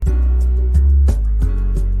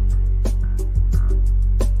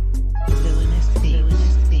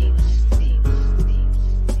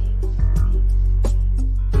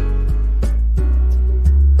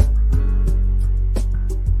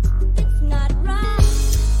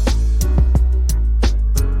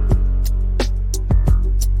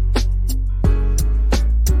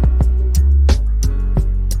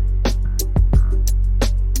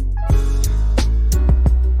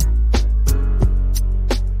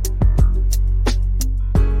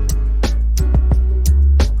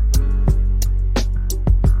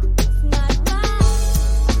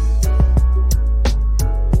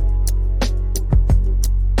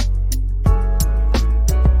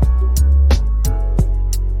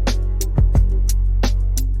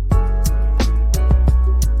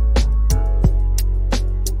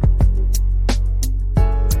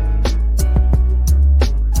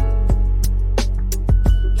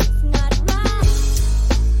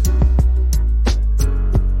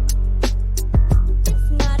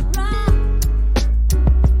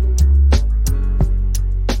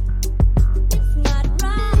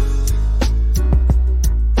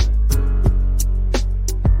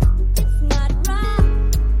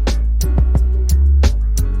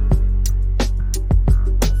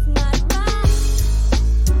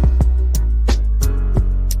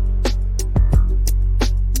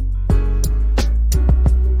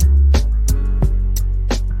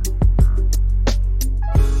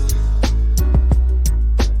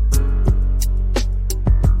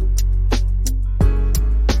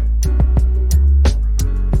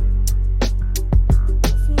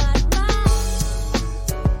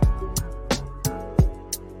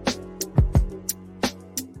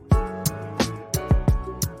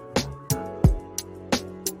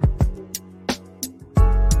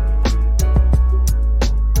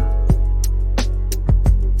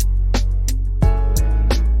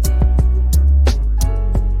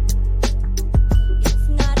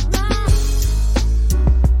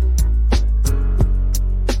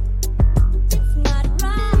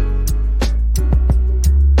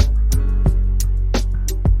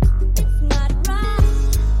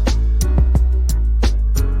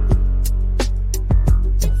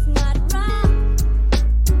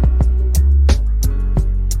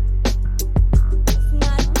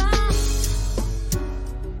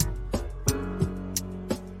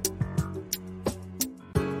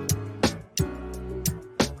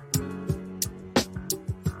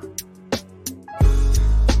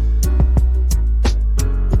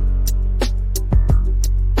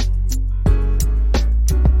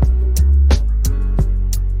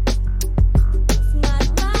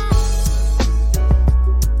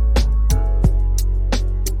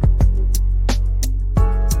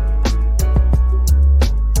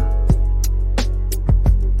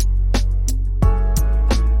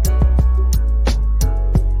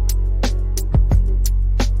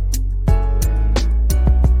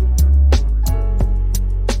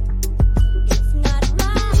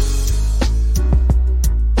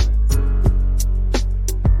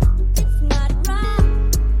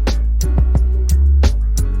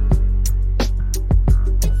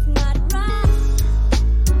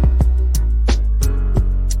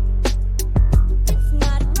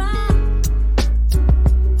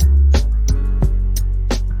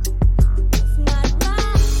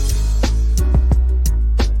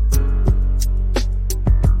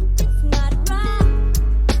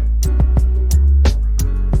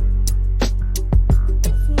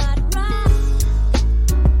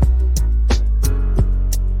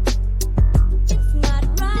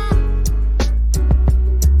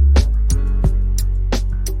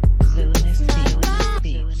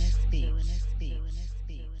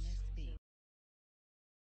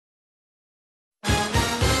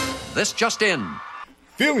This just in.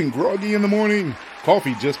 Feeling groggy in the morning?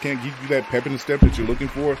 Coffee just can't give you that pep in the step that you're looking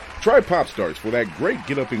for? Try Pop Starts for that great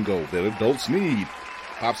get up and go that adults need.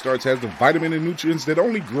 Pop Starts has the vitamin and nutrients that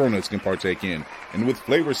only grown-ups can partake in, and with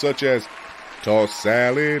flavors such as tossed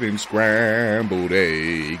salad and scrambled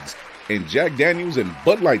eggs, and Jack Daniels and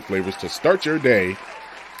Bud Light flavors to start your day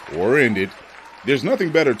or end it. There's nothing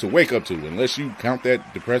better to wake up to unless you count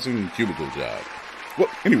that depressing cubicle job. Well,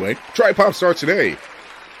 anyway, try Pop Starts today.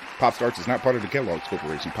 Pop Starts is not part of the Kellogg's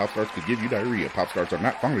Corporation. Pop Starts could give you diarrhea. Pop Starts are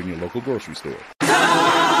not found in your local grocery store.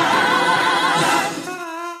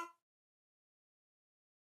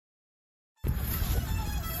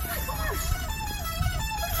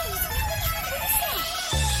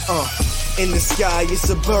 In the sky, it's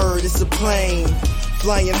a bird, it's a plane.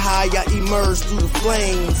 Flying high, I emerge through the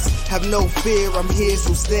flames. Have no fear, I'm here,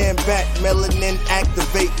 so stand back. Melanin,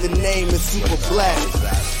 activate, the name is super black.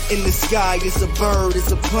 In the sky, it's a bird,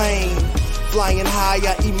 it's a plane. Flying high,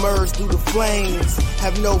 I emerge through the flames.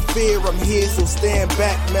 Have no fear, I'm here, so stand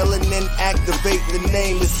back. Melanin, activate, the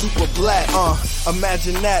name is super black.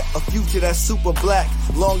 Imagine that, a future that's super black.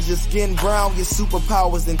 Long as your skin brown, your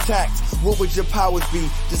superpowers intact. What would your powers be?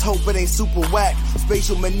 Just hope it ain't super whack.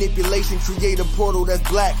 Spatial manipulation, create a portal that's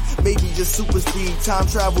black. Maybe just super speed, time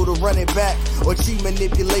travel to run it back. Or cheat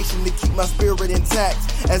manipulation to keep my spirit intact.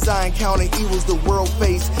 As I encounter evils the world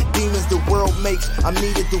face, demons the world makes, I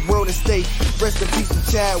needed the world at stake. Rest in peace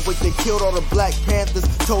to Chadwick, they killed all the Black Panthers.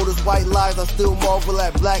 Told us white lies, I still marvel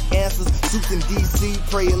at black answers. Suits in DC,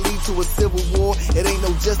 pray it lead to a civil war. It ain't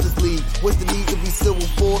no Justice League, what's the need to be civil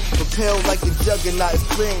for? Propelled like the juggernaut, it's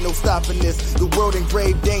clear ain't no stopping this. The world in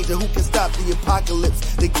grave danger, who can stop the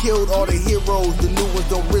apocalypse? They killed all the heroes, the new ones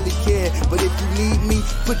don't really care. But if you need me,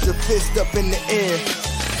 put your fist up in the air.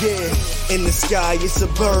 Yeah, in the sky, it's a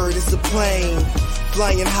bird, it's a plane.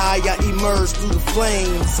 Flying high, I emerge through the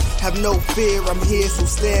flames. Have no fear, I'm here, so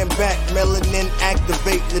stand back. Melanin,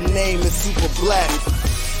 activate, the name is super black.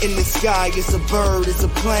 In the sky, it's a bird, it's a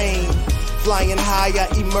plane. Flying high, I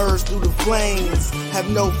emerge through the flames. Have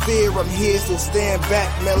no fear, I'm here, so stand back.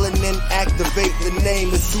 Melanin, activate, the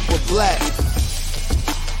name is super black.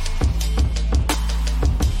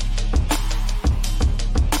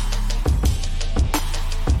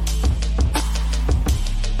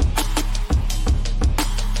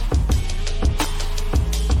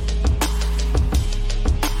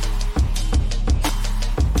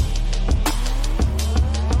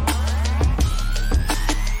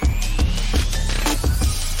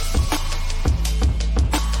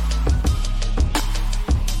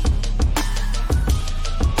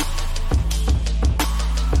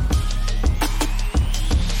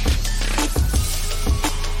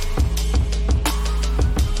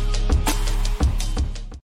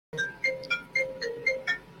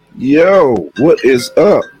 Yo, what is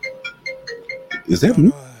up? Is that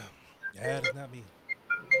me? Yeah, it's not me.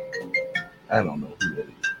 I don't know who that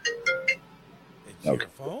is. It's your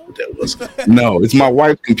phone? That was, no, it's my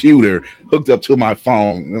wife's computer hooked up to my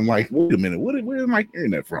phone. And I'm like, wait a minute, where am I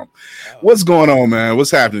hearing that from? What's going on, man?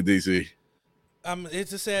 What's happening, DC?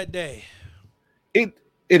 It's a sad day. It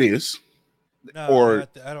is. No, or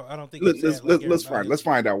I don't think it's sad. Let's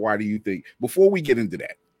find out why do you think. Before we get into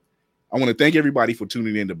that, I want to thank everybody for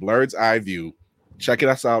tuning in to Blerd's Eye View. Check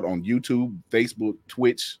us out on YouTube, Facebook,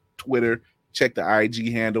 Twitch, Twitter. Check the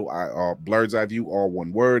IG handle, Blerd's Eye View, all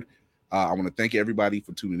one word. I want to thank everybody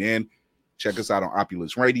for tuning in. Check us out on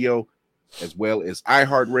Opulence Radio, as well as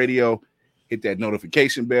iHeartRadio. Hit that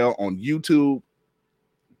notification bell on YouTube.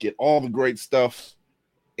 Get all the great stuff.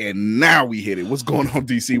 And now we hit it. What's going on,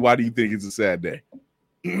 DC? Why do you think it's a sad day?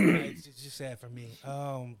 It's just sad for me.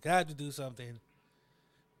 Got to do something.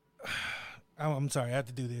 I'm sorry, I have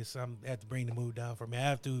to do this. I have to bring the mood down for me. I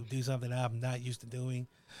have to do something I'm not used to doing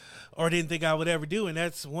or didn't think I would ever do, and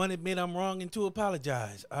that's one, admit I'm wrong, and two,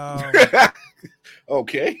 apologize.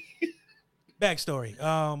 Okay. Backstory.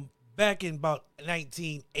 Back in about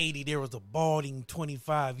 1980, there was a balding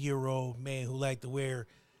 25-year-old man who liked to wear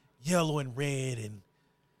yellow and red, and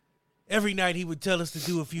every night he would tell us to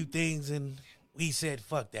do a few things, and we said,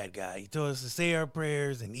 fuck that guy. He told us to say our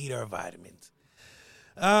prayers and eat our vitamins.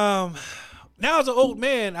 Now as an old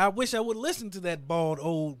man, I wish I would listen to that bald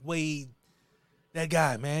old Wade, that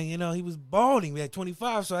guy, man. You know, he was balding at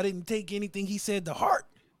 25, so I didn't take anything he said to heart.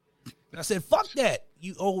 I said, fuck that,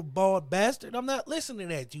 you old bald bastard. I'm not listening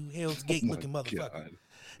to that, you Hell's Gate looking motherfucker. God.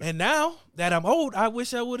 And now that I'm old, I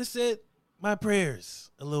wish I would have said my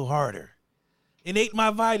prayers a little harder and ate my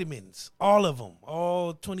vitamins, all of them,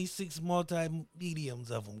 all 26 multi-mediums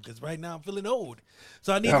of them, because right now I'm feeling old.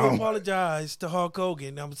 So I need to apologize to Hulk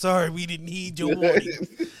Hogan. I'm sorry we didn't heed your warning.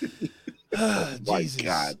 Oh, my Jesus.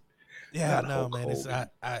 God. Yeah, I know, man.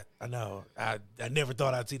 I know. I never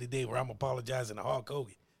thought I'd see the day where I'm apologizing to Hulk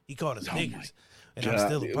Hogan. He called us niggas, and I'm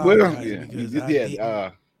still apologizing because I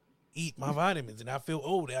didn't eat my vitamins, and I feel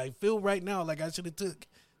old. I feel right now like I should have took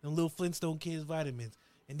them little Flintstone kids vitamins,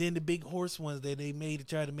 and then the big horse ones that they made to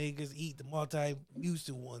try to make us eat the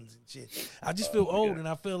multi-mucil ones and shit. I just feel old, and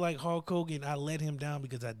I feel like Hulk Hogan, I let him down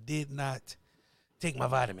because I did not take my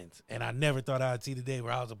vitamins, and I never thought I'd see the day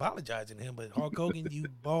where I was apologizing to him. But Hulk Hogan, you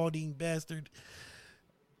balding bastard,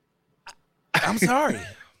 I'm sorry.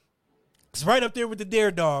 It's right up there with the Dare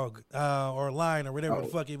Dog or Lion or whatever the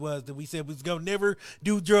fuck it was that we said we was gonna never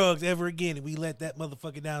do drugs ever again, and we let that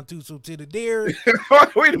motherfucker down too. So to the Dare,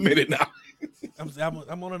 wait a minute now.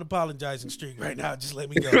 I'm on an apologizing streak right now. Just let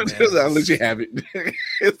me go. I'll let you have it.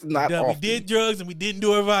 It's not. We did drugs and we didn't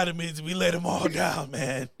do our vitamins, and we let them all down,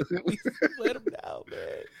 man. We let them down,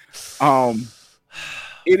 man.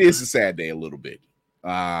 It is a sad day a little bit.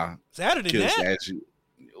 Sadder than that.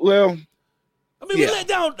 I mean, we let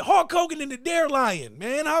down Hulk Hogan and the Dare Lion,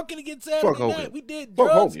 man. How can it get sadder than that? We did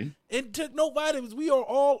drugs and took no vitamins. We are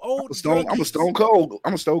all old. I'm a Stone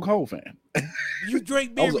Cold fan. You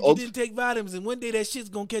drank beer, but you didn't take vitamins. And one day that shit's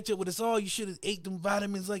gonna catch up with us all. You should have ate them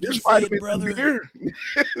vitamins like you said, brother.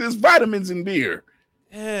 There's vitamins in beer.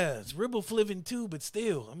 Yeah, it's riboflavin too, but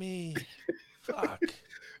still, I mean, fuck.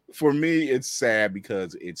 For me, it's sad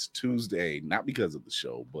because it's Tuesday, not because of the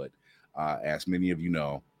show, but as many of you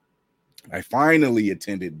know, I finally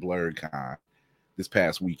attended Blerdcon this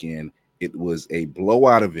past weekend. It was a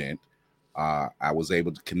blowout event. I was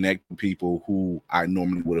able to connect with people who I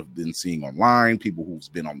normally would have been seeing online, people who's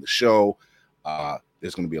been on the show.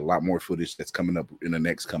 There's going to be a lot more footage that's coming up in the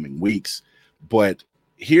next coming weeks. But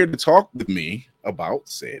here to talk with me about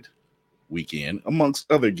said weekend,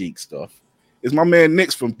 amongst other geek stuff, is my man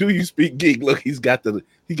Nix from Doyouspeakgeek. Look, he got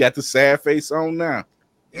the sad face on now.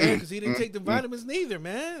 Yeah, because he didn't take the vitamins neither,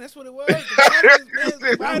 man. That's what it was.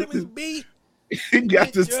 The vitamins B. He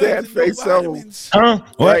got the sad face on. Huh?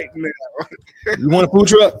 What? Right now. You want a food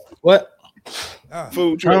truck? What?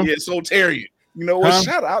 Food truck, yeah, Soultarian. You know what?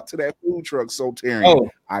 Shout out to that food truck, Soultarian. Oh,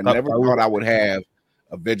 I never thought I would have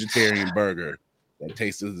a vegetarian burger that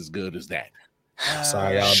tasted as good as that.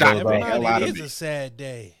 Sorry, y'all. Everybody, it's a sad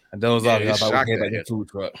day. And those off, y'all thought we had that food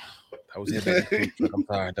truck. I was here that food truck. I'm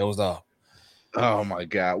sorry. Those off. Oh my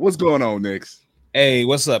God, what's going on, Nix? Hey,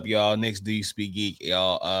 what's up, y'all? Nix Doyouspeakgeek,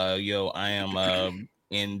 y'all. I am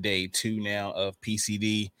in day 2 now of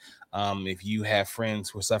PCD. If you have friends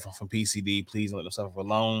who are suffering from PCD, please don't let them suffer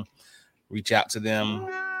alone. Reach out to them.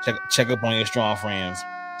 Check up on your strong friends.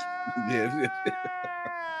 Yeah,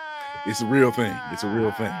 it's a real thing. It's a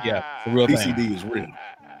real thing. Yeah, it's a real PCD thing. is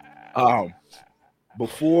real.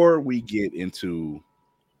 Before we get into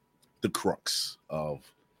the crux of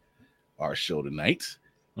our show tonight,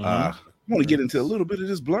 I want to get into a little bit of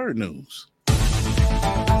this Blerd news.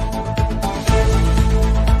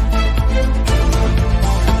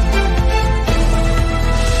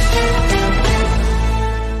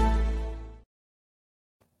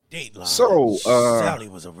 Dateline. So, Sally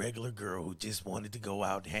was a regular girl who just wanted to go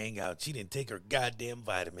out and hang out. She didn't take her goddamn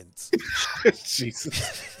vitamins. Jesus,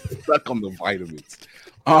 stuck on the vitamins.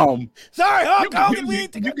 Sorry, Hulk Hogan.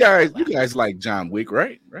 You guys like John Wick,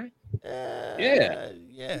 right? Right? Yeah.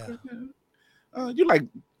 You like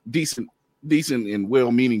decent and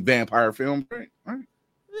well-meaning vampire films, right?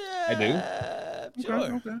 Yeah, I do.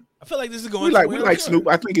 Sure. Okay. I feel like this is going. We like Snoop.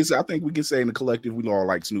 I think we can say in the collective we all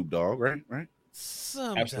like Snoop Dogg, right?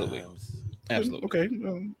 Sometimes. Absolutely. Okay.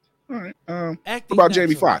 All right. What about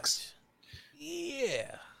Jamie Foxx?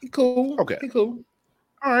 Yeah. He cool. Okay. He cool.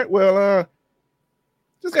 All right. Well,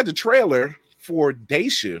 just got the trailer for Day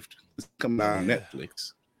Shift coming out on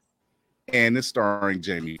Netflix, and it's starring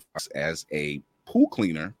Jamie Foxx as a pool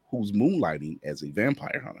cleaner who's moonlighting as a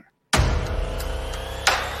vampire hunter.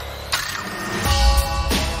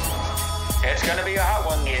 It's going to be a hot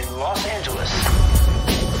one in Los Angeles.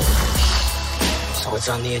 So what's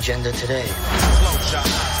on the agenda today?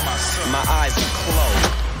 My eyes are closed.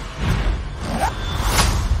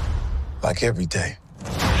 Like every day.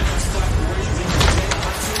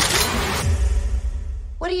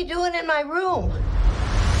 What are you doing in my room?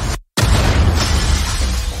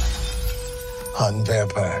 Hunting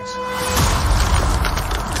vampires.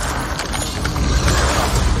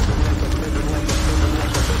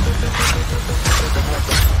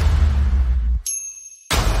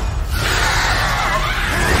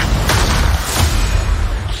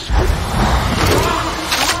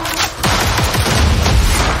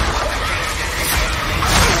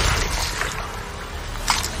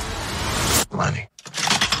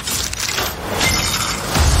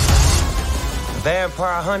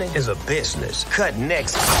 Empire hunting is a business. Cut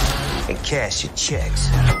necks and cash your checks.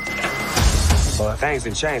 Well, things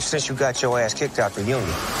have changed since you got your ass kicked out the union.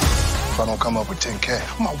 If I don't come up with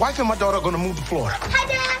 10K, my wife and my daughter are gonna move to Florida.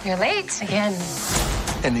 Hi, Dad. You're late again.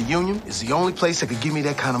 And the union is the only place that could give me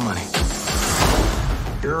that kind of money.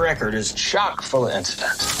 Your record is chock full of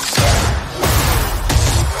incidents.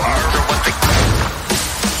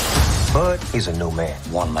 But he's a new man.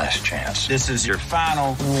 One last chance. This is your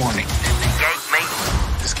final warning.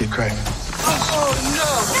 Let's get cracking.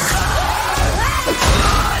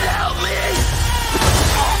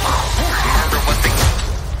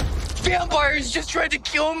 Vampires just tried to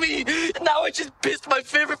kill me. Now I just pissed my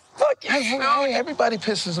favorite fucking Hey, everybody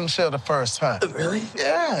pisses himself the first time. Really?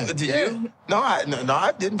 Yeah. Did you? No,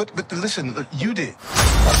 I didn't. But listen, you did.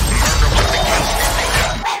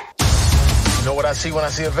 You know what I see when I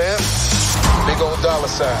see a vamp? Big old dollar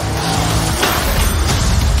sign.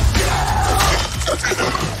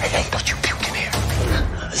 Hey, don't you puke in here.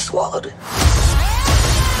 I swallowed it.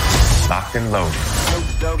 Locked and loaded.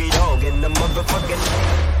 Doggy dog in the motherfucking...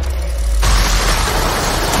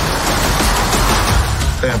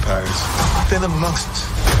 Vampires. They live amongst us.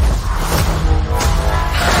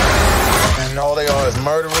 And all they are is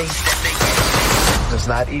murderers. It's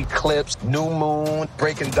not Eclipse, New Moon,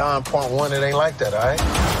 Breaking Dawn Part 1. It ain't like that, all right?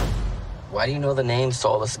 Why do you know the names to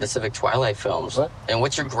all the specific Twilight films? What? And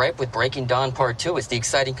what's your gripe with Breaking Dawn Part 2? It's the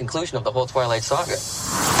exciting conclusion of the whole Twilight saga.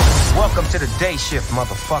 Welcome to the day shift,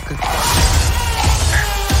 motherfucker.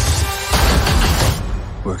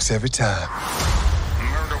 Works every time.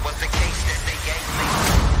 Murder was the case that they gave me.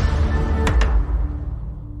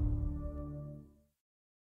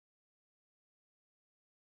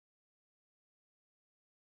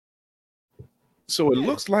 So it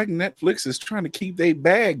looks like Netflix is trying to keep their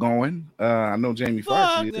bag going. I know Jamie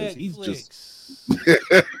Foxx is. He's just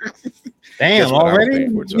damn already.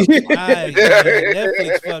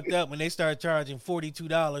 Netflix fucked up when they started charging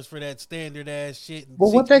 $42 for that standard ass shit.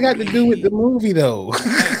 Well, what they got to do with the movie though?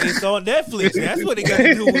 It's on Netflix. That's what they got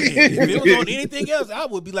to do with it. If it was on anything else, I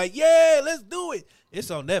would be like, yeah, let's do it.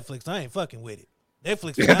 It's on Netflix. I ain't fucking with it.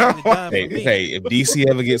 Netflix is not the time for me. Hey, if DC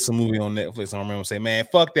ever gets a movie on Netflix, I remember saying, man,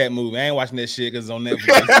 fuck that movie. I ain't watching that shit because it's on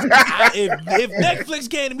Netflix. If Netflix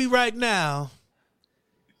came to me right now,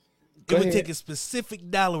 it would take a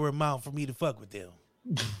specific dollar amount for me to fuck with them.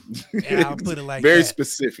 And I'll put it like very that.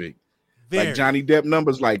 specific. Very. Like Johnny Depp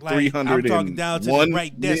numbers like 300 I'm talking down to the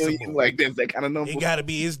right decibel. Like that kind of number. It gotta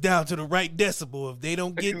be, it's down to the right decibel. If they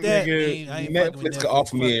don't get that, I ain't Netflix could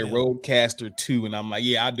offer me a Roadcaster 2, and I'm like,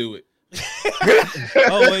 yeah, I'll do it.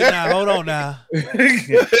 Oh wait, now hold on now.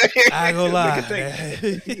 I ain't gonna lie.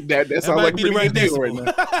 That sounds like a pretty good deal right now.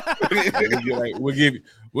 Like, we'll give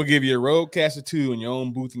you a Roadcaster 2 in your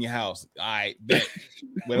own booth in your house. All right, bet.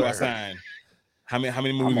 Where do I sign? How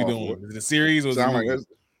many movies you doing? Is it a series or is it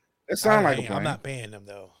that sound like a plan. I'm not paying them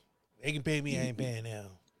though. They can pay me, I ain't paying them.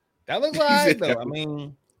 That looks like though. I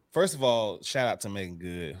mean, first of all, shout out to Megan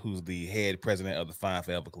Good, who's the head president of the Fine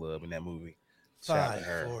Forever Club in that movie. Fine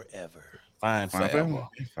forever. Fine forever.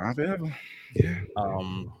 Fine forever. Yeah. I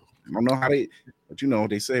don't know how but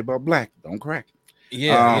they say about black don't crack.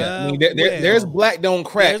 Yeah. I mean, there's black don't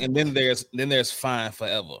crack, and then there's fine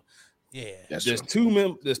forever. Yeah. There's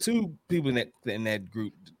two people in that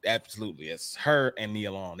group. Absolutely, it's her and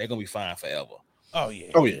Nia Long. They're gonna be fine forever. Oh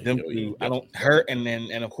yeah. Them two, I don't her and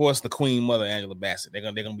of course the Queen Mother Angela Bassett. They're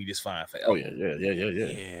gonna be just fine forever. Oh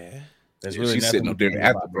yeah. There's really she's sitting up there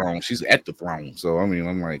at the throne. She's at the throne. So I mean,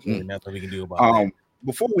 I'm like, nothing we can do about it.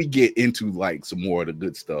 Before we get into like some more of the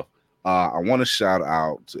good stuff, I want to shout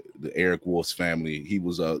out to the Eric Wolf's family. He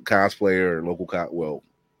was a cosplayer,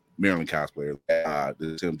 Maryland cosplayer.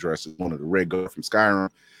 This him dressed as one of the Red Guard from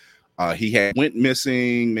Skyrim. He went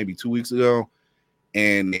missing maybe 2 weeks ago,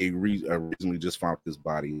 and they recently just found his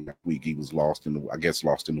body. That week he was lost in the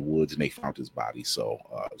woods, and they found his body. So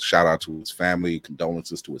shout out to his family,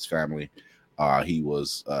 condolences to his family. He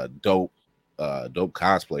was a dope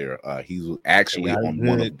cosplayer. He was actually on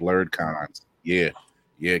one of Blerdcon's. Yeah,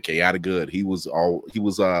 chaotic good. He was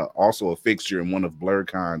also a fixture in one of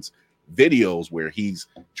Blerdcon's videos where he's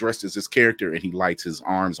dressed as this character and he lights his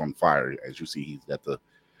arms on fire. As you see, he's got the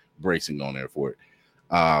bracing on there for it.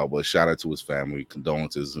 But shout out to his family,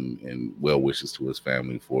 condolences and well wishes to his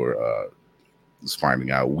family for just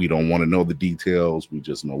finding out. We don't want to know the details. We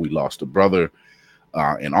just know we lost a brother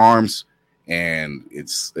in arms, and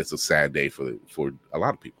it's a sad day for a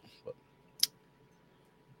lot of people.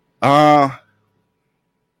 But,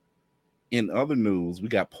 in other news, we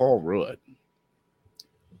got Paul Rudd.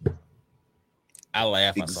 I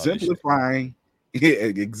laugh.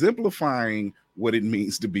 Exemplifying what it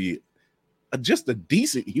means to be just a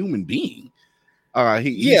decent human being.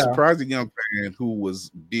 He surprised a young fan who was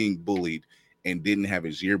being bullied and didn't have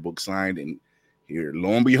his yearbook signed. And here,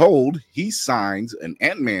 lo and behold, he signs an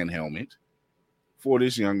Ant-Man helmet for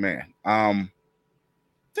this young man.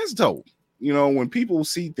 That's dope. You know, when people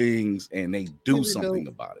see things and they do something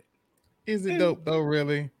about it. Is it dope though?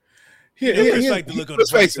 Really?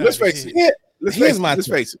 Let's face it. Let's face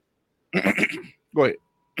it. Go ahead.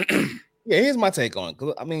 Yeah, here's my take on it.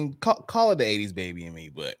 'Cause, I mean, call it the 80s baby in me,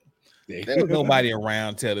 but there was nobody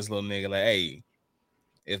around tell this little nigga like, hey,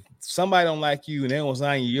 if somebody don't like you and they don't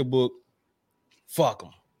sign your book, fuck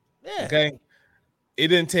them. Yeah. Okay. It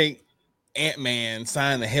didn't take Ant-Man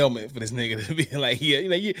sign the helmet for this nigga to be like, yeah,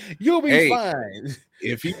 you'll be fine.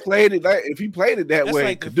 If he played it that way,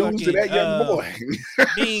 like kudos to that young boy.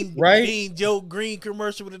 Being Joe Green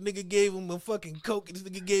commercial where the nigga gave him a fucking Coke and this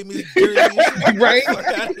nigga gave me his jersey. Right?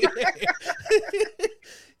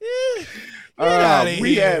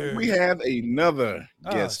 We have another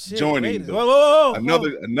guest joining.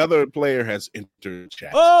 Another player has entered the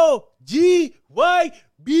chat. Oh, GYB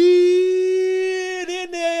in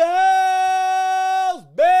the house,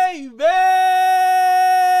 baby.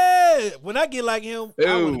 When I get like him,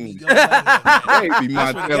 I want to be going like him.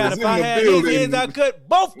 If I had his hands, I cut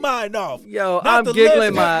both mine off. Yo, I'm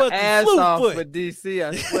giggling my ass off with DC,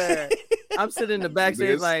 I swear. I'm sitting in the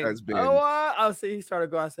backstage like, I'll see he started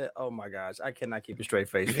going. I said, oh my gosh, I cannot keep a straight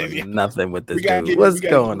face for nothing with this dude. What's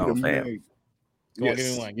going on, fam? Give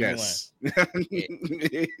me one. There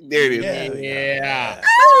it is. Yeah.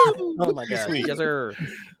 Oh my god. Yes, sir.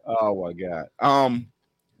 Oh my god.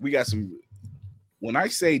 We got some. When I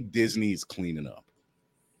say Disney's cleaning up,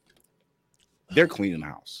 they're cleaning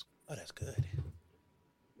house. Oh, that's good.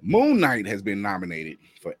 Moon Knight has been nominated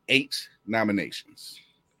for 8 nominations.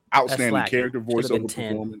 Outstanding character voiceover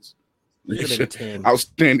performance.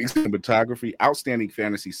 Outstanding cinematography, outstanding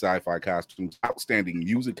fantasy sci-fi costumes, outstanding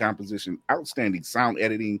music composition, outstanding sound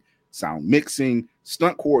editing, sound mixing,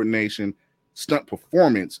 stunt coordination, stunt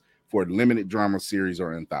performance for a limited drama series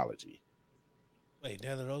or anthology. Wait,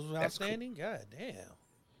 none of those were outstanding? Cool. God damn.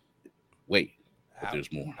 Wait, but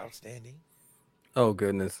there's more. Outstanding. Oh,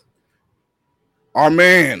 goodness. Our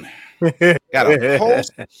man got a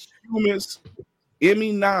posthumous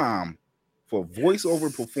Emmy nom for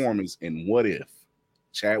voiceover performance in What If?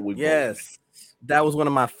 Chadwick Boseman. Yes. That was one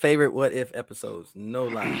of my favorite What If episodes. No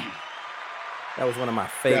lie. That was one of my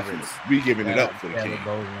favorites. We giving it up for the king.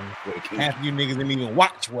 Half you niggas didn't even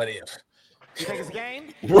watch What If. You think it's a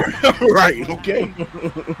game? Right, okay.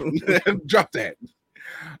 Drop that.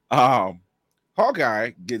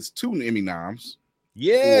 Hawkeye gets 2 Emmy noms.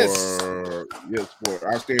 Yes. For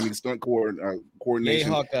outstanding stunt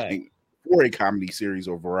coordination for a comedy series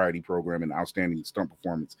or variety program and outstanding stunt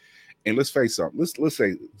performance. And let's face something. Let's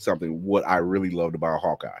say something. What I really loved about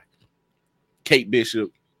Hawkeye, Kate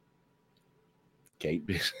Bishop,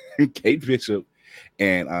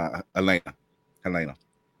 and Helena.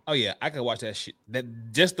 Oh yeah, I could watch that shit. That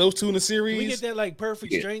just those 2 in the series. Can we get that like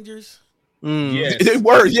Perfect Strangers? Yes, it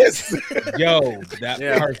worked. Yes, yo, that's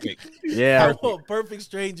perfect. Yeah, I want Perfect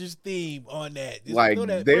Strangers theme on that. Just like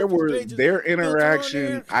that there were their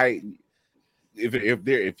interaction.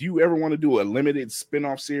 If you ever want to do a limited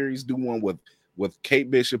spinoff series, do one with Kate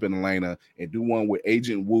Bishop and Elena, and do one with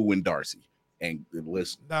Agent Wu and Darcy, and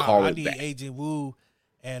let's call it I need that. Agent Wu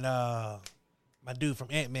and my dude from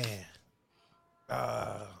Ant-Man.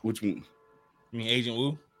 Which one? You mean Agent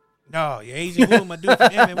Wu? No, your Agent Wu, my dude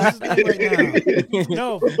from Ant-Man. What's his name right now?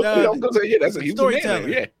 No, I'm gonna say that's a storyteller.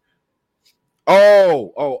 Yeah.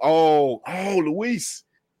 Oh, Luis.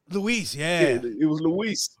 Yeah. It was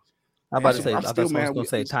Luis. I was about to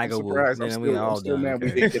say Tiger Wu. I'm still mad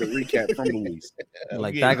we didn't get a recap from Luis.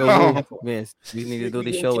 Like Tiger Wu. Yes, we need to do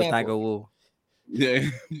the show with Tiger Wu. Yeah,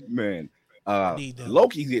 man.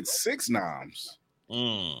 Loki gets 6 noms.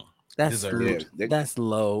 That's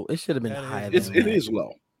low. It should have been higher. It is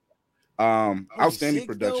low. Outstanding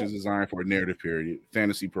production design for a narrative period,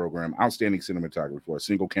 fantasy program, outstanding cinematography for a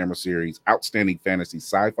single camera series, outstanding fantasy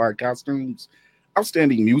sci-fi costumes,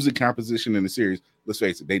 outstanding music composition in the series. Let's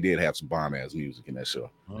face it, they did have some bomb ass music in that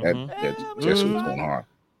show. That shit was going hard.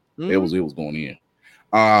 It was going in.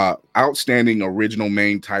 Outstanding original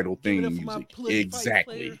main title theme music.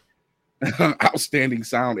 Exactly. Outstanding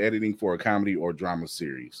sound editing for a comedy or drama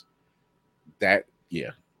series.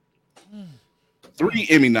 3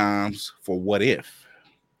 Emmy noms for What If?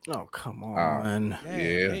 Oh, come on.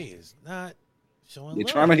 They is not showing You're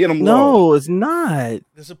love. trying to hit them low. No, it's not.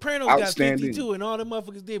 The Sopranos got 52, and all the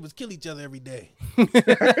motherfuckers did was kill each other every day.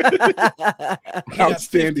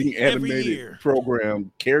 Outstanding animated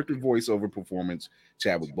program, character voiceover performance,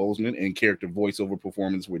 Chadwick Boseman, and character voiceover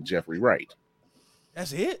performance with Jeffrey Wright.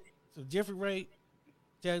 That's it? So Jeffrey Wright,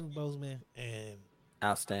 Chadwick Boseman, and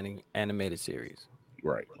outstanding animated series.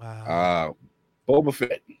 Right. Wow. Boba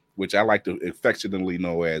Fett, which I like to affectionately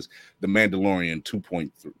know as the Mandalorian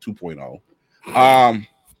 2.0.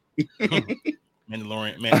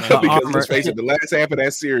 Mandalorian, because let's face it, the last half of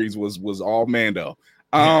that series was all Mando.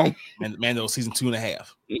 Mando season 2.5.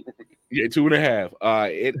 Yeah,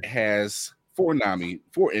 2.5. It has 4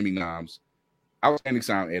 Emmy noms, outstanding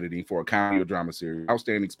sound editing for a comedy or drama series,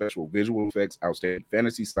 outstanding special visual effects, outstanding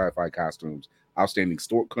fantasy sci-fi costumes, outstanding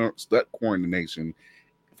stunt coordination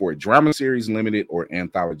for a drama series, limited or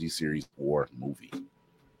anthology series or movie.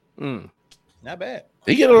 Not bad.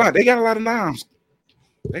 They got a lot of noms.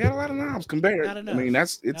 Compared. I mean,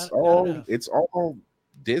 it's all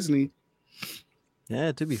Disney.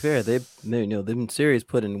 Yeah, to be fair, them series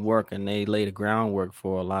put in work and they laid the groundwork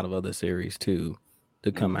for a lot of other series too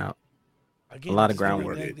to come out. Again, a lot of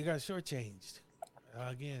groundwork. They got shortchanged.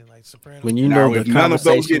 Again, like Sopranos. When you know if none of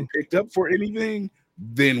those get picked up for anything,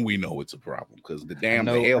 then we know it's a problem because the damn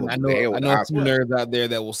I know two nerds out there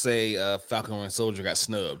that will say Falcon and Soldier got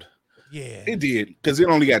snubbed. Yeah, it did because it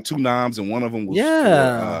only got 2 noms and one of them was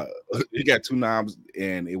for, it got 2 noms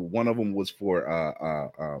and one of them was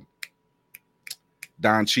for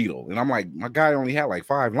Don Cheadle, and I'm like, my guy only had like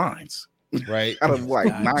 5 lines, right? Out of like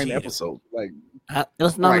 9 episodes. Like,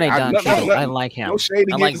 let's nominate Don Cheadle. I like him. No shade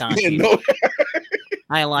against Don Cheadle.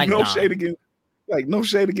 I like no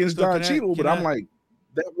shade against Don Cheadle, but I'm like,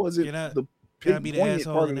 that wasn't the. Can I be the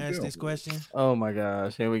asshole and ask this question? Oh my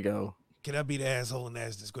gosh, here we go. Can I be the asshole and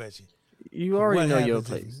ask this question? You already know your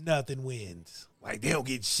place. Nothing wins. Like they don't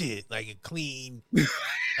get shit. Like a clean.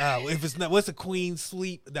 If it's not, what's a queen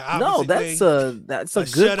sweep? The opposite that's a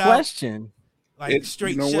good question. Like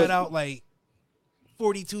straight shutout, like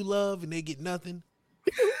 42 love, and they get nothing.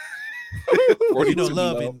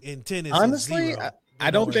 Love in tennis. Honestly,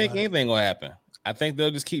 I don't think anything will happen. I think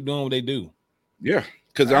they'll just keep doing what they do. Yeah.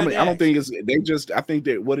 Because I don't think I think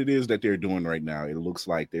that what it is that they're doing right now, it looks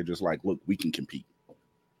like they're just like, look, we can compete.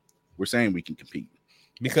 We're saying we can compete.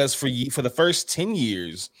 Because for the first 10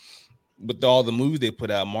 years, with all the movies they put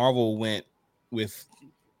out, Marvel went with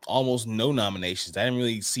almost no nominations. I didn't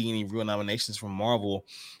really see any real nominations from Marvel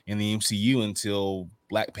in the MCU until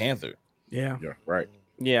Black Panther. Yeah. Yeah, right.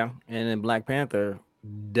 Yeah, and then Black Panther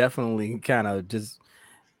definitely kind of just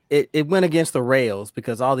it went against the rails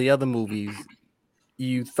because all the other movies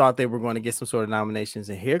you thought they were going to get some sort of nominations,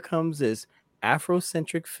 and here comes this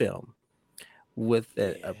Afrocentric film with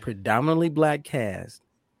a predominantly black cast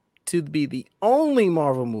to be the only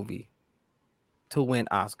Marvel movie to win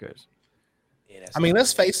Oscars. Yeah, I mean,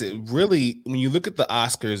 let's face it, really, when you look at the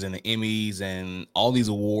Oscars and the Emmys and all these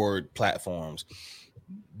award platforms,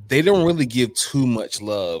 they don't really give too much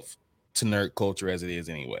love to nerd culture as it is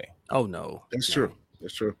anyway. Oh no. That's true.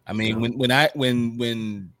 That's true. I mean,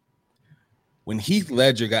 when Heath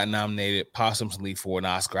Ledger got nominated posthumously for an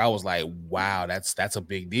Oscar, I was like, wow, that's a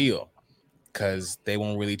big deal. Because they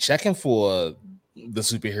weren't really checking for the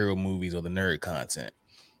superhero movies or the nerd content.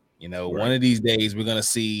 You know, one of these days we're gonna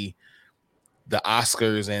see the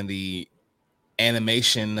Oscars and the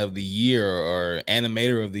animation of the year or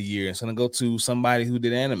animator of the year. It's gonna go to somebody who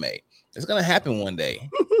did anime. It's gonna happen one day.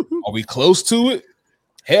 Are we close to it?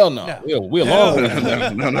 Hell no. We're long.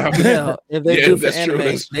 No. If they do for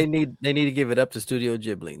anime, they need to give it up to Studio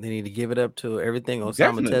Ghibli. They need to give it up to everything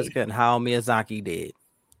Osamu Tezuka and Hayao Miyazaki did.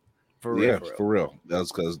 For real.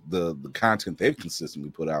 That's because the content they've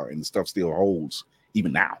consistently put out and the stuff still holds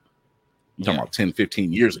even now. You're talking about 10,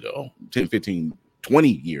 15 years ago, 10, 15, 20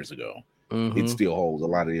 years ago. It still holds a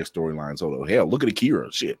lot of their storylines. So hell, look at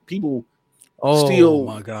Akira. Shit. People still. Oh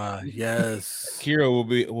my God. Yes. Akira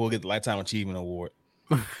will get the Lifetime Achievement Award.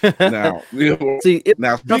 Now, see,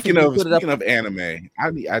 speaking of anime,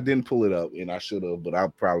 I didn't pull it up and I should have, but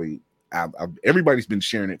everybody's been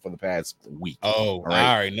sharing it for the past week. Oh, right.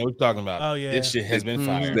 I already know what you're talking about. Oh yeah, this shit has been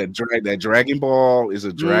fired. That Dragon Ball is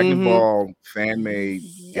a Dragon Ball fan made.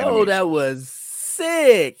 Oh, that was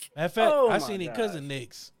sick. In fact, I seen it because of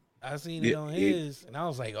Nix. I seen it on his, and I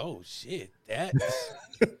was like, "Oh shit, that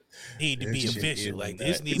need to be official. Like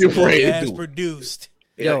this needs to be as produced."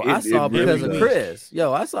 I saw it because of Chris.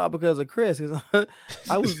 I saw it because of Chris.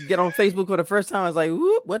 I was get on Facebook for the first time. I was like,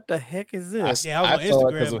 what the heck is this? I was on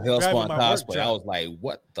Instagram because of Hellspawn cosplay. I was like,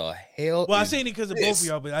 what the hell? Well, I seen it because of both of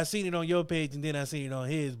y'all, but I seen it on your page and then I seen it on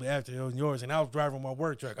his, but after it was yours, and I was driving my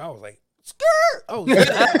work truck. I was like, skirt. Oh,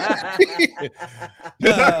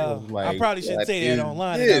 I probably shouldn't say that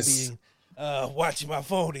online. watching my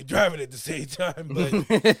phone and driving at the same time. But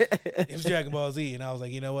it was Dragon Ball Z, and I was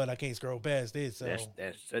like, you know what? I can't scroll past this. So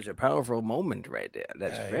that's such a powerful moment right there.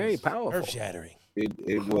 That's very powerful. Earth shattering.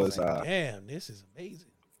 It was like, damn, this is amazing.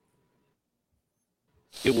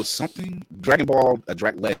 It was something. Dragon Ball, a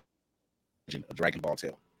Legend of Dragon Ball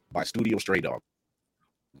Tale by Studio Stray Dog.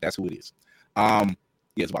 That's who it is. Yeah,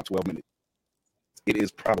 it's about 12 minutes. It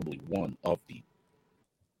is probably one of the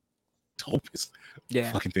dopest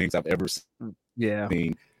fucking things I've ever seen. Yeah. I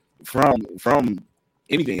mean, from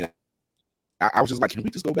anything. I was just like, can we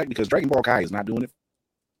just go back? Because Dragon Ball Kai is not doing it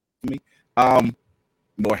for me.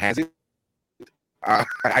 Nor has it.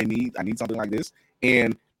 I need something like this.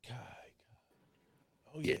 And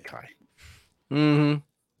Kai. Mm-hmm.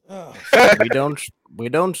 Oh. we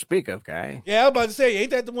don't speak of Kai. Yeah, I was about to say,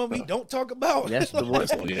 ain't that the one we don't talk about? That's the one.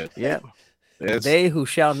 Yeah. They who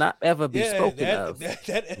shall not ever be spoken of. We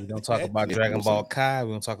don't talk about Dragon Ball Kai.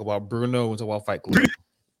 We don't talk about Bruno. We talk about Fight Club.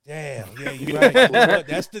 Damn, yeah, you're right.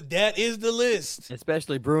 That is the list.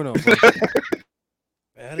 Especially Bruno.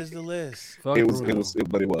 That is the list. It was,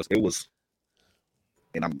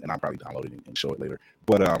 and I'm probably downloading it and show it later.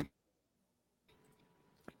 But that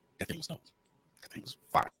thing was dope. That thing was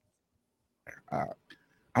fire.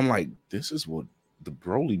 I'm like, this is what the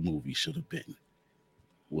Broly movie should have been.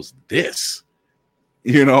 Was this?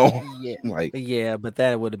 You know, but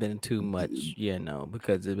that would have been too much,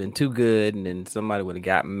 because it'd been too good, and then somebody would have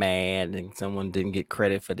got mad, and someone didn't get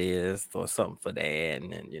credit for this or something for that,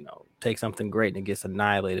 and then take something great and it gets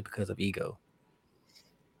annihilated because of ego.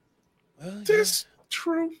 Well, that's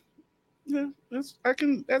true. Yeah, that's fair.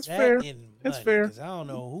 That's fair. I don't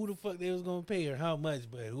know who the fuck they was gonna pay or how much,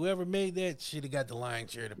 but whoever made that should have got the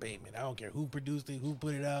lion's share of the payment. I don't care who produced it, who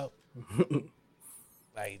put it out.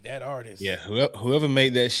 Like that artist. Yeah, whoever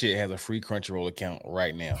made that shit has a free Crunchyroll account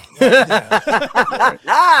right now. And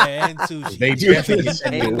sushi. They definitely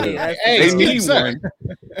they need one.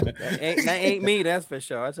 That ain't me, that's for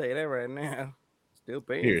sure. I'll tell you that right now. Still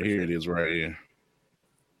paying. Here it is right here.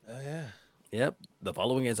 Oh yeah. Yep. The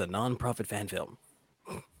following is a non-profit fan film.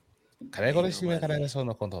 Dragon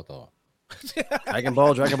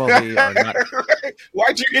Ball, Dragon Ball Z are not.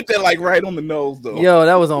 Why'd you get that like right on the nose though? Yo,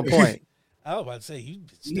 that was on point. I was about to say you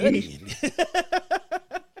studying.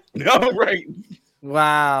 No, right.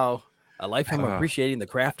 Wow. A lifetime appreciating the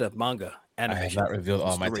craft of manga animation. I have not revealed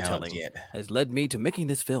all my talents yet. Has led me to making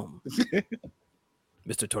this film.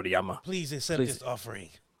 Mr. Toriyama. Please accept this offering.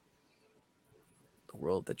 The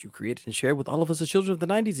world that you created and shared with all of us as children of the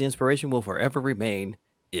 90s, the inspiration will forever remain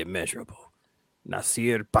immeasurable.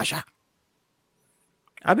 Nasir Pasha.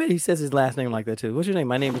 I bet he says his last name like that too. What's your name?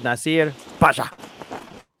 My name is Nasir Pasha.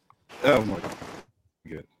 Oh my God.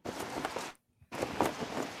 Good.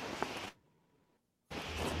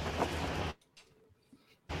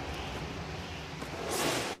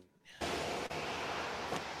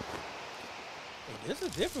 This is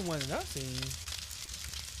a different one than I've seen.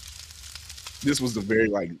 This was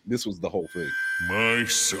the whole thing. My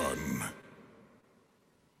son,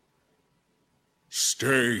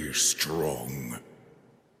 stay strong.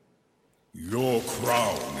 Your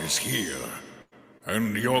crown is here,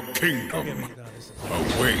 and your kingdom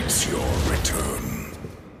awaits your return.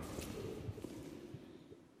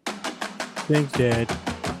 Thanks, Dad.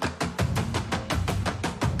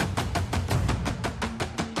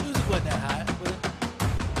 Music wasn't that hot, but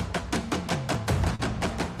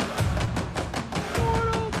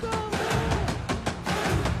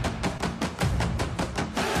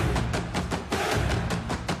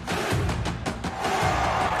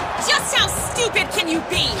just how stupid can you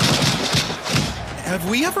be? Have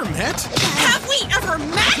we ever met? Have we ever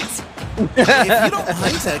met? If you don't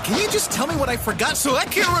mind, can you just tell me what I forgot so I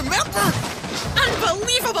can remember?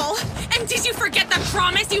 Unbelievable! And did you forget the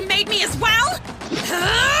promise you made me as well?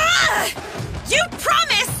 You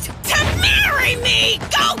promised to marry me,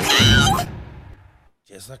 Goku!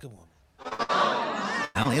 just like a woman.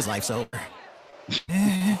 Now his life's over.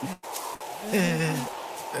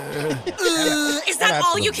 Is that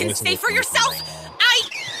all you can say for yourself?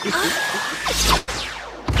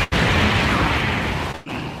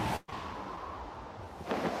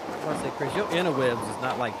 I say, Chris, your interwebs is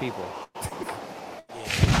not like people.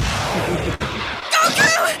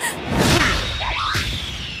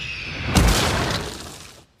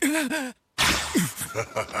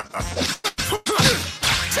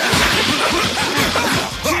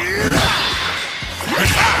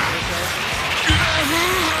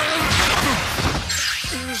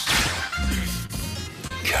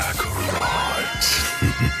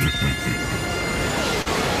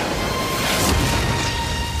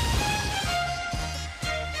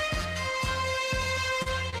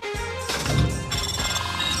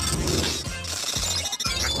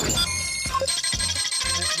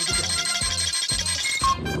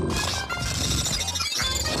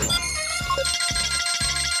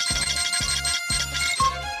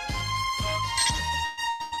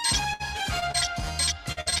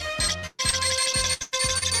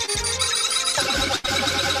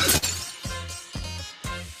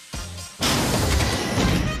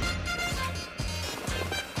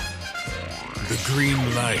 green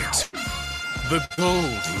light, the gold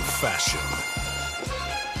you fashion.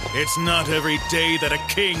 It's not every day that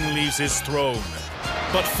a king leaves his throne,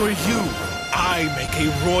 but for you, I make a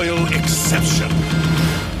royal exception.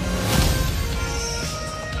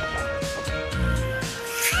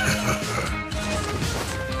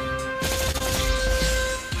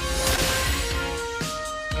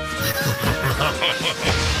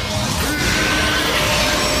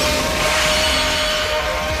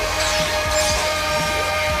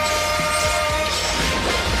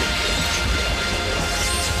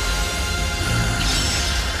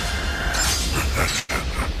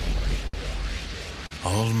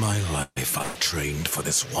 All my life I've trained for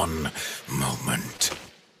this one moment.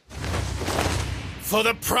 For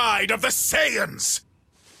the pride of the Saiyans!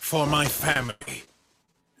 For my family.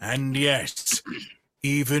 And yes,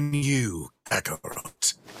 even you,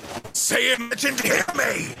 Kakarot. Saiyan legend, hear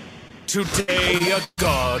me! Today a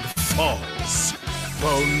god falls.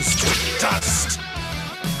 Bones to dust.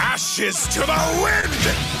 Ashes to the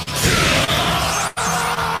wind!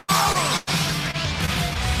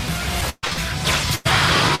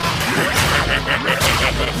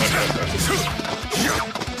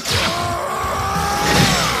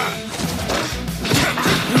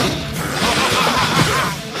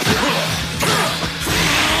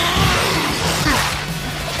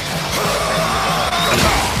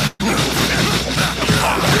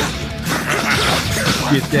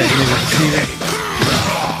 Get that nigga, see that?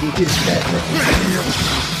 Get that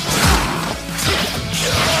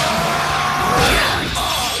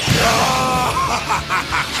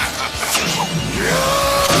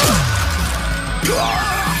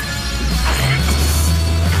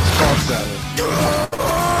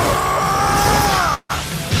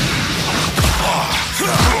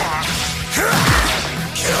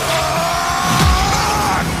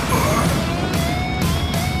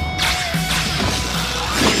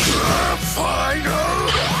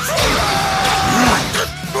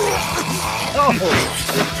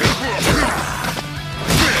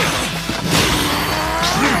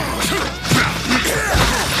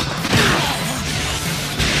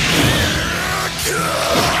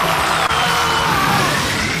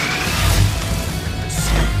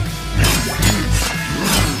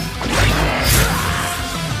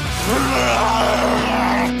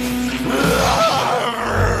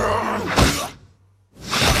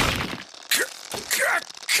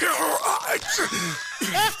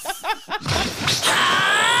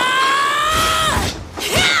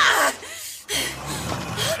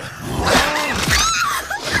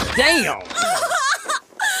Damn!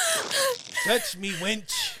 Touch me,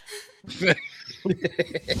 wench.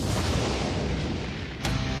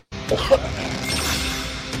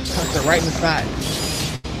 Punch her right in the side.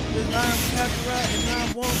 I'm Kakarot and I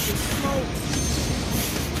want to smoke.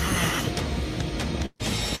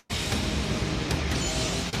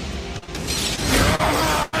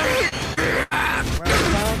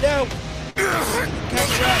 Found out.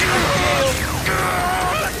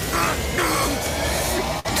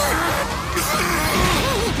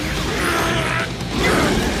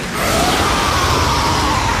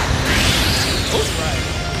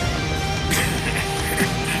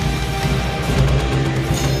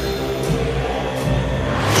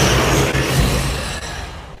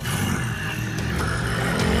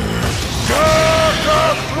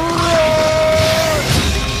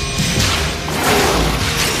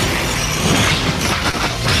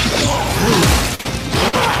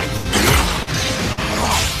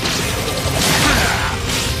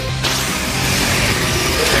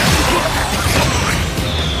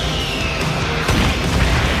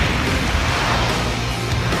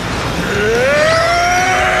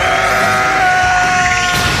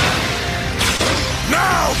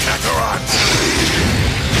 Kakarot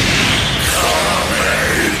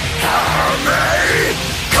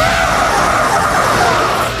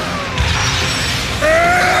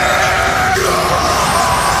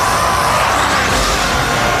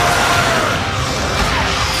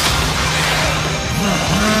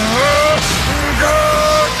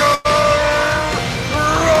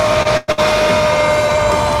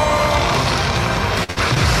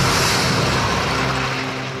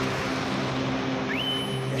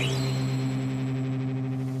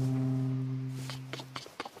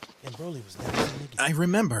I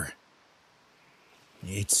remember.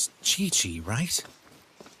 It's Chi-Chi, right?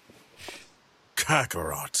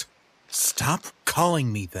 Kakarot, stop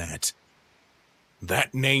calling me that.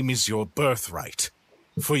 That name is your birthright.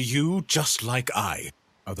 For you, just like I,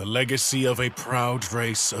 are the legacy of a proud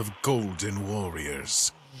race of golden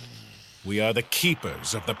warriors. We are the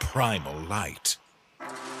keepers of the primal light.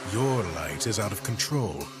 Your light is out of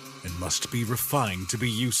control, and must be refined to be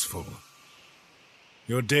useful.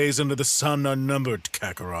 Your days under the sun are numbered,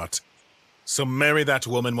 Kakarot. So marry that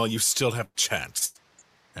woman while you still have a chance.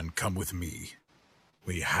 And come with me.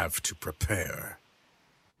 We have to prepare.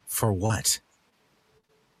 For what?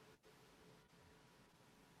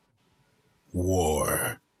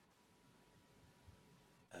 War.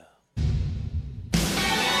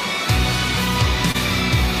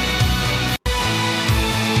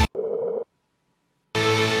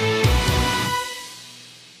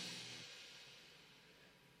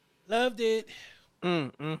 Loved it.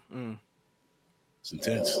 It's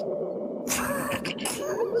intense.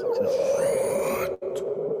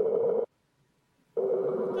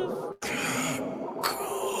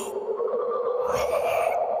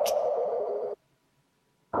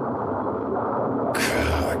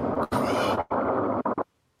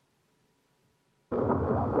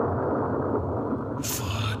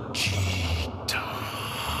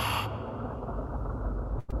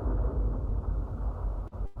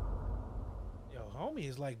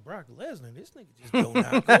 Is like Brock Lesnar. This nigga just do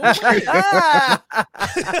not go away.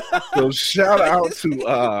 So shout out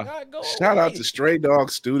to Stray Dog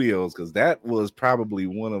Studios, because that was probably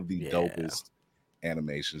one of the dopest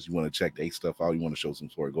animations. You want to check their stuff out, you want to show some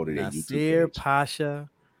support, go to their YouTube page. Pasha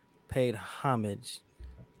paid homage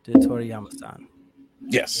to Toriyama-san.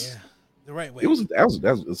 Yes. Yeah, the right way.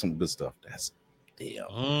 That was some good stuff. That's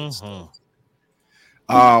good stuff.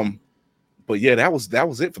 But yeah, that was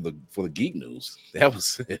it for the geek news. That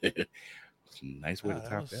was a nice way to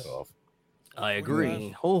top that off. I agree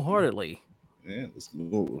wholeheartedly. Yeah, let's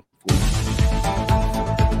move.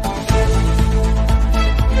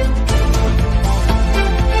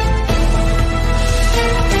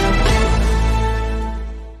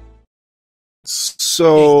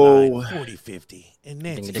 So 40-50 and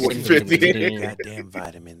Nancy 40-50 goddamn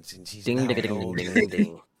vitamins and she's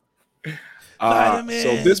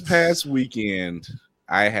so this past weekend,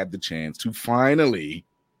 I had the chance to finally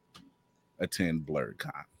attend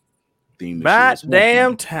Blerdcon. About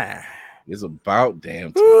damn time. It's about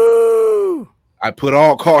damn time. Woo! I put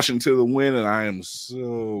all caution to the wind, and I am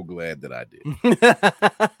so glad that I did. But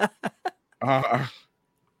I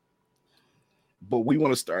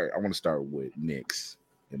want to start with Nix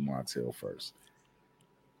and Montel first.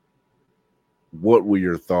 What were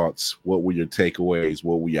your thoughts? What were your takeaways?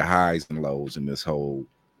 What were your highs and lows in this whole?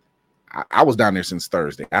 I was down there since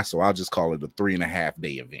Thursday, so I'll just call it a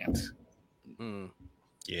 3.5-day event.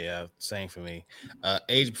 Yeah, same for me.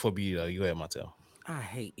 Age before beauty, though. You go ahead, Montel. I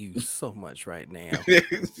hate you so much right now.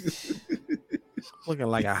 Looking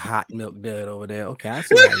like a hot milk dud over there. Okay, I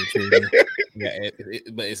see how you treat me. Yeah,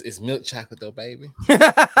 but it's milk chocolate though, baby.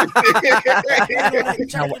 I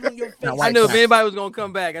knew if anybody was gonna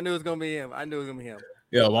come back, I knew it was gonna be him.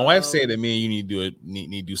 Yeah, my wife said that me and you need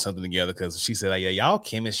to do something together, because she said, like, yeah, y'all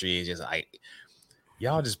chemistry is just like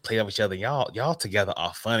y'all just play off each other. Y'all together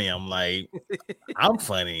are funny. I'm like, I'm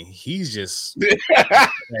funny. He's just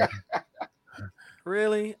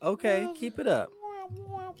really okay. Keep it up.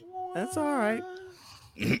 That's all right.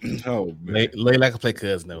 Oh, man. Lay like a play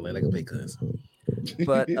cousin, though. Lay like a play cousin.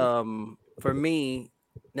 But for me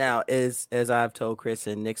now, as I've told Chris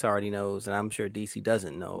and Nix already knows, and I'm sure DC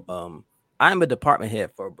doesn't know, I'm a department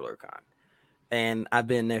head for Blerdcon, and I've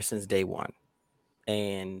been there since day one.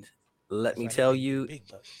 And let me tell you,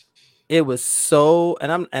 it was so.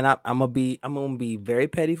 And I'm gonna be very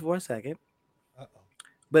petty for a second,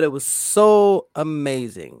 but it was so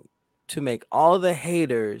amazing to make all the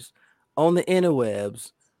haters on the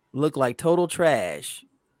interwebs look like total trash.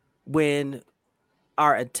 When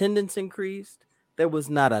our attendance increased, there was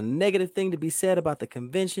not a negative thing to be said about the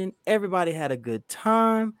convention. Everybody had a good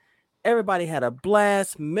time. Everybody had a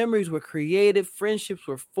blast. Memories were created. Friendships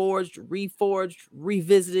were forged, reforged,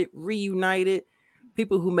 revisited, reunited.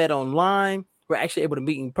 People who met online were actually able to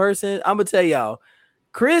meet in person. I'm going to tell y'all,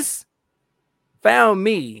 Chris found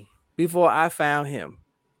me before I found him.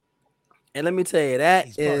 And let me tell you,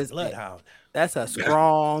 that's a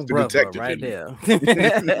strong brother right there.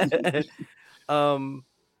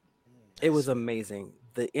 It was amazing.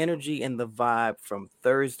 The energy and the vibe from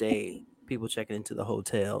Thursday, people checking into the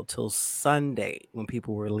hotel, till Sunday when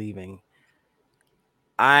people were leaving.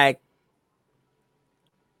 It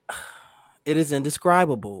is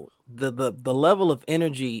indescribable. The level of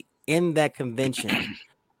energy in that convention,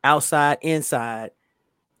 outside, inside,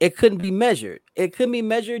 it couldn't be measured.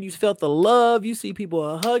 You felt the love. You see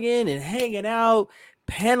people hugging and hanging out.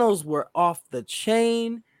 Panels were off the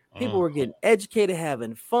chain. People were getting educated,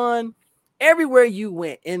 having fun. Everywhere you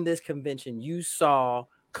went in this convention, you saw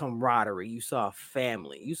camaraderie. You saw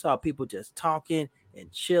family. You saw people just talking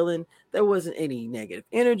and chilling. There wasn't any negative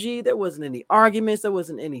energy. There wasn't any arguments. There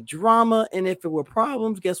wasn't any drama. And if there were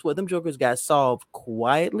problems, guess what? Them jokers got solved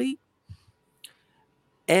quietly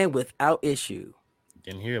and without issue.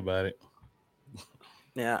 Didn't hear about it.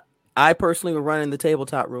 Now, I personally were running the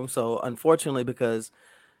tabletop room. So unfortunately, because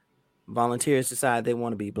volunteers decide they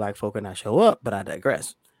want to be black folk and not show up, but I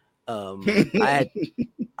digress. I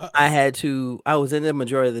was in the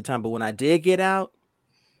majority of the time, but when I did get out,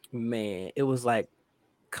 man, it was like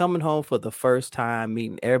coming home for the first time,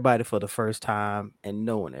 meeting everybody for the first time, and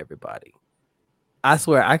knowing everybody. I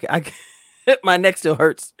swear, I my neck still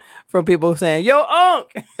hurts from people saying, "Yo,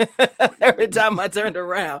 Unc!" Every time I turned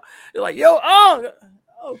around, they're like, "Yo, Unc!"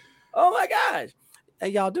 Oh my gosh! Hey,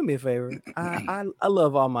 y'all, do me a favor. I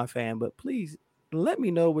love all my fam, but please let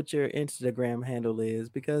me know what your Instagram handle is,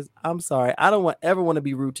 because I'm sorry, I don't ever want to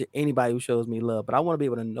be rude to anybody who shows me love, but I want to be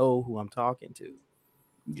able to know who I'm talking to.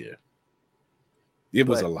 Yeah, it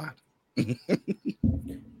was a lot.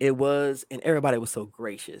 It was, and everybody was so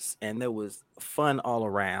gracious, and there was fun all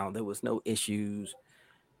around. There was no issues.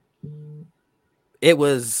 It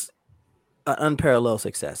was an unparalleled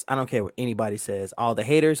success. I don't care what anybody says. All the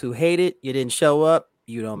haters who hated, you didn't show up,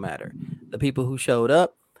 you don't matter. The people who showed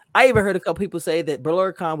up, I even heard a couple people say that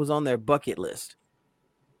Blerdcon was on their bucket list,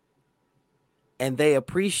 and they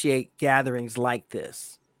appreciate gatherings like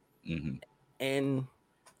this. Mm-hmm. And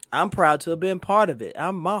I'm proud to have been part of it.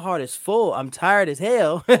 My heart is full. I'm tired as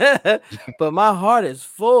hell, but my heart is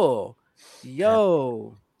full.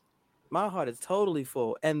 Yo, my heart is totally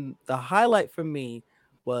full. And the highlight for me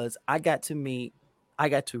was I got to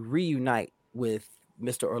reunite with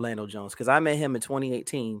Mr. Orlando Jones, because I met him in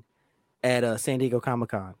 2018 at San Diego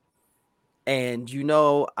Comic-Con. And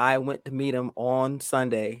I went to meet him on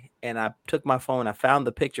Sunday, and I took my phone. I found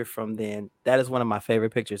the picture from then. That is one of my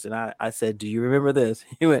favorite pictures. And I said, "Do you remember this?"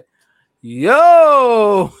 He went,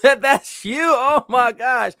 "Yo, that's you. Oh my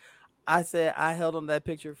gosh." I said, I held on that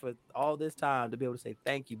picture for all this time to be able to say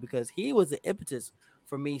thank you, because he was the impetus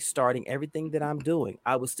for me starting everything that I'm doing.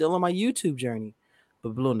 I was still on my YouTube journey,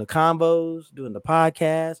 but doing the combos, doing the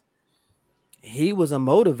podcast. He was a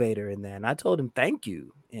motivator in that, and I told him thank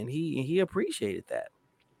you, and he appreciated that.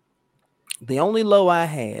 The only low I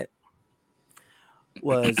had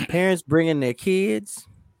was parents bringing their kids,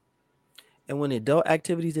 and when the adult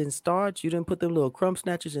activities didn't start, you didn't put them little crumb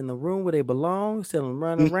snatchers in the room where they belong, tell them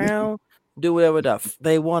run around, do whatever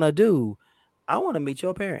they want to do. I want to meet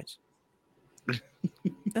your parents.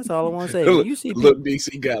 That's all I want to say. You see, look,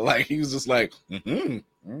 DC got he was just like, I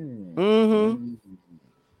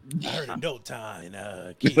heard adult time.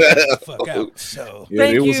 Kids the fuck out. So yeah,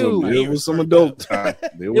 it was some adult time.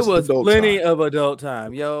 There was plenty of adult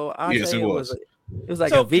time. Yo, yes, it was. It was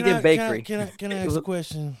like a vegan bakery. Can I ask a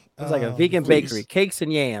question? It was like a vegan bakery, cakes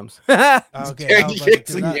and yams. Okay,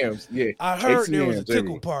 cakes and yams. Yeah, I heard there was a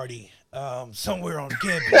tickle party somewhere on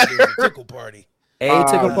campus. There was a tickle party. A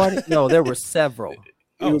tickle party? No, there were several.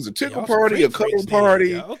 It was a tickle party, a cuddle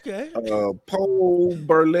party, okay, pole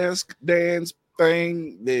burlesque dance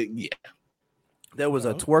thing. There was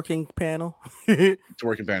a twerking panel.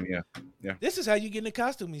 Twerking panel, yeah. This is how you get in the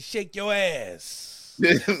costume and shake your ass.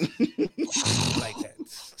 Like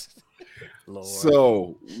that. Lord.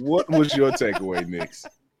 So, what was your takeaway, Nix?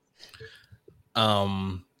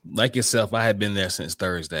 Like yourself, I had been there since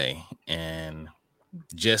Thursday, and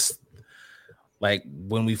just like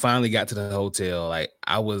when we finally got to the hotel, like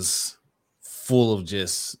I was full of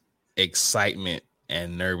just excitement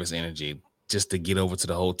and nervous energy just to get over to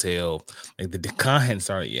the hotel. Like the con hadn't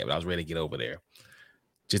started yet, but I was ready to get over there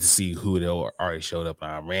just to see who had already showed up.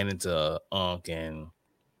 And I ran into Unc, and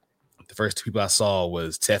the first two people I saw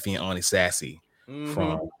was Teffy and Auntie Sassy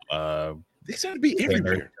from they seem to be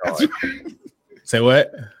everywhere. Say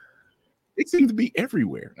what? They seem to be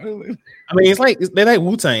everywhere. I mean, it's like they're like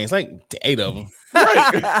Wu-Tang. It's like 8 of them.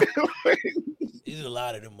 Right. There's a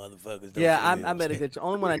lot of them motherfuckers. Yeah, I met a good.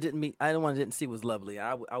 Only one I didn't meet. I didn't want to see was Lovely.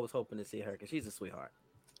 I was hoping to see her because she's a sweetheart.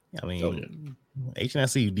 I mean,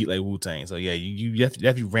 HNIC you deep like Wu-Tang. So yeah, you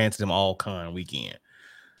definitely ran to them all con weekend.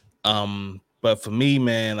 But for me,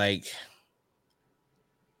 man, like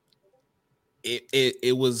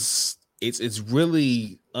it's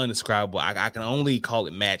really undescribable. I can only call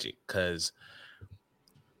it magic because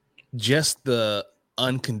just the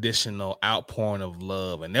unconditional outpouring of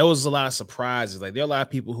love, and there was a lot of surprises. Like there are a lot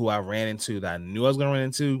of people who I ran into that I knew I was gonna run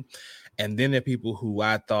into, and then there are people who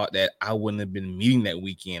I thought that I wouldn't have been meeting that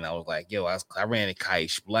weekend. I was like, yo, I ran into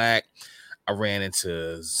Kaish Black, I ran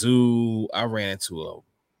into Zoo, I ran into a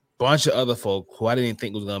bunch of other folk who I didn't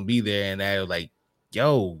think was gonna be there, and they were like,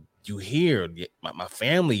 yo, you hear my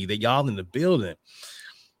family, that y'all in the building.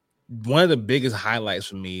 One of the biggest highlights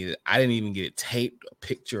for me, I didn't even get it taped, a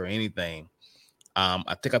picture or anything.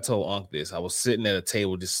 I think I told Unc this. I was sitting at a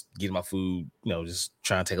table just getting my food, just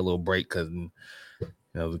trying to take a little break because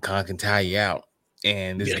the con can tire you out.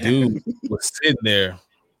 And this dude was sitting there.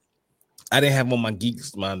 I didn't have on my Do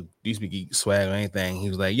You Speak Geek swag or anything. He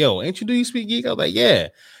was like, "Yo, ain't you Do You Speak Geek?" I was like, "Yeah."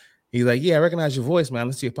 He's like, "Yeah, I recognize your voice, man. I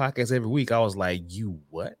listen to your podcast every week." I was like, "You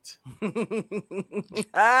what?"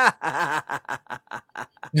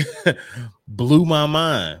 Blew my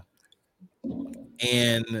mind.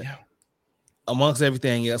 And amongst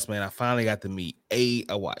everything else, man, I finally got to meet I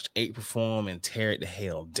watched 8 perform and tear it the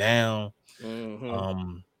hell down.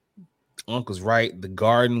 Uncle's right. The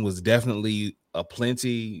garden was definitely a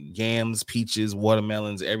plenty. Yams, peaches,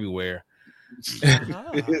 watermelons everywhere. There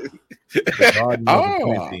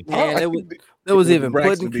was even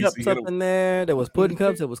pudding cups up in there. There was pudding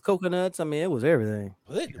cups. There was coconuts. I mean, it was everything.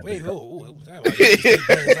 Wait,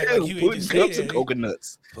 pudding cups and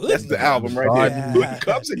coconuts. That's the album right there. Pudding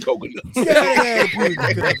cups and coconuts.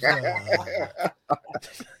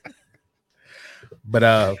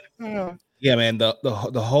 But yeah, man, the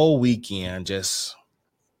whole weekend, just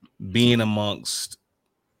being amongst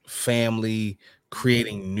family,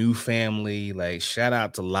 creating new family. Like, shout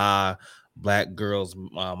out to La Black Girls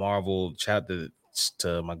Marvel. Shout out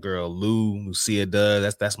to my girl Lucia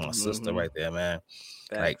does. That's my sister right there, man.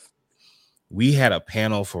 Thanks. Like, we had a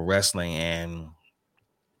panel for wrestling and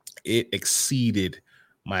it exceeded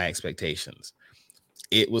my expectations.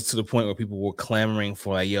 It was to the point where people were clamoring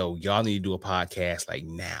for, like, "Yo, y'all need to do a podcast like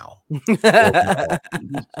now."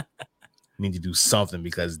 Need to do something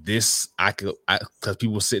because this because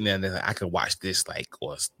people were sitting there and like, I could watch this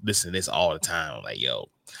or listen to this all the time. I'm like, yo,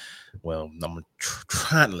 well, I'm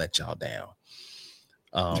trying to let y'all down.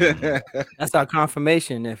 That's our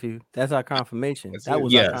confirmation, nephew. That's our confirmation. That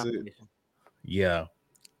was our confirmation. Yeah.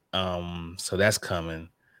 So that's coming.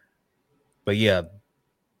 But yeah,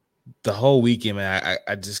 the whole weekend, man,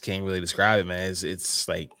 I just can't really describe it, man. It's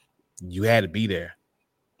like you had to be there.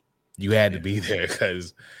 You had to be there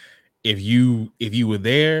because if you were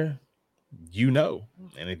there,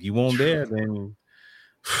 and if you weren't there, then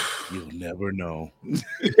you'll never know.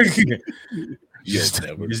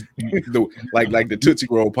 Like the Tootsie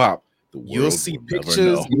Roll Pop. You'll see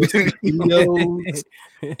pictures, videos,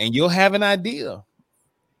 and you'll have an idea,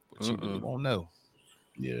 but you really won't know.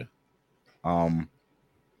 Yeah.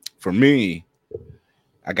 For me,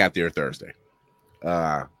 I got there Thursday.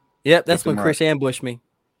 Yep, that's when Chris ambushed me.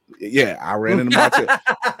 Yeah, I ran into my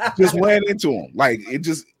just ran into him. Like, it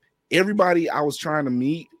just, everybody I was trying to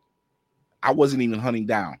meet, I wasn't even hunting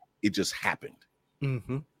down. It just happened.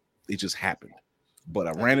 It just happened. But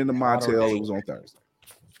I ran into Montel. It was on Thursday.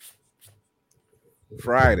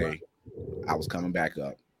 Friday, I was coming back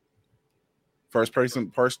up. First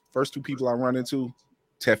 2 people I run into,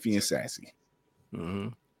 Teffy and Sassy.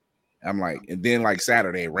 I'm like, and then like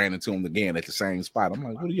Saturday, ran into them again at the same spot. I'm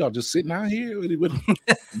like, what are y'all just sitting out here?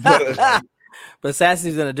 But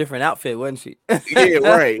Sassy's in a different outfit, wasn't she? Yeah,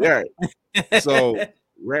 right. So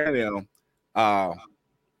ran in. I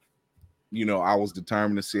was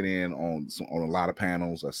determined to sit in on a lot of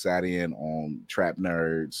panels. I sat in on Trap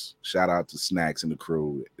Nerds. Shout out to Snacks and the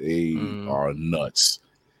crew. They are nuts.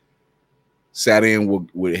 Sat in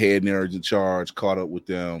with Head Nerds in Charge, caught up with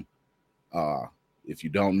them. If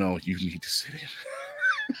you don't know, you need to sit in.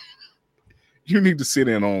 You need to sit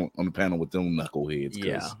in on the panel with them knuckleheads.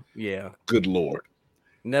 Yeah. Good Lord.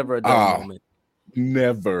 Never a dull moment.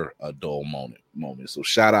 Never a dull moment. So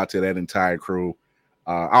shout out to that entire crew.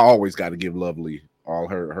 I always got to give Lovely all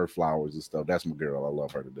her flowers and stuff. That's my girl. I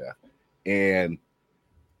love her to death. And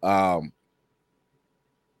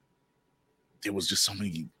there was just so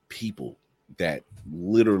many people that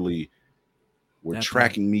literally were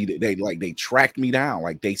tracking me. They tracked me down.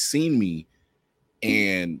 Like, they seen me,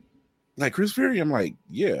 and like, Chris Fury, I'm like,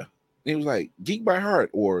 yeah. And it was like Geek by Heart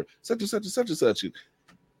or such and such and such and such.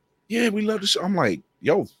 Yeah, we love the show. I'm like,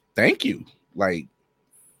 yo, thank you. Like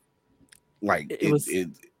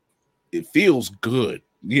it feels good,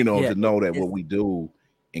 to know that what we do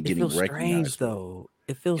and getting recognized.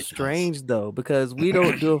 It feels strange though, because we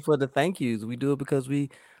don't do it for the thank yous. We do it because we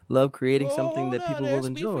love creating something that people will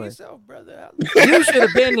enjoy. Yourself, brother. You should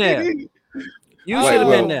have been there. You should have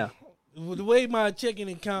been there. The way my checking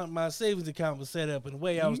account, my savings account was set up, and the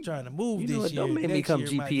way I was trying to move this year. Don't make me come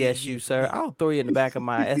GPS you, sir. I'll throw you in the back of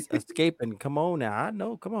my Escape and come on now. I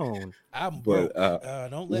know. Come on. I'm broke.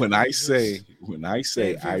 When I say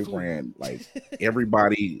I ran, like,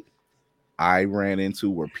 everybody, I ran into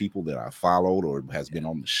were people that I followed or has been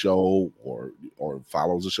on the show or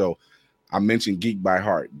follows the show. I mentioned Geek by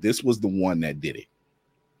Heart. This was the one that did it.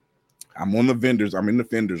 I'm in the vendors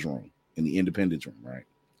room, in the independence room, right?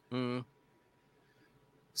 Mm.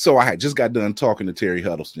 So I had just got done talking to Terry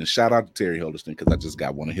Huddleston. Shout out to Terry Huddleston because I just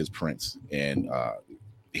got one of his prints, and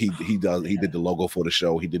he did the logo for the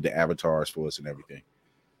show. He did the avatars for us and everything.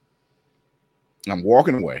 I'm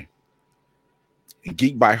walking away, and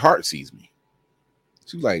Geek by Heart sees me.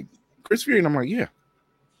 She's like, Chris Fury, and I'm like, yeah.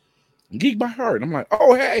 Geek by Heart. I'm like,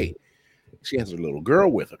 oh hey. She has her little girl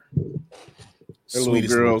with her. Her little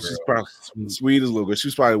girl, she's probably sweetest little girl.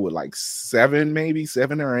 She's probably with like 7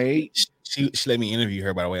 or 8. She let me interview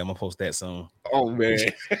her, by the way. I'm gonna post that soon. Oh man.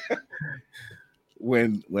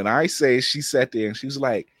 when I say she sat there and she was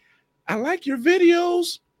like, I like your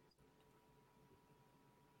videos.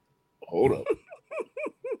 Hold up.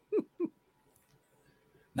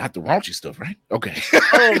 Not the raunchy stuff, right? Okay.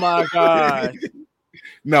 Oh my God.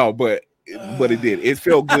 No, but it did. It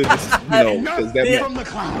felt good, because that from the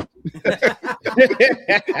cloud.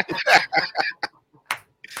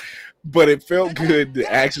 But it felt good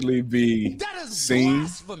to actually be seen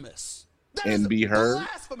and be heard.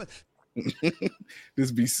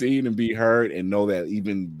 Just be seen and be heard, and know that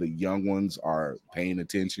even the young ones are paying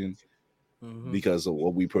attention because of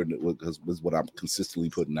what we put, because was what I'm consistently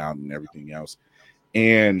putting out and everything else.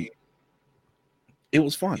 And it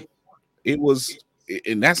was fun. It was.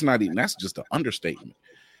 And that's just an understatement.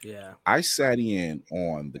 Yeah. I sat in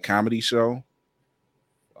on the comedy show.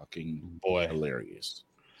 Fucking hilarious.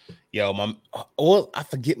 Yo, I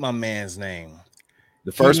forget my man's name.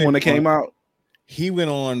 The first one that came out. He went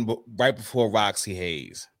on right before Roxy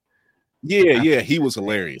Hayes. Yeah, he was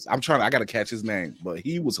hilarious. I gotta catch his name, but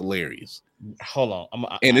he was hilarious. Hold on.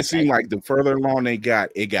 It seemed like the further along they got,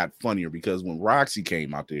 it got funnier because when Roxy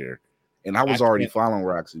came out there, and I was already following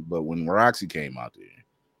Roxy, but when Roxy came out there,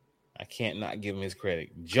 I can't not give him his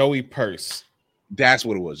credit. Joey Purse. That's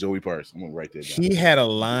what it was. Joey Purse. I'm gonna write that down. He had a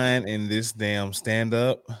line in this damn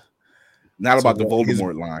stand-up. Not about the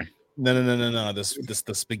Voldemort line. No. The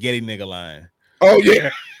spaghetti nigga line. Oh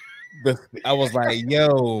yeah. I was like,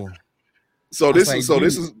 yo. So this is.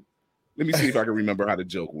 Let me see if I can remember how the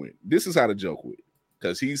joke went. This is how the joke went,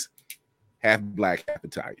 because he's half black, half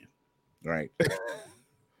Italian, right?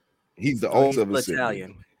 He's the oldest of his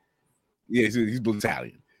siblings. Yeah, he's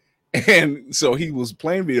Italian. And so he was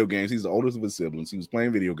playing video games. He's the oldest of his siblings. He was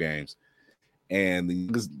playing video games. And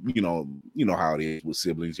you know how it is with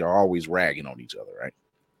siblings. You're always ragging on each other, right?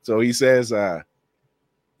 So he says,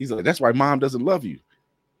 he's like, that's why mom doesn't love you.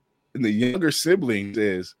 And the younger sibling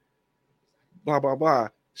says, blah, blah, blah,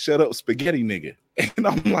 shut up, spaghetti nigga. And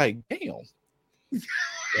I'm like, damn.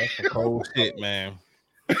 That's some cold shit, man.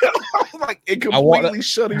 I'm like, it completely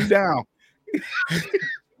shut him down.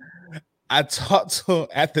 I talked to him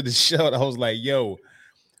after the show. And I was like, yo,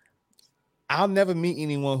 I'll never meet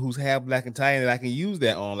anyone who's half black and Italian that I can use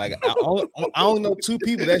that on. Like, I only know 2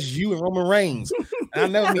 people. That's you and Roman Reigns. And I'll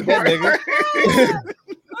never meet that nigga.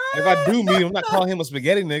 If I do meet him, I'm not calling him a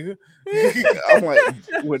spaghetti nigga. I'm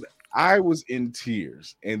like, when I was in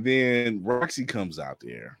tears, and then Roxy comes out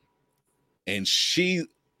there and she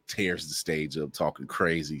tears the stage up talking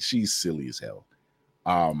crazy. She's silly as hell.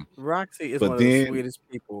 Roxy is one of the sweetest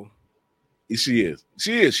people. She is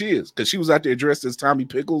because she was out there dressed as Tommy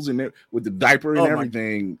Pickles and with the diaper and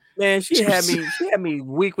everything. Man, she had me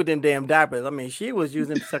weak with them damn diapers. I mean, she was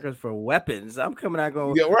using suckers for weapons. I'm coming out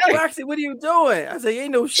going, yeah, right. Roxy, what are you doing? I said,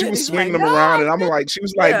 ain't no shit. She was swinging them around, and I'm like, she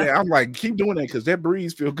was like, I'm like, keep doing that because that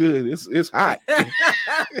breeze feel good. It's hot.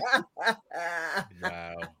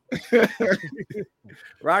 Wow.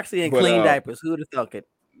 Roxy and clean diapers. Who'd have thunk it?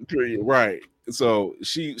 Right. So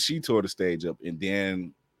she tore the stage up, and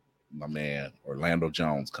then my man Orlando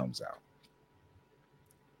Jones comes out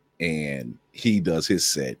and he does his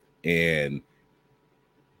set, and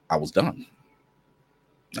I was done.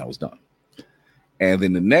 And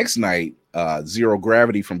then the next night, Zero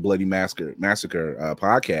Gravity from Bloody Massacre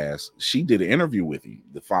podcast, she did an interview with him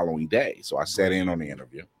the following day. So I sat in on the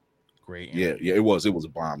interview. Great interview. Yeah, it was a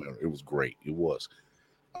bomb. It was great. It was.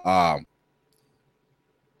 And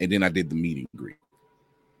then I did the meet and greet.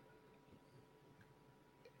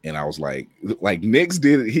 And I was like Nix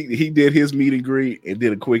did, he did his meet and greet and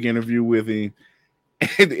did a quick interview with him.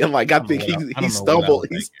 And like, I think he stumbled.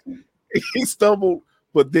 He stumbled,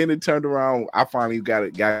 but then it turned around. I finally got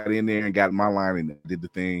in there and got my line and did the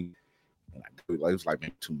thing. And it was like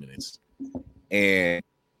maybe 2 minutes. And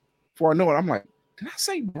before I know it, I'm like, did I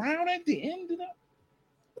say Brown at the end of that?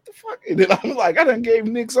 What the fuck? And then I'm like, I done gave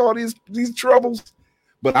Nix all these troubles,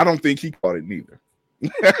 but I don't think he caught it neither.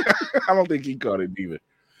 I don't think he caught it either.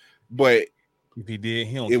 But if he did,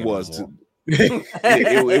 he don't. It was.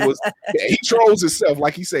 It was. He trolls himself,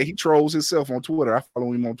 like he said. He trolls himself on Twitter. I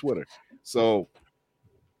follow him on Twitter. So,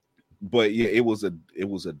 but yeah, it was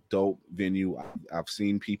a dope venue. I've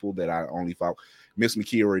seen people that I only follow. Miss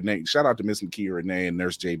Makia Renee. Shout out to Miss Makia Renee and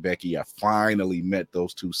Nurse J Becky. I finally met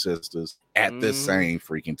those two sisters at the same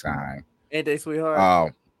freaking time. Ain't they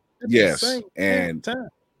sweetheart? Yes, and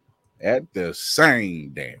at the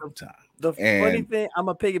same damn time. The funny thing, I'm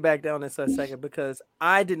gonna piggyback down this for a second because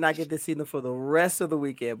I did not get to see them for the rest of the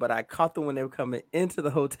weekend, but I caught them when they were coming into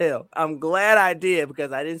the hotel. I'm glad I did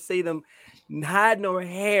because I didn't see them hide no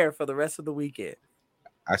hair for the rest of the weekend.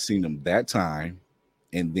 I seen them that time,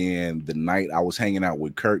 and then the night I was hanging out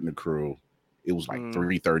with Kurt and the crew, it was like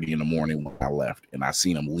 3:30 in the morning when I left, and I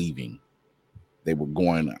seen them leaving. They were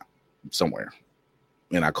going somewhere,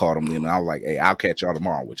 and I called them. And I was like, "Hey, I'll catch y'all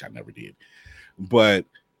tomorrow," which I never did, but.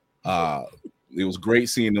 It was great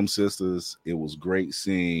seeing them sisters. It was great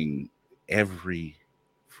seeing every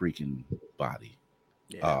freaking body.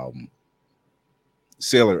 Yeah.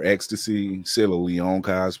 Sailor Ecstasy, Sailor Leon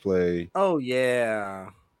cosplay. Oh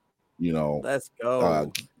yeah. You know, let's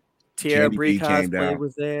go. Tierra Bree cosplay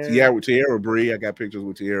was there. Tierra Bree. I got pictures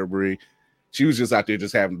with Tierra Bree. She was just out there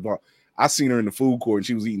just having fun. I seen her in the food court and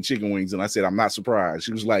she was eating chicken wings, and I said, "I'm not surprised."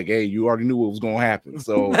 She was like, "Hey, you already knew what was going to happen."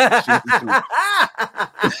 So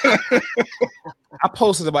I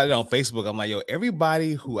posted about it on Facebook. I'm like, yo,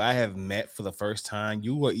 everybody who I have met for the first time,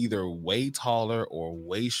 you were either way taller or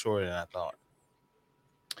way shorter than I thought.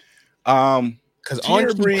 Because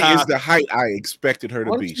Tierra Bree is the height I expected her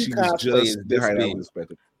to be. She was just the height I was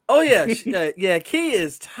expecting. Oh yeah, yeah. Key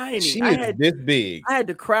is tiny. She is this big. I had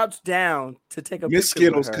to crouch down to take a picture. Miss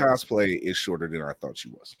Skittles' cosplay is shorter than I thought she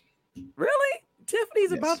was. Really?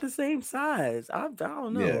 Tiffany's about the same size. I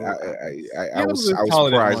don't know. Yeah, I was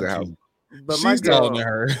surprised at how. But she's taller than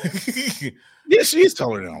her. Yeah, she is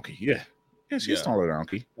taller than Anki. Yeah, she's taller than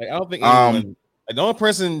Anki. Like, I don't think anyone. Like, the only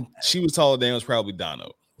person she was taller than was probably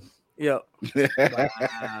Dono. Yep.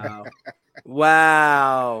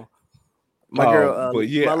 Wow. My girl, but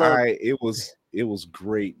yeah, it was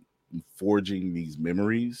great forging these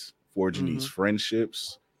memories, forging these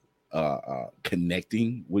friendships,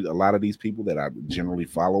 connecting with a lot of these people that I generally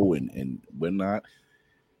follow and whatnot.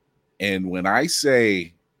 And when I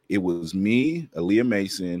say it was me, Aaliyah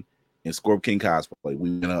Mason, and Scorp King cosplay, we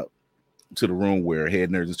went up to the room where Head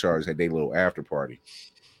Nerds in Charge had their little after party.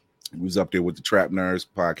 We was up there with the Trap Nerds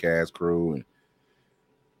podcast crew, and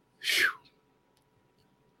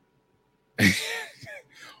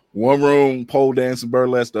one room pole dancing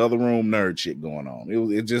burlesque, the other room nerd shit going on.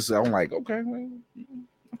 It just, I'm like, okay,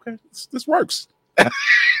 this works.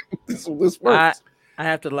 this works. I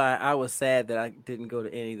have to lie. I was sad that I didn't go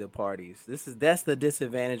to any of the parties. That's the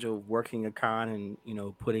disadvantage of working a con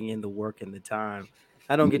and putting in the work and the time.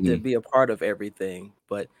 I don't get to be a part of everything,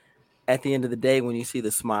 but at the end of the day, when you see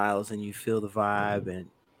the smiles and you feel the vibe and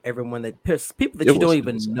everyone people that you don't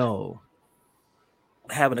even know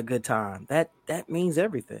having a good time, that means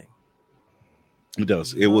everything. It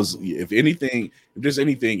does. It was, if there's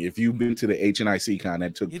anything, if you've been to the HNIC con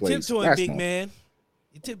that took place, you're tiptoeing, big man.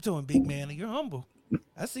 You're tiptoeing, big man, and you're humble.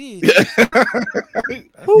 I see it.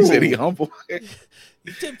 He said he humble.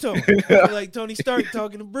 You tiptoeing. You're like Tony Stark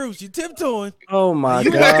talking to Bruce. You tiptoeing. Oh my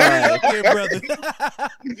God, here, brother.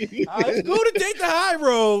 I was going to take the high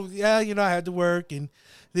road. Yeah, I had to work and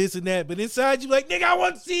this and that, but inside you like, nigga, I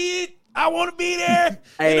want to see it. I want to be there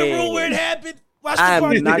in the room where it happened. Watch the I'm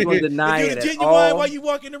party. not going to deny it at all. While you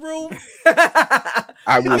walk in the room.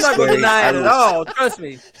 I'm not going to deny it at all. Trust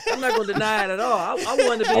me. I'm not going to deny it at all. I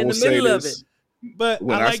wanted to be in the middle of it. But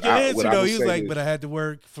I like your answer, though. He was like, but I had to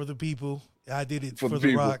work for the people. I did it for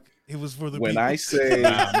the rock. It was for the people. When I say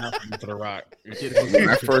for the rock. When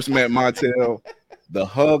I first met Montel, the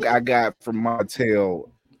hug I got from Montel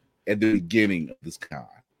at the beginning of this con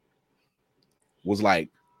was like,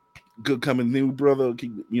 good coming new brother,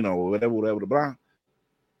 whatever, blah.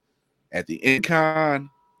 At the end con,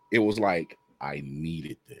 it was like, I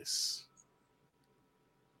needed this.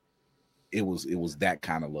 It was that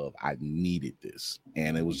kind of love. I needed this.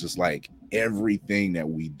 And it was just like everything that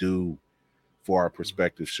we do for our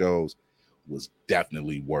prospective shows was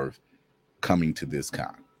definitely worth coming to this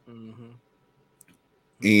con. Mm-hmm.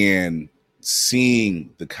 And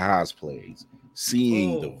seeing the cosplays,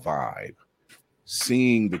 seeing the vibe,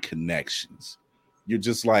 seeing the connections. You're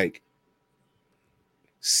just like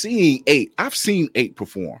seeing 8. I've seen 8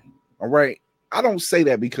 perform. All right. I don't say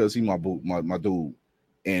that because he's my dude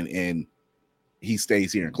and he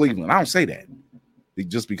stays here in Cleveland. I don't say that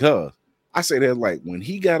just because. I say that like when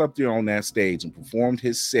he got up there on that stage and performed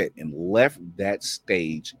his set and left that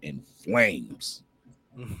stage in flames.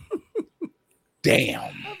 Damn.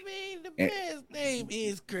 I mean, the man's name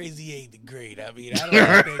is Crazy 8 the Great. I mean, I don't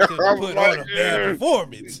expect him to put on a bad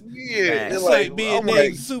performance. Yeah, it's like being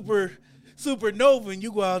named Supernova, and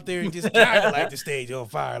you go out there and just kind of light the stage on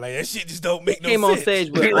fire. Like that shit just don't make no sense. Came on stage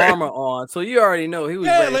with armor on, so you already know he was.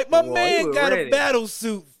 Yeah, like my man got a battle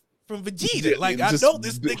suit from Vegeta. Like I know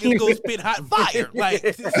this nigga's gonna spit hot fire. Like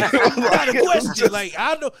it's not a question. Like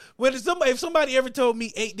I know when if somebody ever told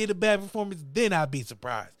me 8 did a bad performance, then I'd be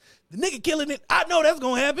surprised. The nigga killing it, I know that's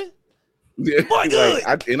gonna happen. Yeah, boy, good.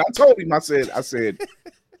 I told him, I said,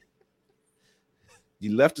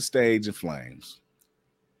 you left the stage in flames.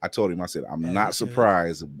 I told him, I said, I'm not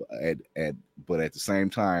surprised but at the same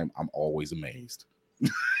time, I'm always amazed.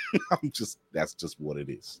 That's just what it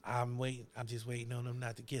is. I'm just waiting on him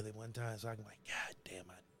not to kill it one time, so I can like, God damn,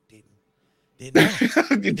 I didn't know.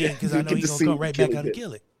 Because I know he's gonna come right back out and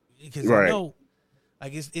kill it. Because I know.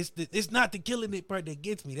 Like it's not the killing it part that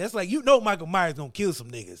gets me. That's like Michael Myers gonna kill some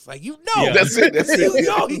niggas. Like that's it. You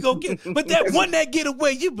know he gonna kill. But that one that get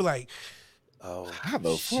away, you be like, oh, how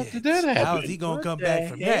the fuck did that happen? How is he gonna come back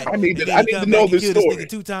from that? I need to know this story. This nigga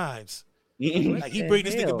 2 times. Like he bring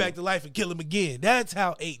this nigga back to life and kill him again. That's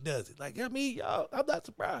how 8 does it. Like I mean, y'all, I'm not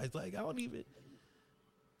surprised. Like I don't even.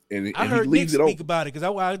 And I heard Nix speak about it because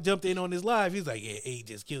I jumped in on his live. He's like, yeah, 8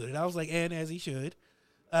 just killed it. I was like, and as he should.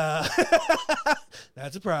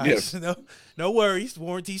 Not surprised. Yes. No worries.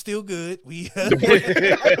 Warranty's still good. The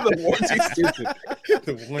warranty's still good.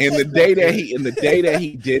 And the day that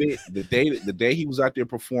he did it, the day he was out there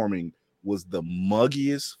performing was the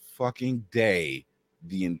muggiest fucking day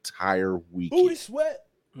the entire weekend. Booty sweat.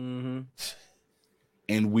 Mm-hmm.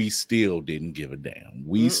 And we still didn't give a damn.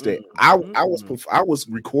 We stayed. I was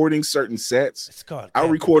recording certain sets. I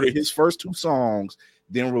recorded his first 2 songs,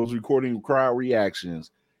 then was recording crowd reactions.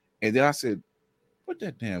 And then I said, put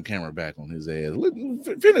that damn camera back on his ass.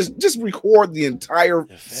 Finish, just record the entire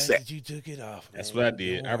set. You took it off. That's what I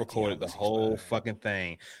did. I recorded the whole fucking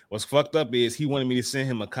thing. What's fucked up is he wanted me to send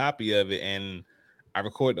him a copy of it, and I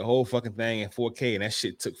recorded the whole fucking thing in 4K, and that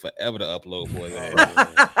shit took forever to upload, boy.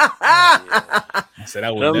 I said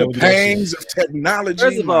I would never do pangs of technology.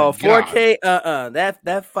 First of all, 4K,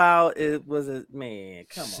 that file was a man.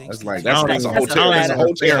 Come on, that's like that's a whole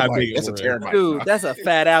terabyte. That's a terabyte, dude. That's a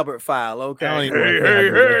Fat Albert file. Okay,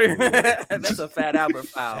 that's a Fat Albert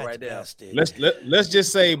file right there. Let's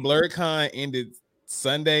just say Blerdcon ended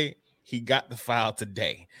Sunday. He got the file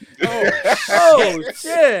today. Oh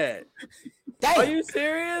shit. Damn. Are you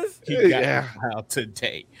serious? He got the file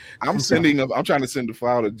today. I'm trying to send the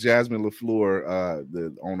file to Jasmine LaFleur,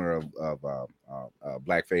 the owner of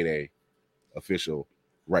Black Fade official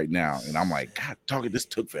right now, and I'm like, God, Target, this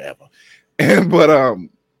took forever. But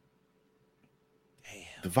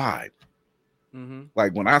the vibe,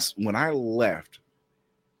 like when I left,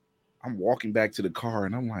 I'm walking back to the car,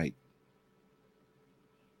 and I'm like,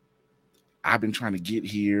 I've been trying to get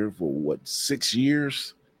here for 6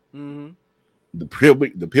 years. Mm-hmm.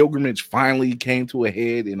 The pilgrimage finally came to a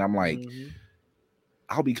head, and I'm like,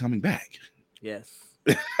 I'll be coming back. Yes,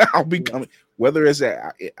 I'll be coming. Whether it's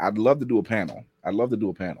I'd love to do a panel. I'd love to do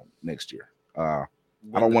a panel next year. I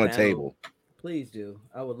don't want a table. Please do.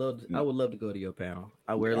 I would love to go to your panel.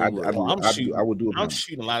 I would. I'm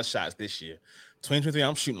shooting a lot of shots this year. 2023.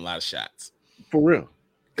 I'm shooting a lot of shots for real.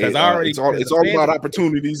 Because it's all about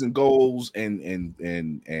opportunities and goals and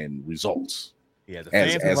results. Yeah,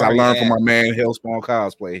 as I learned from my man Hellspawn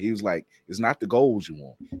Cosplay, he was like, "It's not the goals you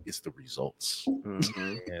want; it's the results."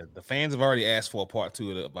 Mm-hmm. Yeah, the fans have already asked for a part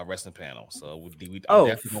 2 of my wrestling panel, so I'm definitely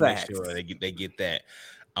gonna make sure they get that.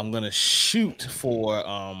 I'm gonna shoot for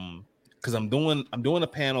because I'm doing a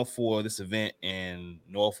panel for this event in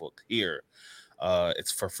Norfolk here.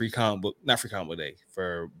 It's for not Free Comic Book Day,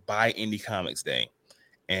 for Buy Indie Comics Day,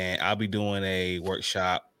 and I'll be doing a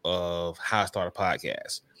workshop of how to start a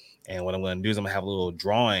podcast. And what I'm going to do is I'm going to have a little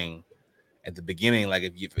drawing at the beginning. Like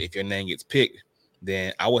if your name gets picked,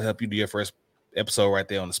 then I will help you do your first episode right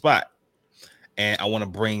there on the spot. And I want to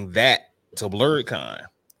bring that to Blerdcon.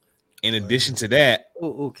 In addition to that,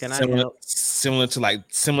 similar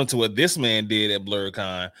to what this man did at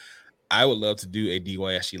Blerdcon, I would love to do a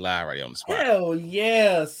DYSG live right on the spot. Hell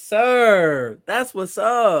yeah, sir. That's what's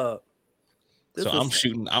up. I'm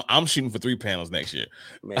shooting for 3 panels next year.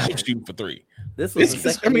 Man. I'm shooting for 3. This was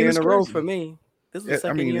the second year in a row for me. This was the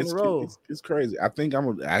second year in a row. It's crazy. I think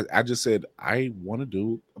I just said I want to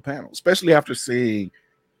do a panel, especially after seeing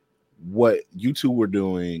what you two were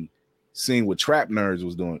doing, seeing what Trap Nerds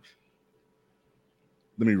was doing.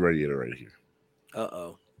 Let me reiterate here.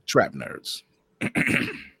 Trap nerds.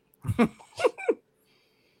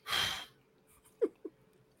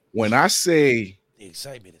 When I say the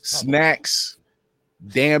excitement is Snacks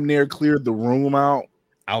damn near cleared the room out,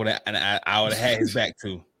 I would have had his back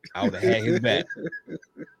too. I would have had his back.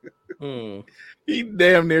 He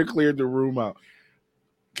damn near cleared the room out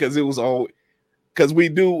because it was all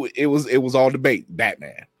debate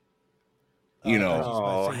Batman. You know,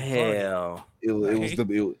 oh hell, it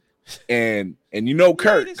was and you know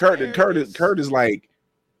Kurt is like,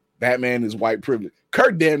 Batman is white privilege.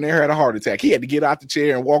 Kurt damn near had a heart attack. He had to get out the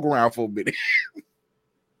chair and walk around for a minute.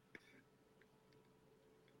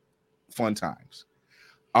 Fun times.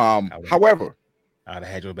 However, I'd have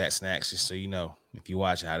had your back, Snacks, just so you know. If you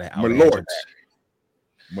watch, I'd have Malort.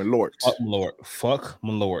 Fuck Malort. Fuck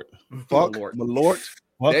Malort.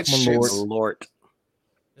 That Malort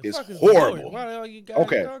is horrible.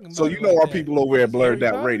 Okay, so you know our people over at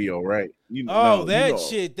Blerd.radio, right? You know,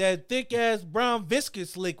 shit, that thick ass brown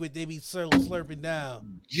viscous liquid they be slurping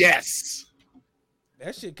down. Yes.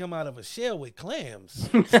 That shit come out of a shell with clams.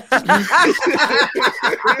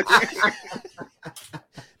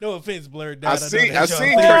 No offense, Blerd. I seen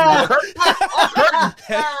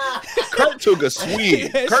Kurt took a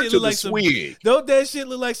swig. Kurt took a swig. Don't that shit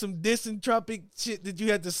look like some dysentropic shit that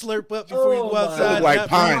you had to slurp up before you go outside? It look like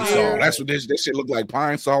pine sol. That's what this shit look like,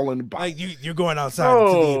 pine sol in the bottom. Like you're going outside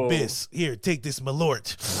into the abyss. Here, take this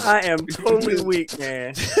Malort. I am totally weak,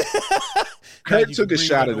 man. Kurt took a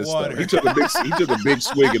shot of this stuff. He took a big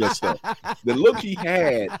swig of this stuff. The look he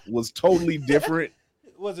had was totally different.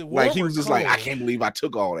 Was it warm like he was just cold? like, I can't believe I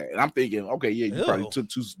took all that. And I'm thinking, okay, yeah, you probably took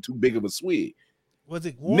too big of a swig. Was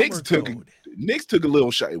it warm or cold? Nix took a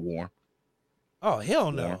little shot. Warm. Oh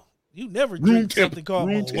hell no! Warm. You never drink something called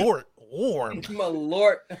Malort warm.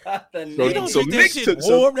 Malort. You don't drink that shit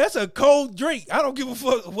warm. That's a cold drink. I don't give a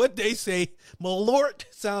fuck what they say. Malort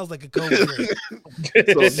sounds like a cold drink.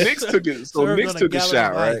 So Nix took a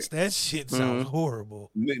shot, right? That shit sounds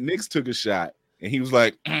horrible. Nix took a shot, and he was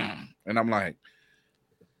like, and I'm like,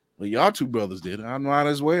 well, y'all two brothers did it. I might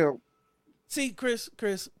as well. See, Chris.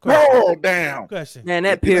 Oh, damn. Question. Man,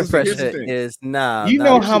 that peer pressure is You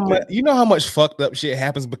know how much fucked up shit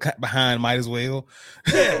happens behind might as well.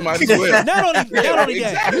 Yeah, might as well. Not only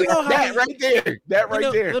that. You know how that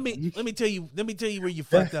right there. Let me tell you where you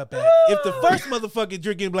fucked up at. If the first motherfucker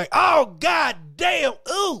drinking be like, oh god damn,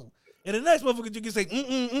 ooh. And the next motherfucker you can say,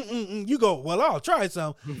 you go, well, I'll try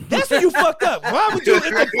some. That's where you fucked up. Why would you, if the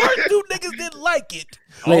first two niggas didn't like it,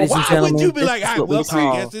 why would you be like, all right, well,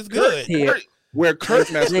 I guess it's good. Where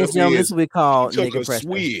Kurt messed up this we call nigga pressure.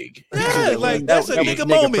 Swig. Yeah, like that's a nigga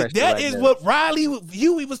moment. That is what Riley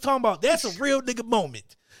Huey was talking about. That's a real nigga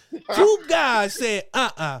moment. Two guys said,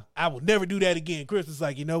 I will never do that again. Chris was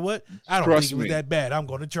like, you know what? I don't think it was that bad. I'm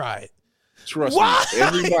going to try it. Trust me.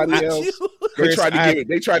 Everybody else, they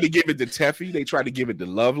tried to give it to Teffy. They tried to give it to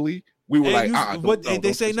Lovely. We were like,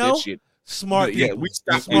 they say no. Smart people. Yeah, we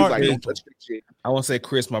stopped. Like, don't touch that shit. I want to say,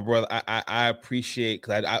 Chris, my brother, I appreciate,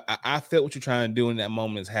 because I felt what you're trying to do in that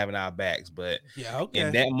moment is having our backs, but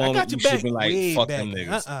in that moment you should be like, fuck them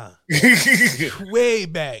niggas. Way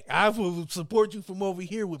back. I will support you from over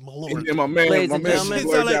here with Malort. And my man,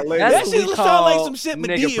 that shit sound like some shit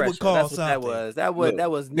Medea would call something. That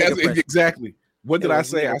was nigga pressure. Exactly. What did I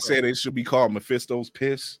say? I said it should be called Mephisto's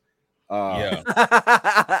piss. Yeah,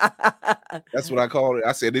 that's what I called it.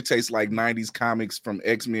 I said it tastes like 90s comics from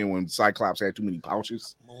X-Men when Cyclops had too many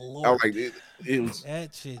pouches. Lord. I was like, it was.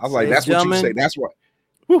 That shit. I was like, that's what you say. That's what.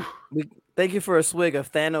 Thank you for a swig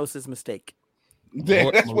of Thanos' mistake.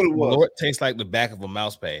 That's what it was. Malort tastes like the back of a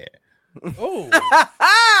mouse pad. Oh,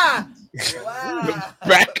 the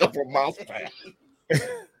back of a mouse pad.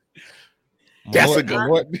 That's a good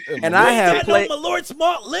one. And I have played Malort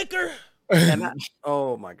malt liquor. And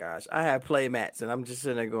oh my gosh, I have play mats, and I'm just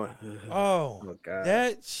sitting there going, oh god,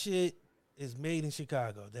 that shit is made in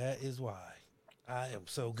Chicago. That is why I am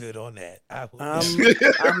so good on that.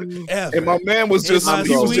 And my man was just,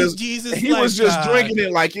 he was just drinking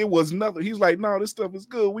it like it was nothing. He's like, no, this stuff is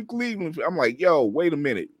good. We Cleveland. I'm like, yo, wait a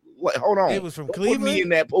minute, hold on. It was from Cleveland. Put me in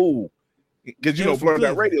that pool because you know,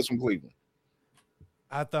 Blerd Radio's from Cleveland.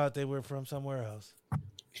 I thought they were from somewhere else.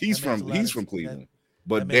 He's from Cleveland.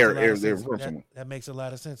 But they're from somewhere. That makes a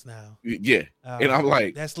lot of sense now. Yeah. And I'm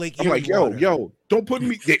like, that's Lake Erie. I'm like, yo, don't put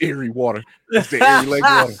me the Erie water. It's the Erie Lake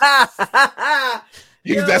water.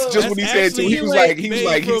 That's just what he said too. He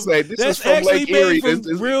said, this is from Lake Erie.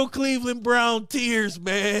 This real Cleveland Brown tears,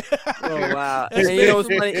 man. Oh wow. And you know what's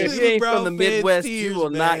funny? If you ain't from the Midwest, you will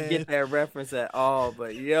not get that reference at all.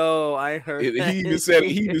 But yo, I heard he even said it.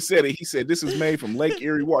 He said, this is made from Lake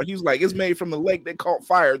Erie water. He was like, it's made from the lake that caught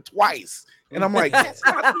fire twice. And I'm like, that's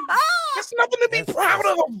nothing to be proud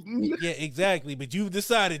of. Yeah, exactly. But you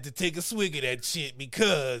decided to take a swig of that shit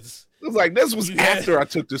because it was like, this was after I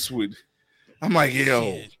took the swig. I'm like, yo.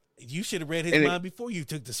 Shit. You should have read his mind before you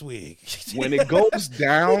took the swig. When it goes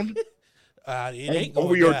down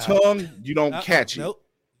over your tongue, you don't catch it. Nope.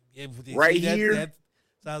 Right here. That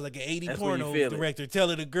sounds like an 80 porno director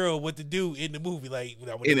telling a girl what to do in the movie. Like,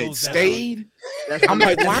 when it stayed. I'm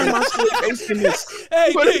like, why am I still tasting this?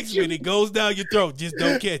 Hey, Nix, when it goes down your throat, just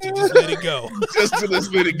don't catch it. Just let it go.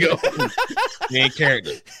 Just let it go. Stay in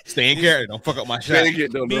character. Stay in character. Don't fuck up my shot.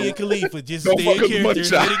 Me and Khalifa, just stay in character.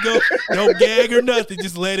 Let it go. Don't gag or nothing.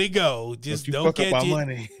 Just let it go. Just don't catch it.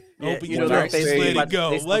 Money. Open your throat, just let it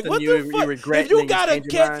go. Like, what the fuck? If you gotta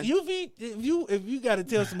catch, if you gotta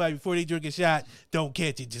tell somebody before they drink a shot, don't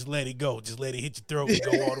catch it. Just let it go. Just let it hit your throat and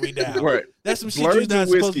go all the way down. Right. That's some shit you're not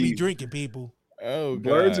supposed to be drinking, people. Oh,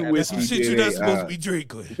 God. Blerds and Whiskey. That's some shit you're not supposed to be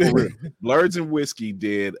drinking. Blerds and Whiskey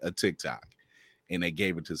did a TikTok, and they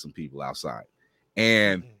gave it to some people outside,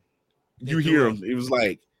 and you hear them. It was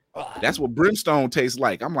like, that's what brimstone tastes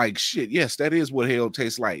like. I'm like, shit, yes, that is what hell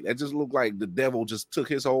tastes like. That just looked like the devil just took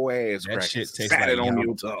his whole ass that shit tastes sat like it on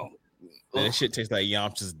your tongue. That shit tastes like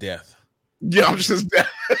Yamcha's death. Yamcha's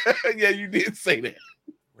death. Yeah, you did say that.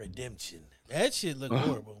 Redemption. That shit looked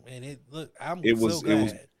horrible, man. It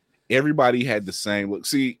was everybody had the same look.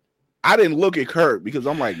 See, I didn't look at Kurt because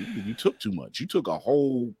I'm like, you took too much. You took a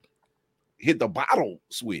whole hit the bottle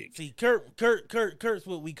swig. See, Kurt's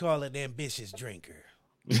what we call an ambitious drinker.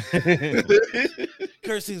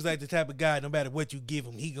 Kurt seems like the type of guy, no matter what you give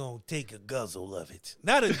him, he gonna take a guzzle of it.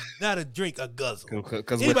 Not a drink, a guzzle.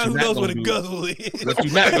 Anybody who knows what a guzzle is. What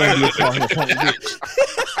you not gonna do is call him a funny bitch.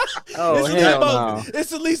 Oh, hell no.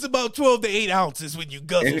 It's at least about 12 to 8 ounces when you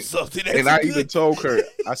guzzle something. And I even told Kurt,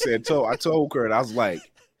 I told Kurt, I was like,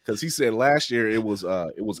 because he said last year it was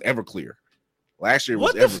Everclear. Last year it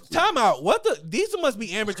was Everclear. Time out. These must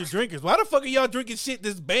be amateur drinkers. Why the fuck are y'all drinking shit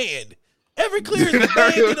that's banned? Everclear is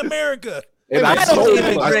banned in America. And I don't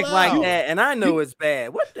even drink like that, and I know it's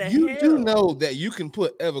bad. What the hell? You do know that you can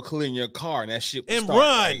put Everclear in your car and that shit will start,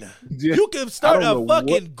 run. Right? You can start a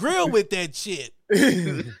fucking grill with that shit.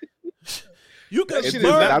 You can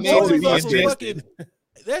burn fucking.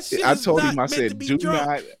 That shit I told him, I said, do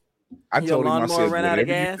not. I told him, I said,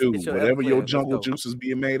 whatever your jungle juice is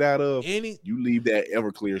being made out of, you leave that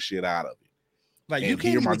Everclear shit out of it. Like, you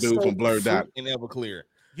can't hear my dude from Blerdcon in Everclear.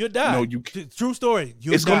 You'll die. No, you can't. True story.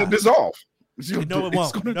 It's going to dissolve. No, it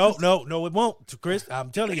won't. No, it won't. Chris, I'm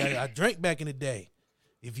telling you, I drank back in the day.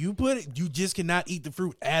 If you put it, you just cannot eat the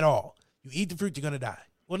fruit at all. You eat the fruit, you're going to die.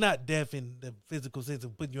 Well, not death in the physical sense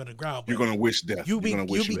of putting you on the ground. You're going to wish death. You'll be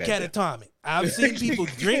catatonic. I've seen people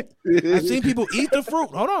drink. I've seen people eat the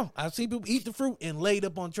fruit. Hold on. I've seen people eat the fruit and laid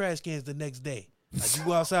up on trash cans the next day. Like, you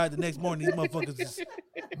go outside the next morning, these motherfuckers is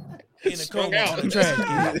in a coma on the trash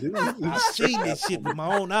can. I've seen this shit with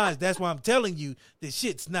my own eyes. That's why I'm telling you, this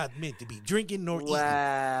shit's not meant to be drinking nor eating.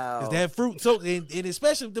 Wow. Because that fruit, and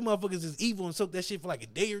especially if the motherfuckers is evil and soak that shit for like a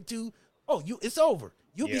day or two, it's over.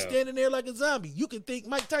 You'll be standing there like a zombie. You can think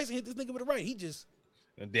Mike Tyson hit this nigga with a right. He just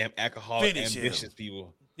damn alcoholic ambitious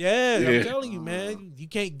people. Yeah, I'm telling you, man. You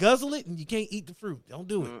can't guzzle it and you can't eat the fruit. Don't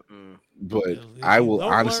do it. But I will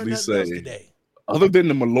honestly say, other than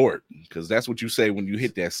the Malort, because that's what you say when you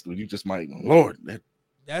hit that, when you just might, Lord.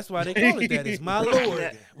 That's why they call it that. It's my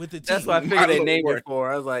Lord with the T. That's why I figured they named it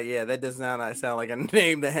for. I was like, yeah, that does not sound like a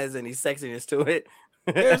name that has any sexiness to it.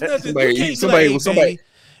 There's nothing. Somebody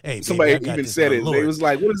even said it. They was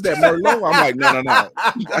like, what is that, Merlot? I'm like, no.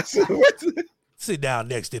 I said, what? Sit down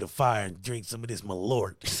next to the fire and drink some of this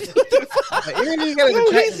Malort. He's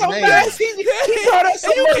so nasty. You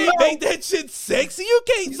can't make that shit sexy. You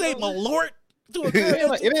can't say Malort.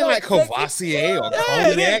 It ain't like Courvoisier or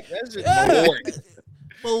Cognac. That's just Malort.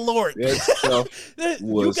 Malort.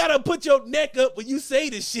 You gotta put your neck up when you say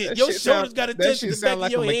this shit. Your shoulders gotta touch the back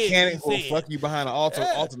of your head. That shit sound like a mechanic will fuck you behind an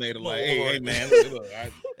alternator. Like, hey man, look,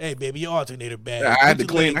 hey baby, your alternator bad. I had to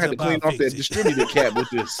clean off that distributor cap with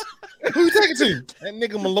this. Who you taking to? That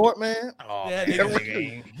nigga Malort, man. Oh,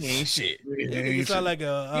 man, he ain't shit. He sound like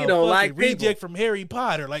a reject from Harry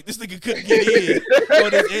Potter. Like, this nigga couldn't get in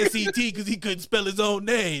on his SET because he couldn't spell his own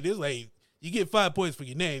name. It's like, you get 5 points for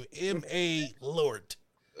your name. M.A. Lort.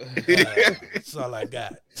 That's all I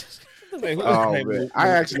got. Man. I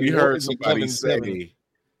actually heard somebody say,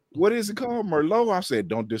 what is it called? Merlot? I said,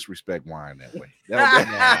 don't disrespect wine that way.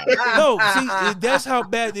 No, see, that's how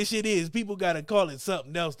bad this shit is. People got to call it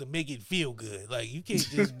something else to make it feel good. Like, you can't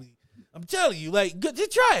just be, I'm telling you, like,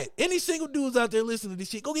 just try it. Any single dudes out there listening to this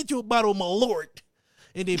shit, go get you a bottle of Malort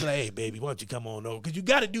And they be like, hey, baby, why don't you come on over? Because you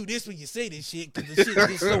got to do this when you say this shit, because the shit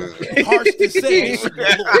is so harsh to say. This shit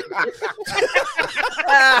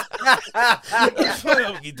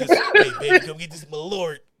hey, baby, come get this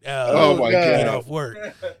Malort. Oh, my God. Get off work.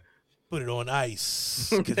 Put it on ice.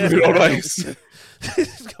 Put it on ice.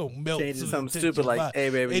 It's gonna melt. Change it something stupid like, hey,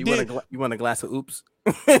 baby, you want a glass of oops?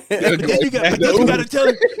 Then you got to tell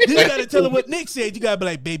him. Then you got to tell him what Nick said. You got to be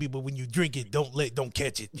like, baby, but when you drink it, don't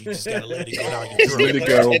catch it. You just got to let it go down your throat. Let it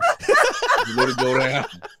go. You let it go down.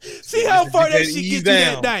 See how far that shit gets you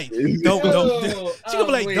that night. Don't. She gonna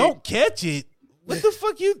be like, don't catch it. What the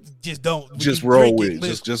fuck you just don't just roll with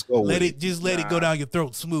it. Just go let with it. Just let it go down your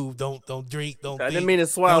throat smooth. Don't drink. Don't. I didn't mean to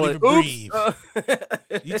swallow it. Breathe.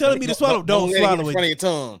 You telling me to swallow? Don't swallow it. In front of your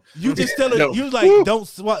tongue. You just telling you like don't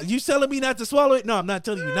swallow. You telling me not to swallow it? No, I'm not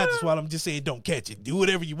telling you not to swallow. I'm just saying don't catch it. Do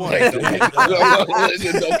whatever you want. Don't catch it.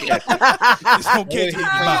 Just don't catch it in your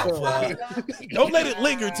mouth. Don't let it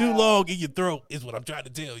linger too long in your throat. Is what I'm trying to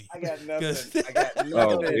tell you. I got nothing.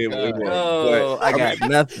 I got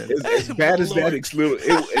nothing. As bad as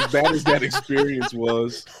that experience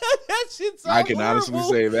was, that shit's so I can horrible. honestly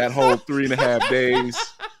say that whole 3.5 days.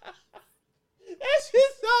 That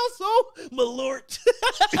shit's so Malort.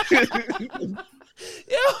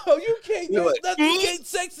 Yo, you can't do nothing. You can't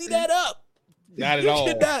sexy that up. Not at all.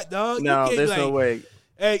 You cannot, dog. No, you there's like, no way.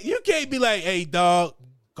 Hey, you can't be like, hey, dog,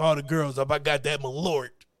 call the girls up. I got that Malort.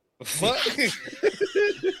 Fuck.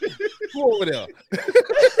 Who over there?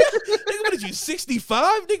 Nigga, what is you,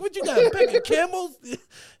 65? Nigga, what you got? A pack of Camels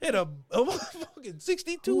and a fucking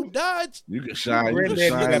 62 Dodge? You can shine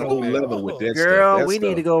on leather with that Girl, stuff. we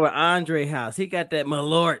need to go over Andre house. He got that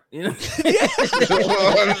Malort, you know.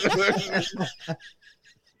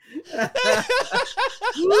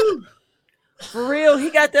 For real,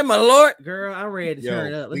 he got that Malort. Girl, I'm ready to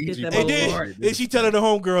turn it up. Let's get that Malort. And she telling the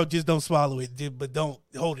homegirl, just don't swallow it, but don't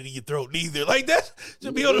hold it in your throat neither. Like that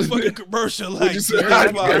should be on a fucking commercial. Like, don't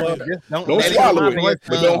swallow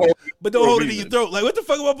it, but don't hold it in your throat. Like, what the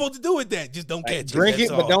fuck am I supposed to do with that? Just don't catch it. Drink it,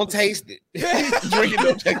 but don't taste it. Drink it,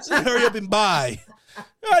 don't taste it. Hurry up and buy.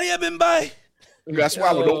 Hurry up and buy. You got to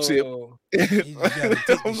swallow, don't sip.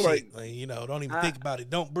 I'm like, you know, don't even think about it.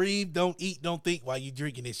 Don't breathe, don't eat, don't think while you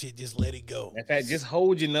drinking this shit. Just let it go. In fact, just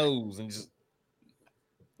hold your nose and just.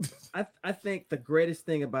 I think the greatest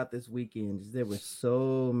thing about this weekend is there were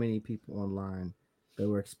so many people online that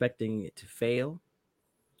were expecting it to fail.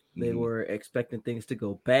 They were expecting things to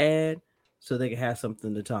go bad so they could have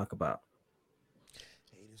something to talk about.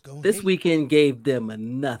 This weekend gave them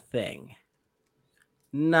nothing.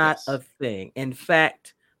 Not a thing. In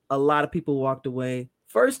fact, a lot of people walked away.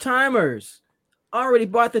 First timers already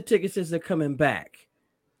bought the tickets as they're coming back.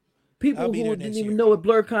 People who didn't even know what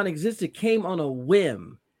Blerdcon existed came on a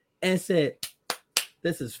whim and said,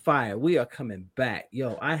 "This is fire. We are coming back."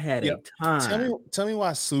 Yo, I had a time. Tell me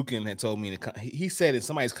why Sukin had told me he said in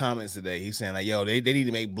somebody's comments today. He's saying like, "Yo, they need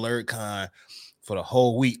to make Blerdcon for the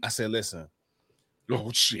whole week." I said, "Listen."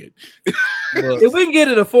 Oh shit! If we can get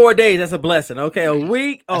it to 4 days, that's a blessing. Okay, a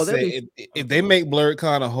week. Oh, if they make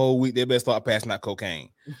Blerdcon a whole week, they better start passing out cocaine.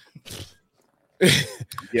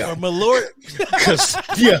 Or Malort.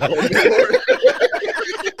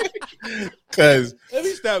 Because let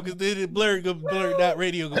me stop, because then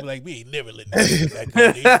Blerd.radio gonna be like, we ain't never letting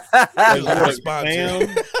that sponsor.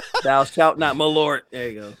 Thou shalt not Malort. There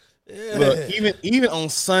you go. Look, even on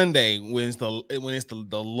Sunday when it's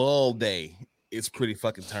the lull day, it's pretty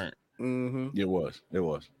fucking turned. Mm-hmm. It was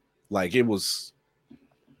like it was.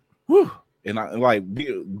 Whew. And I like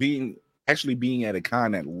being at a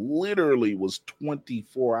con that literally was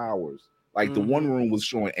 24 hours. Like the one room was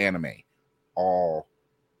showing anime, all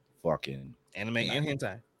fucking anime and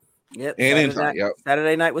hentai. Yep. And Saturday night, yep.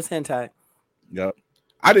 Saturday night was hentai. Yep.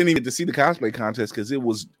 I didn't even get to see the cosplay contest because it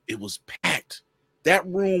was packed. That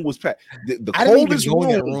room was packed. The coldest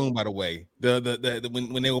room. That room, by the way, the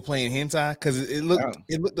when they were playing hentai, because it looked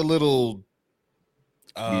a little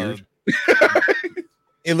weird.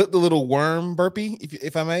 It looked a little worm burpy,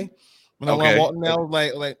 if I may. When I walked in, I was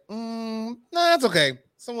like, nah, that's okay.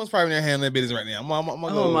 Someone's probably in their hand their business right now. I'm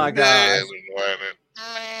gonna go. Oh my god.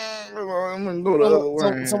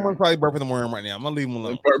 Someone's probably burping the worm right now. I'm gonna leave them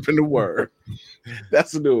alone. Burping the worm.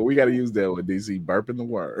 That's the new one. We got to use that with DC. Burping the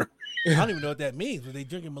worm. I don't even know what that means. Were they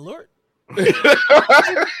drinking Malort? I'm sorry,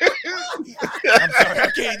 I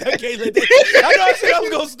can't let that. I know I said I was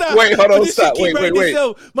gonna stop. Wait, hold on, stop. Wait.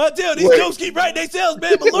 Montel, these jokes keep writing themselves,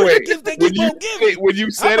 man. Malort, they keep on giving. When you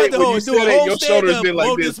said it, your shoulders been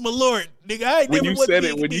like this. Malort, nigga. I ain't when never you said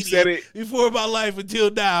it, when you said it before in my life until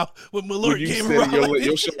now when Malort came around.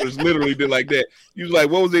 Your shoulders literally did like that. You was like,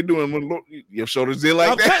 what was they doing? Malort, your shoulders did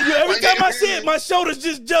like that. You, every time I say it, my shoulders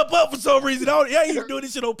just jump up for some reason. I ain't even doing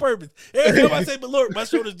this shit on purpose. Every time I say Malort, my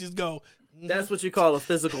shoulders just go. That's what you call a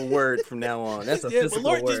physical word from now on. That's a physical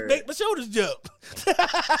Malort word. Just make my shoulders jump.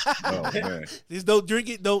 Oh, man. Just don't drink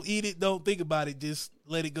it, don't eat it, don't think about it. Just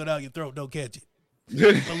let it go down your throat. Don't catch it.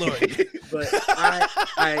 Malort. But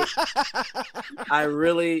I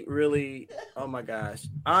really, really, oh my gosh.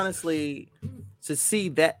 Honestly, to see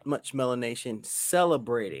that much melanation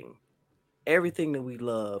celebrating everything that we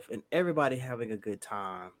love and everybody having a good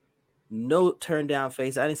time. No turn down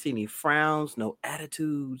face. I didn't see any frowns, no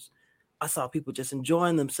attitudes. I saw people just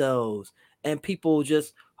enjoying themselves and people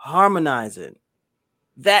just harmonizing.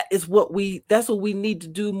 That's what we need to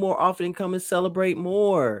do more often and come and celebrate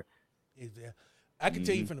more. I can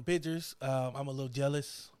tell you from the pictures, I'm a little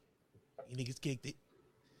jealous. You niggas kicked it.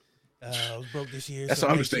 I was broke this year. That's so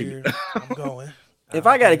an next understatement. year I'm going. If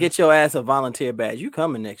I got to get your ass a volunteer badge, you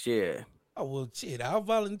coming next year. Oh, well, shit, I'll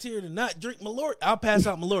volunteer to not drink Malort. I'll pass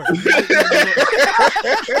out Malort.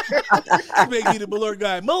 Make me the Malort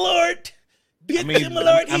guy. Malort! Get your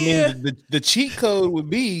Malort here! The cheat code would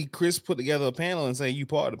be Chris put together a panel and say you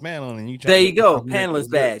part of the panel and you. There you go, panelist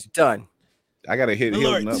badge done. I gotta hit him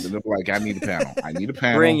up and they're like, I need a panel. I need a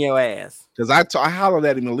panel. Bring your ass. Because I hollered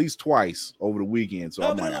at him at least twice over the weekend. So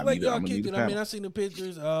I'm like, I need a panel. I mean, I seen the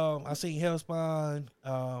pictures. I seen Hellspawn,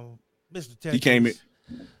 Mr. Texas. He came in.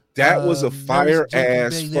 That was a fire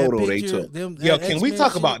ass photo they took. Yo, can we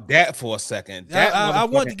talk about that for a second? I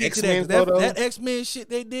want to get to that. That X-Men shit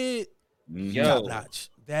they did, top notch.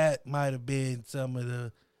 That might have been some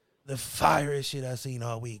of the firest shit I seen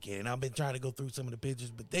all weekend. I've been trying to go through some of the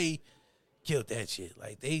pictures, but they killed that shit.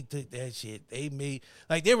 Like they took that shit. They made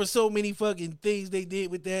like there were so many fucking things they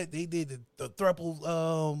did with that. They did the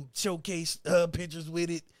thruple showcase pictures with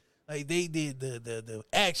it. Like they did the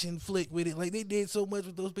action flick with it. Like they did so much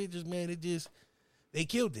with those pictures, man. They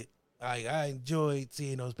killed it. I enjoyed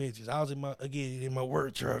seeing those pictures. I was in my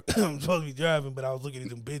work truck. I'm supposed to be driving, but I was looking at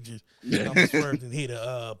them pictures. I swerved and hit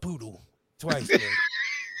a poodle twice.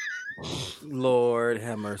 Lord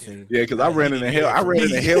have mercy. Yeah, because I ran in a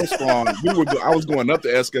Hellspawn. I was going up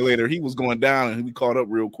the escalator. He was going down, and we caught up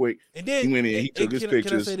real quick. And then he went in. He took his pictures.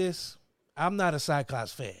 Can I say this? I'm not a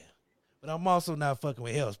Cyclops fan, but I'm also not fucking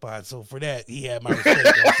with Hellspawn. So for that, he had my respect.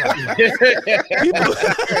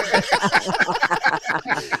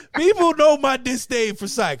 People know my disdain for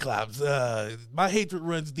Cyclops. My hatred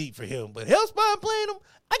runs deep for him. But Hellspawn playing him,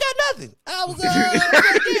 I got nothing. I was like,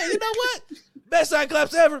 yeah, you know what? Best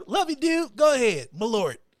Cyclops ever. Love you, dude. Go ahead.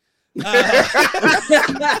 Malort.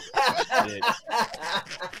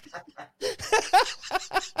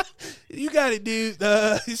 You got it, dude.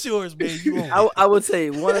 It's yours, man. I would say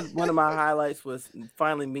one of my highlights was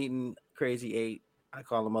finally meeting Crazy 8. I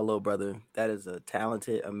call him my little brother. That is a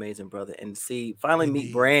talented, amazing brother. And finally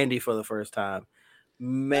meet Brandy for the first time.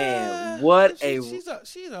 Man, she's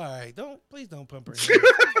all right. Please don't pump her.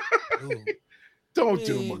 Don't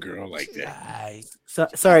do my girl like that. Right.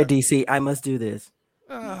 Sorry, DC. I must do this.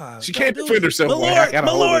 She can't defend herself. Malort.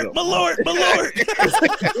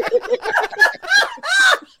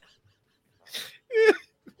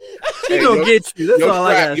 She gonna get you. That's all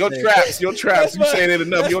I gotta say. Your traps. You saying it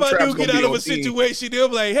enough. Your traps get out of a situation. They'll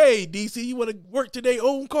be like, "Hey, DC, you want to work today?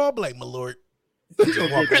 Own call?" Like Malort. But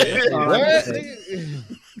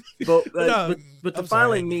to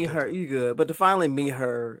finally meet her, you good. But to finally meet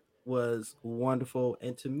her was wonderful,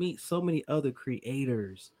 and to meet so many other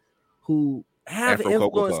creators who have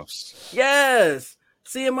influence. Yes,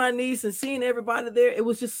 seeing my niece and seeing everybody there, it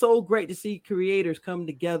was just so great to see creators come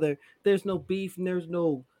together. There's no beef and there's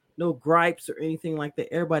no gripes or anything like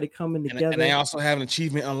that. Everybody coming together. And they also have an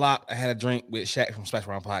achievement unlocked. I had a drink with Shaq from Splash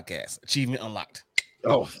Around Podcast. Achievement unlocked.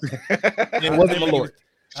 Oh, it wasn't Malort.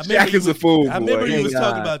 Shaq is a fool. I remember you was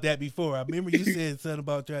talking about that before. I remember you said something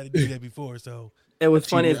about trying to do that before. So it was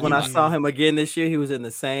funny is when I saw him again this year, he was in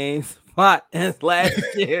the same spot as last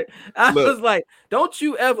year. I was like, "Don't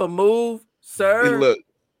you ever move, sir?" Look,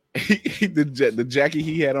 the jacket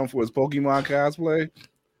he had on for his Pokemon cosplay.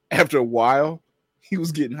 After a while, he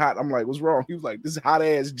was getting hot. I'm like, "What's wrong?" He was like, "This hot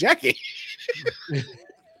ass jacket."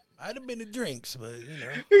 I'd have been the drinks, but you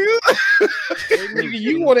know,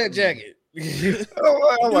 you wore that jacket.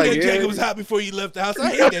 That jacket was hot before you left the house.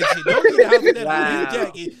 I hate that shit. Don't get the house with that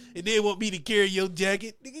jacket and then want me to carry your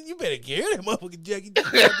jacket. Nigga, you better carry that motherfucking jacket. That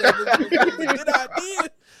was a good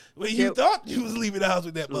idea. When you thought you was leaving the house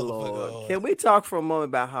with that motherfucker. Can we talk for a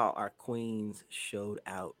moment about how our queens showed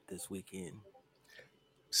out this weekend?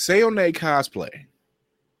 Sayone cosplay.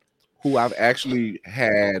 who I've actually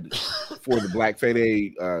had for the Black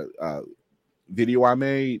Fede video I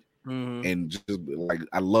made, and just like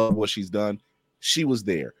I love what she's done. She was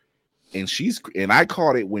there, and I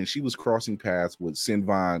caught it when she was crossing paths with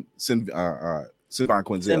Sinvan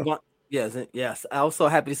Quinzel. Yes. I was so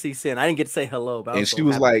happy to see Sin. I didn't get to say hello, but and she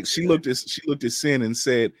was like, she looked at Sin and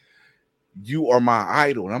said, "You are my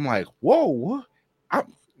idol." And I'm like, whoa,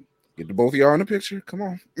 get the both of y'all in the picture. Come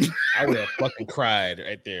on. I would have fucking cried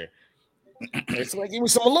right there. It's like, give me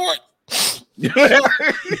some Malort. It's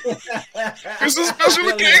a special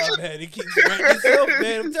occasion. Man, it keeps writing itself,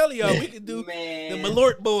 man. I'm telling y'all, we can do the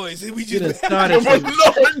Malort boys. And we just started some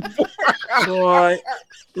boy.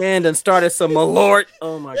 Man, done started some Malort.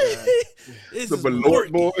 Oh my god. The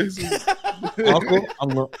Malort boys.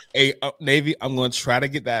 Uncle, Navy, I'm gonna try to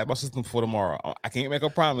get that out of my system for tomorrow. I can't make a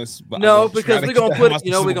promise, but no, because we're gonna put it,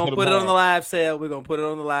 we're gonna put it on the live sale. We're gonna put it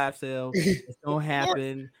on the live sale. It's gonna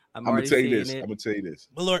happen. I'm gonna tell you this. I'm gonna tell you this.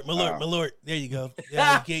 Malort. There you go.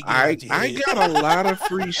 Yeah, I got a lot of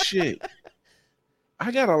free shit.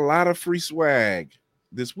 I got a lot of free swag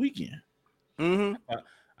this weekend. I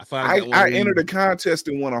entered a contest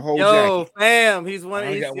and won a whole jacket. Fam, he's one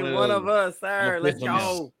of us, sir. Let's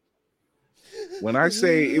go. When I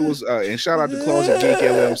say it was, and shout out to Closet Geek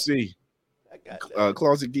LLC.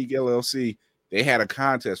 Closet Geek LLC, they had a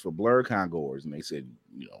contest for Blerdcon goers, and they said,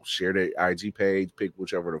 share their IG page, pick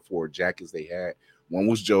whichever of the 4 jackets they had. One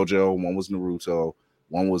was JoJo, one was Naruto,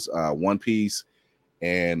 one was One Piece,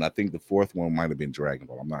 and I think the 4th one might have been Dragon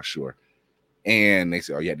Ball. I'm not sure. And they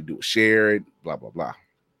said, all you had to do was share it, blah, blah, blah.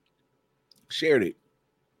 Shared it,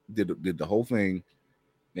 did the whole thing.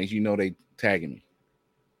 Then they tagging me.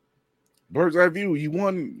 Bird's Eye View, you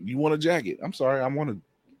won a jacket. I'm sorry, I want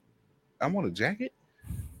a jacket.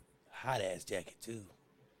 Hot ass jacket too.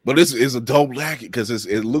 But this is a dope jacket because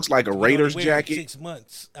it looks like a Raiders jacket. 6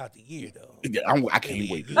 months out the year though. Yeah, I can't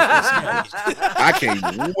wait. I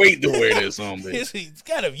can't wait to wear this on me. It's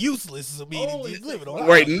kind of useless. I mean, just living on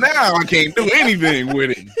right now, I can't do anything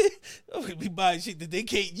with it. I'm gonna be buying shit that they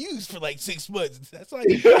can't use for like 6 months. That's why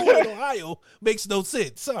you go in Ohio makes no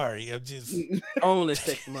sense. Sorry, I'm just only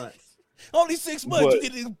 6 months. Only 6 months. You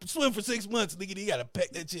get to swim for 6 months, nigga. You gotta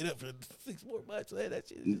pack that shit up for 6 more months. Man, that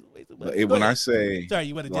shit is way too much. When I say, sorry,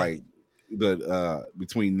 you want to like the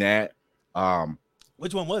between that,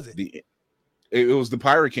 which one was it? It was the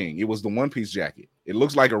Pirate King. It was the One Piece jacket. It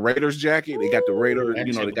looks like a Raiders jacket. They got the Raider,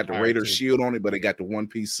 they got the Raider shield on it, but they got the One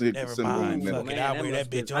Piece symbol. Fuck it, I'll wear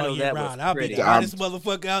that bitch all year round. I'll be the hottest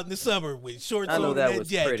motherfucker out in the summer with shorts on that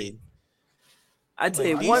jacket. Pretty. I tell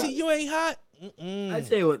you, you ain't hot. I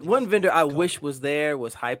tell you what, one vendor I wish was there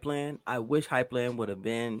was Hypeland. I wish Hypeland would have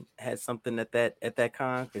had something at that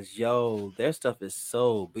con, because their stuff is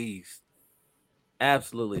so beast,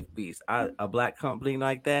 absolutely beast. A black company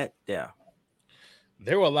like that, yeah.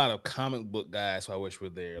 There were a lot of comic book guys who I wish were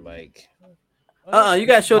there. Like, you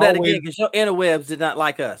gotta show that again because your interwebs did not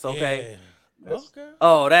like us. Okay. Yeah. Okay.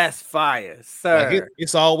 Oh, that's fire, sir. Like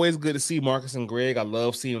it's always good to see Marcus and Greg. I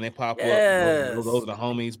love seeing when they pop up. Those are the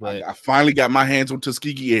homies. But I finally got my hands on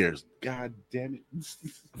Tuskegee Airs. God damn it.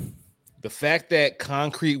 The fact that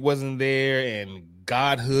Concrete wasn't there and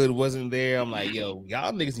Godhood wasn't there, I'm like, y'all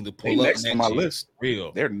niggas need to pull up next on my list.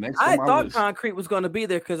 Real. They're next on my list. I thought Concrete was going to be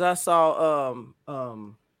there because I saw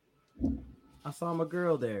my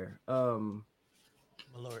girl there. Malort.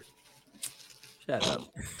 Shut up.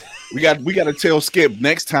 We got to tell Skip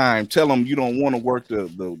next time. Tell him you don't want to work the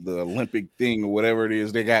Olympic thing or whatever it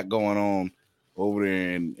is they got going on over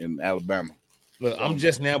there in Alabama. Look, I'm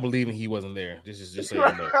just now believing he wasn't there. This is just so you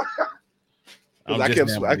know.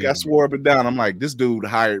 I swore up and down. I'm like, this dude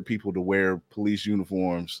hired people to wear police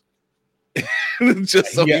uniforms.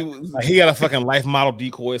 Just so he got a fucking life model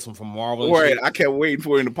decoys from Marvel. Right, I kept waiting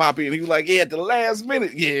for him to pop in. He was like, at the last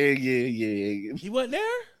minute. Yeah. He wasn't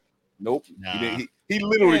there? Nope. Nah. He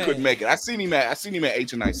literally couldn't make it. I seen him at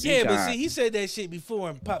HNIC. Yeah, but see, he said that shit before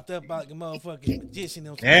and popped up like a motherfucking magician.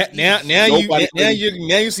 Now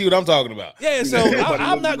you see what I'm talking about. Yeah, so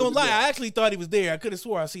I'm not gonna lie. I actually thought he was there. I could have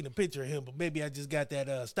swore I seen a picture of him, but maybe I just got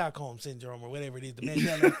that Stockholm syndrome or whatever it is, the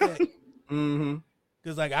Mandela effect.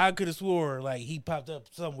 Because like I could have swore like he popped up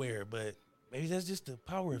somewhere, but maybe that's just the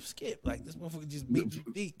power of Skip. Like this motherfucker just makes you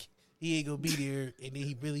think he ain't gonna be there, and then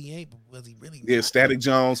he really ain't. But was he really? Yeah, Static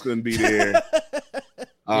Jones couldn't be there.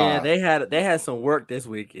 Yeah, they had some work this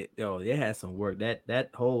week. They had some work. That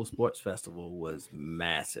whole sports festival was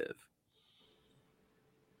massive.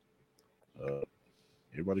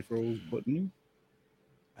 Everybody froze but me?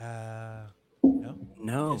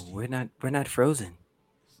 No, we're not frozen.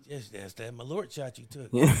 Yes, that's that Malort shot you took.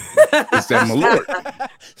 It's that Malort.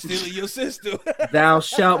 Stealing your sister. Thou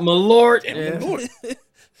shalt Malort. Yeah. Malort.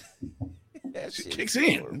 That shit kicks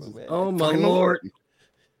in. Oh, my Lord.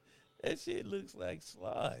 That shit looks like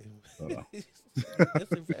slime.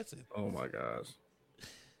 That's impressive. Oh my gosh.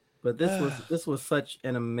 But this was such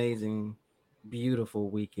an amazing, beautiful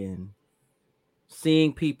weekend.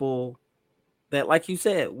 Seeing people that, like you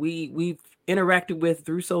said, we've interacted with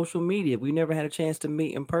through social media. We never had a chance to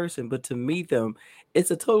meet in person, but to meet them,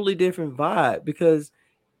 it's a totally different vibe because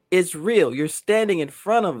it's real. You're standing in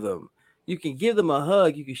front of them. You can give them a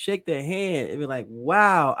hug. You can shake their hand and be like,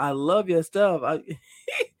 wow, I love your stuff.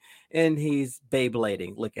 And he's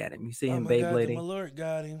Beyblading. Look at him. You see him Beyblading? Malort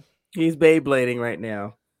got him. He's Beyblading right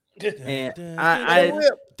now. And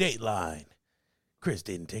Dateline. Chris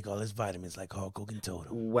didn't take all his vitamins like Hulk Hogan told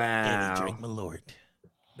him. Wow. And he drank Malort.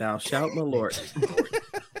 Thou shalt Malort.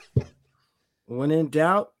 When in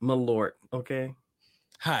doubt, Malort. Okay.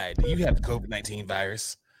 Hi, do you have the COVID-19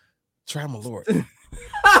 virus? Try Malort.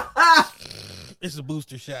 It's a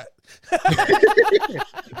booster shot.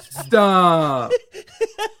 Stop.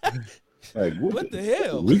 Like, what the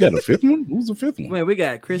hell? We got a fifth one? Who's the fifth one? Wait, we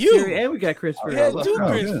got Chris Fury and we got Chris Fury. We had two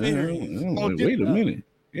Chris Fury. Wait a minute.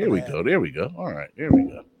 There we go. There we go. All right. There we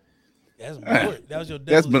go. That's Malort. That was your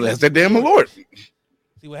That's that damn Malort.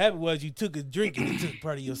 See, what happened was you took a drink and it took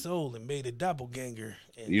part of your soul and made a doppelganger.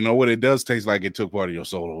 You know what? It does taste like it took part of your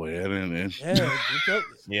soul away. I did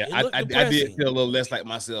feel a little less like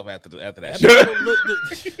myself after that.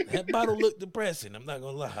 That bottle looked depressing. I'm not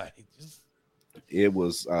gonna lie. It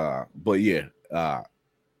was, but yeah,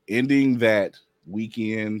 ending that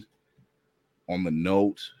weekend on the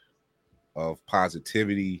note of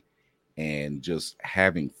positivity and just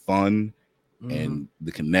having fun. And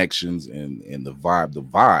the connections and the vibe. The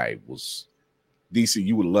vibe was DC.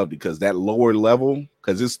 You would love it because that lower level,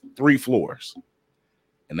 because it's 3 floors,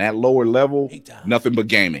 and that lower level, nothing but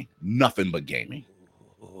gaming.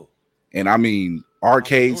 And I mean,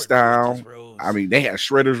 arcade style. I mean, they had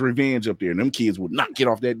Shredder's Revenge up there, and them kids would not get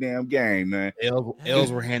off that damn game, man.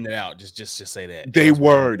 L's were handed out. Just say that they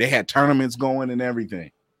were. They had tournaments going and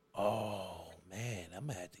everything. Oh man, I'm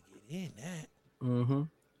gonna have to get in that. Mm-hmm.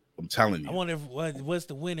 I'm telling you. I wonder what's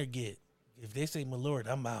the winner get. If they say Malort,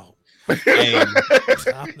 I'm out. Hey,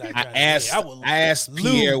 I asked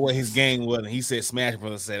Pierre what his game was, and he said Smash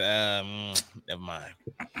Brothers. I said, never mind.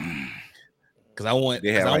 Because I want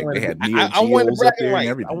the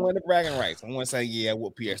bragging rights. I want to say, yeah, I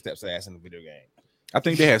whooped Pierre Steps' ass in the video game. I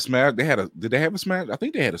think they had Smash. Did they have a Smash? I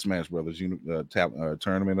think they had a Smash Brothers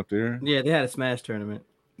tournament up there. Yeah, they had a Smash tournament.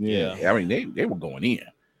 Yeah. I mean, they were going in.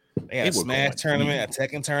 They had a Smash tournament, a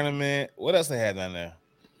Tekken tournament. What else they had down there?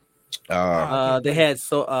 They had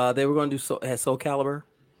they were going to do Soul Calibur.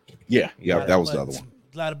 Yeah, that was the other one.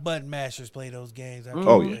 A lot of button mashers play those games.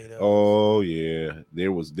 Oh yeah.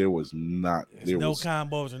 There was no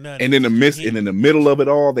combos or nothing. And in the middle of it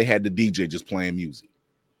all, they had the DJ just playing music,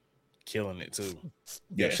 killing it too.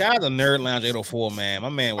 Yeah, shout out to Nerd Lounge 804, man. My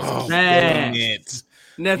man was killing it.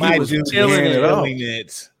 Nephew was killing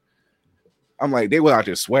it. I'm like, they were out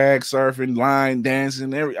there swag surfing, line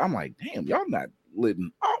dancing, I'm like, damn, y'all not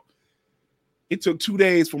letting up. It took 2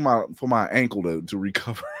 days for my ankle to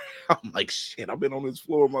recover. I'm like, shit, I've been on this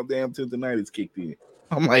floor, my damn tendonitis kicked in.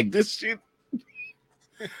 I'm like, this shit.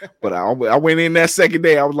 But I went in that second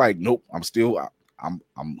day. I was like, nope, I'm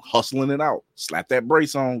hustling it out. Slap that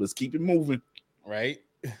brace on. Let's keep it moving. Right.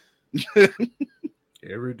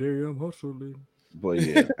 Every day I'm hustling. But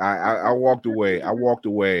yeah, I walked away. I walked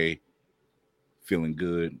away feeling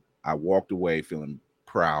good. I walked away feeling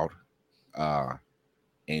proud,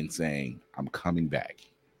 and saying, I'm coming back.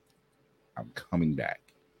 I'm coming back.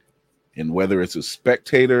 And whether it's a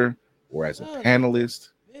spectator or as a panelist,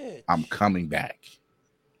 I'm coming back.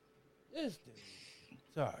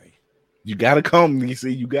 Sorry. You gotta come,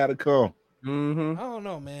 DC. You gotta come. Mm-hmm. I don't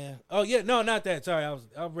know, man. Oh yeah, no, not that. Sorry, I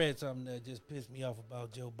read something that just pissed me off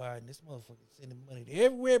about Joe Biden. This motherfucker sending money to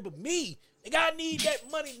everywhere but me. Nigga, I need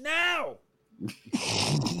that money now.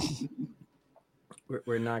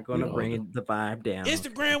 We're not gonna bring the vibe down.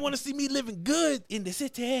 Instagram want to see me living good in the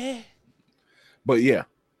city. But yeah,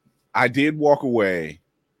 I did walk away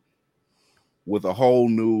with a whole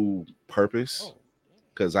new purpose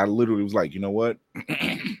because I literally was like, you know what?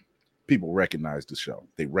 People recognize the show.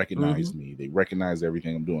 They recognize me. They recognize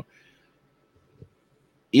everything I'm doing.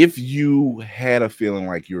 If you had a feeling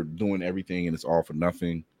like you're doing everything and it's all for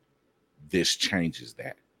nothing, this changes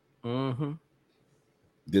that. Mm-hmm.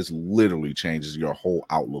 This literally changes your whole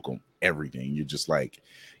outlook on everything. You're just like,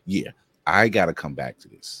 yeah, I got to come back to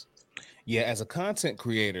this. Yeah, as a content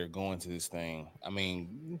creator going to this thing, I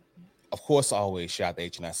mean, of course, I always shout the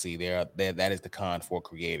HNIC. That is the con for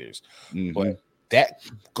creators. But that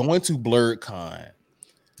going to Blerdcon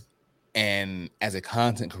and as a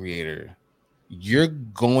content creator, you're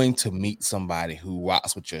going to meet somebody who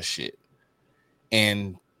rocks with your shit.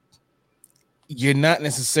 And you're not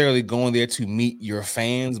necessarily going there to meet your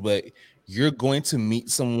fans, but you're going to meet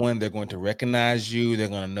someone. They're going to recognize you. They're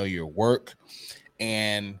going to know your work.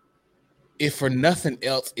 And if for nothing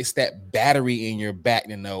else, it's that battery in your back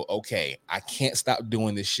to know, okay, I can't stop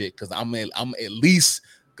doing this shit because I'm at least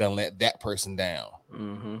gonna let that person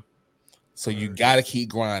down. So you gotta keep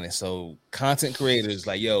grinding. So content creators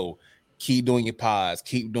like, yo, keep doing your pods,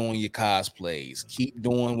 keep doing your cosplays, keep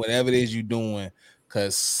doing whatever it is you're doing,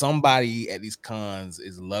 because somebody at these cons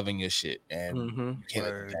is loving your shit and you can't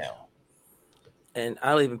let them down. And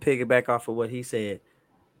I'll even piggyback off of what he said.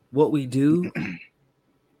 What we do.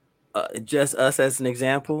 Just us as an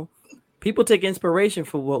example, people take inspiration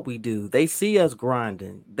for what we do. They see us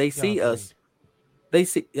grinding. They see us. They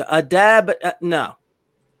see a dab, but no.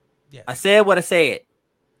 Yeah. I said what I said.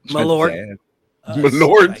 Malort.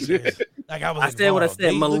 Malort. Like I said what I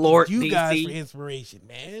said. Malort. You DC. Guys for inspiration,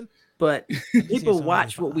 man. But people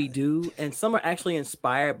watch what we do, and some are actually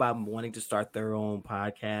inspired by wanting to start their own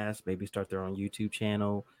podcast, maybe start their own YouTube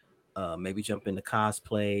channel. Maybe jump into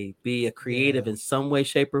cosplay, be a creative in some way,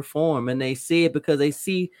 shape, or form, and they see it because they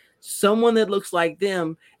see someone that looks like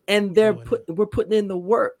them, and we're putting in the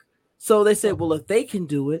work. So they said, well, if they can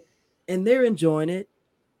do it and they're enjoying it,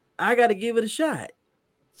 I got to give it a shot.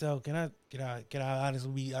 So can I honestly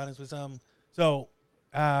be honest with something? So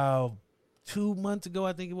 2 months ago,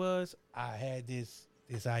 I think it was, I had this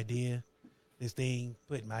idea, this thing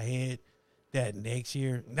put in my head. That next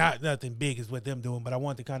year, nothing big is what them doing, but I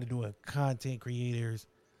want to kind of do a content creators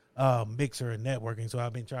mixer and networking. So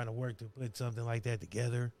I've been trying to work to put something like that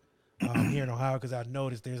together here in Ohio because I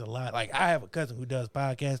noticed there's a lot. Like I have a cousin who does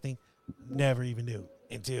podcasting, never even knew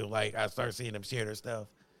until like I start seeing them share their stuff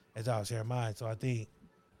as I share mine. So I think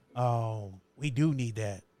we do need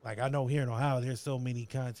that. Like I know here in Ohio, there's so many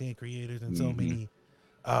content creators and so many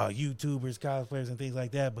YouTubers, cosplayers, and things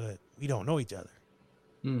like that, but we don't know each other.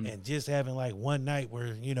 And just having like one night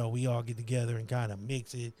where, you know, we all get together and kind of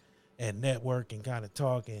mix it and network and kind of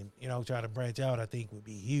talk and, you know, try to branch out, I think would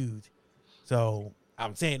be huge. So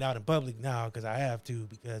I'm saying out in public now because I have to,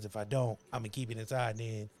 because if I don't, I'm going to keep it inside and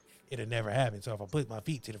then it'll never happen. So if I put my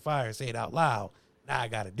feet to the fire and say it out loud, now I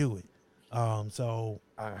got to do it. So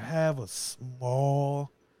I have a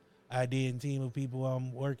small idea and team of people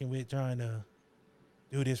I'm working with trying to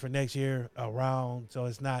do this for next year around, so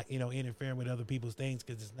it's not, you know, interfering with other people's things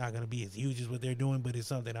because it's not going to be as huge as what they're doing, but it's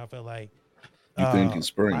something I feel like you think in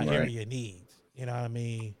spring, my right? area needs. You know what I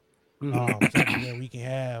mean? Something where we can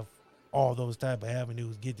have all those type of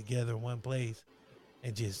avenues get together in one place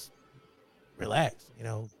and just relax, you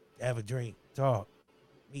know, have a drink, talk,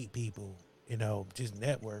 meet people, you know, just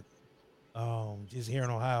network. Just here in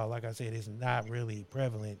Ohio, like I said, it's not really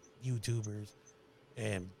prevalent YouTubers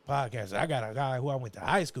and podcasts. I got a guy who I went to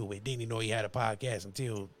high school with, didn't even know he had a podcast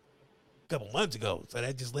until a couple months ago. So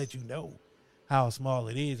that just lets you know how small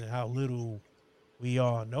it is and how little we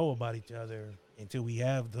all know about each other until we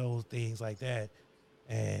have those things like that.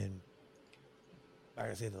 And like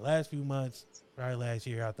I said, the last few months, probably last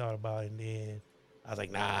year, I thought about it, and then I was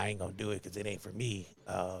like, nah, I ain't gonna do it because it ain't for me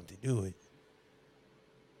to do it.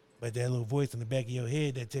 But that little voice in the back of your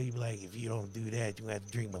head that tell you, like, if you don't do that, you have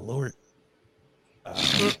to drink Malort.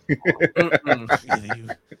 You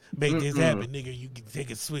make this happen, nigga. You can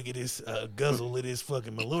take a swig of this guzzle of this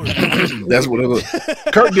fucking Malort. That's what it looks.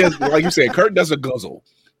 Kurt does, like you said, Kurt does a guzzle.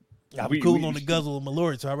 I'm cool on the guzzle of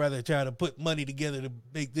Malort, so I'd rather try to put money together to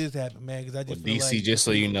make this happen, man. Because I just feel DC, like, just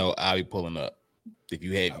so you know, I'll be pulling up. If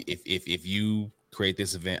you have, if you create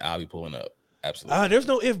this event, I'll be pulling up. Absolutely. There's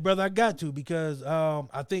no if, brother. I got to, because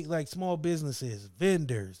I think like small businesses,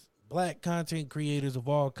 vendors, Black content creators of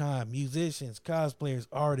all kind, musicians, cosplayers,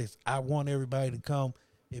 artists. I want everybody to come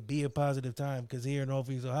and be a positive time, because here in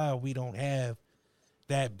Northeast Ohio, we don't have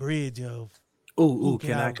that bridge of.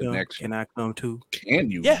 Can I come? Can I come too? Can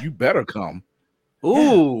you? Yeah. You better come.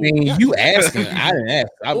 Ooh, I mean, you asking? I didn't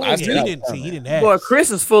ask. He didn't ask. Boy, Chris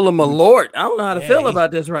is full of Malort. I don't know how to feel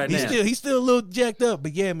about this right now. He's still a little jacked up,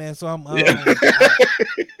 but yeah, man. So I'm.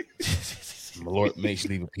 Malort makes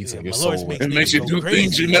you leave a piece of your Malort soul. makes It makes you do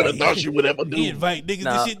things you never thought you would ever do. He invite niggas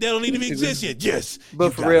to shit that don't even exist yet. Yes,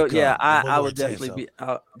 but for real, yeah, I would definitely be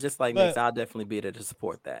just like Nix. I'll definitely be there to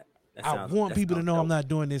support that. I want people to know I'm not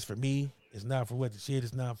doing this for me. It's not for what the shit.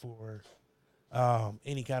 It's not for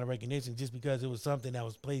any kind of recognition, just because it was something that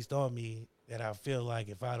was placed on me that I feel like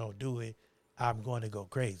if I don't do it, I'm going to go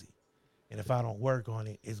crazy. And if I don't work on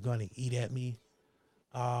it, it's going to eat at me.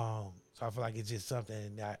 So I feel like it's just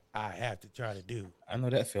something that I have to try to do. I know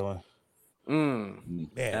that feeling.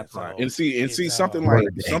 Yeah, so and see something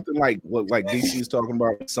like what DC is talking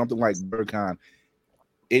about, something like Blerdcon,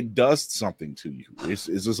 it does something to you. It's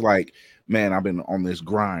just like, man, I've been on this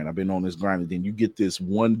grind, and then you get this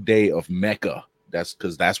one day of Mecca. That's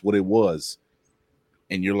because that's what it was,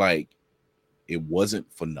 and you're like, it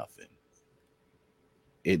wasn't for nothing.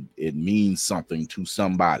 It means something to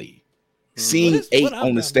somebody. Seeing 8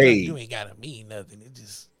 on the stage, you ain't gotta mean nothing. It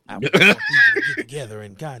just I want people to get together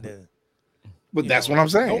and kind of. But that's what I'm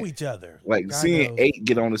saying. Know each other. Like seeing 8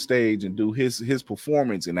 get on the stage and do his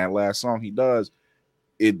performance in that last song he does,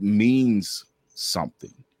 it means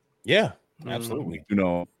something. Yeah, absolutely. You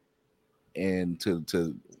know, and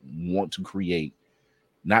to want to create,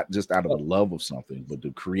 not just out of the love of something, but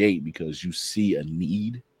to create because you see a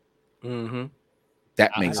need.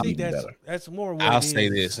 That makes it even better. That's more what I'll say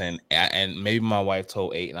this, and maybe my wife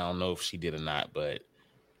told 8, and I don't know if she did or not, but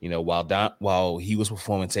you know, while he was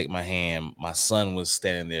performing "Take My Hand," my son was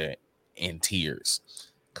standing there in tears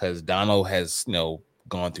because Dono has, you know,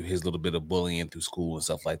 gone through his little bit of bullying through school and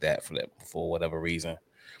stuff like that for whatever reason,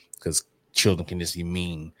 because children can just be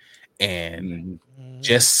mean, and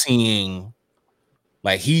just seeing,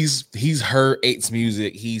 like, he's heard 8's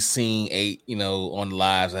music, he's seen 8, you know, on the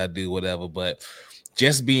lives I do, whatever, but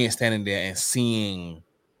just standing there and seeing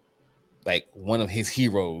like one of his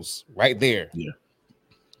heroes right there,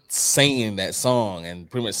 singing that song and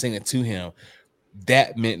pretty much singing to him,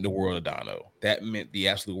 that meant the world of Dono. That meant the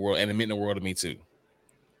absolute world, and it meant the world to me too.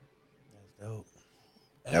 That's dope.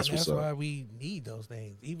 That's why we need those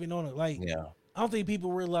things, even on I don't think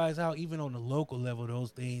people realize how even on the local level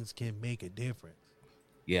those things can make a difference.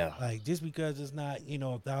 Yeah, like just because it's not, you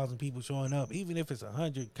know, 1,000 people showing up, even if it's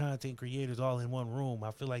 100 content creators all in one room,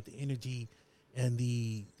 I feel like the energy and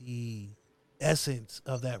the essence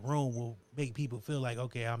of that room will make people feel like,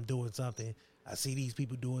 okay, I'm doing something. I see these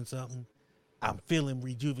people doing something. I'm feeling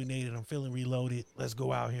rejuvenated. I'm feeling reloaded. Let's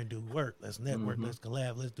go out here and do work. Let's network. Let's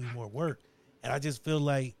collab. Let's do more work. And I just feel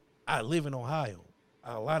like I live in Ohio.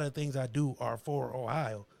 A lot of things I do are for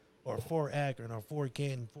Ohio or for Akron or for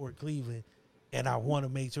Canton, for Cleveland. And I want to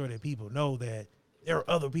make sure that people know that there are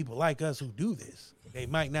other people like us who do this. They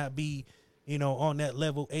might not be, you know, on that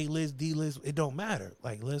level, A-list, D-list. It don't matter.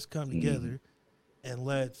 Like, let's come together and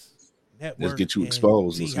let's network. Let's get you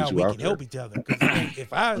exposed. See how we can help each other.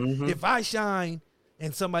 If I shine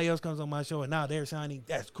and somebody else comes on my show and now they're shining,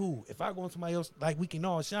 that's cool. If I go on somebody else, like, we can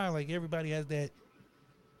all shine. Like, everybody has that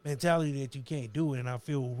mentality that you can't do it. And I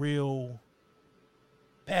feel real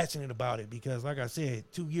passionate about it because, like I said,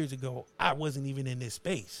 2 years ago, I wasn't even in this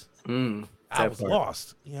space. I was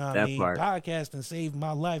lost. You know what I mean? Podcasting saved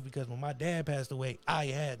my life because when my dad passed away, I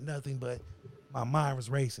had nothing but my mind was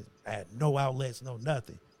racing. I had no outlets, no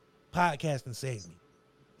nothing. Podcasting saved me.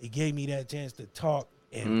 It gave me that chance to talk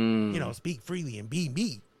and, you know, speak freely and be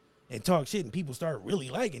me and talk shit, and people started really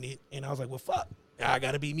liking it. And I was like, well, fuck, I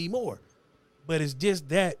got to be me more. But it's just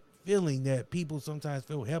that feeling that people sometimes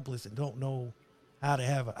feel helpless and don't know how to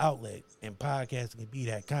have an outlet, and podcasting can be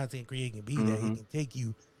that, content creating can be that. It can take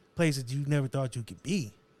you places you never thought you could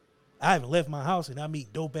be. I haven't left my house and I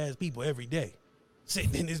meet dope ass people every day,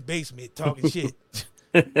 sitting in this basement talking shit.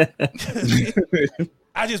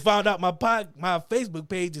 I just found out my Facebook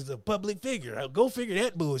page is a public figure. Go figure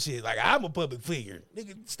that bullshit. Like, I'm a public figure.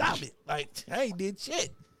 Nigga, stop it. Like, I ain't did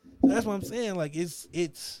shit. So that's what I'm saying. Like, it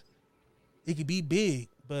could be big,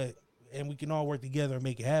 and we can all work together and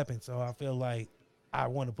make it happen. So I feel like I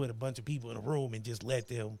want to put a bunch of people in a room and just let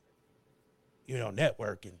them, you know,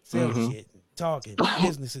 network and sell shit and talk, and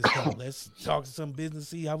businesses come. Let's talk to some business,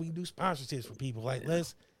 see how we can do sponsorships for people. Like,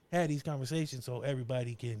 let's have these conversations so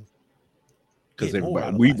everybody can.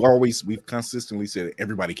 Because we've consistently said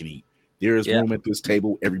everybody can eat. There is room at this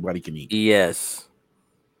table. Everybody can eat. Yes.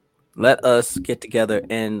 Let us get together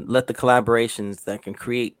and let the collaborations that can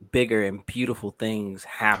create bigger and beautiful things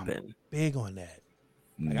happen. I'm big on that.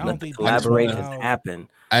 Like, I let the collaborations happen.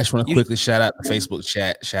 I just want to quickly shout out the Facebook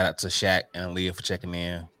chat. Shout out to Shaq and Aaliyah for checking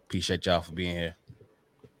in. Appreciate y'all for being here.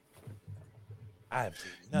 I've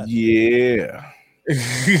seen nothing. Yeah.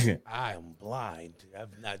 I am blind.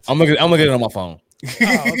 I'm looking at it on my phone.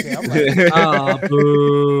 Oh, okay. I'm like,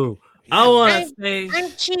 boo. I want to say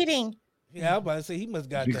I'm cheating. Yeah, I was about to say he must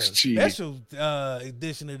got the special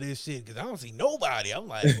edition of this shit because I don't see nobody. I'm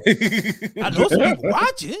like, I know some people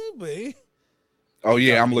watching, but oh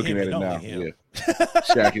yeah, I'm looking at it now. Yeah,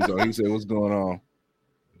 Shaq is on. He said, "What's going on?"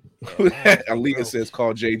 Alita says,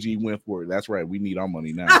 "Call JG Wentworth." That's right. We need our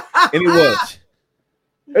money now, and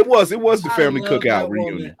it was the family cookout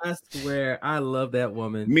reunion. I swear, I love that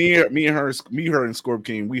woman. Me and her and Scorp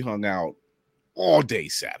King, we hung out all day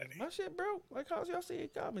Saturday. My shit broke. Like, how's y'all seeing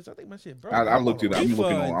comments? I think my shit broke. I looked it up. I'm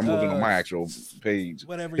looking on my actual page.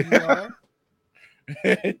 Whatever you are.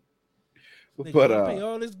 But I pay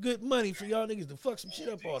all this good money for y'all niggas to fuck some shit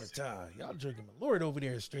up all the time. Y'all drinking Malort over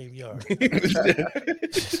there in StreamYard.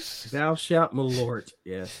 Thou shalt Malort.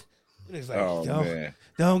 Yes. It's like,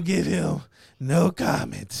 don't give him no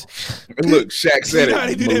comments. Look, Shaq said it.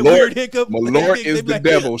 Malort is the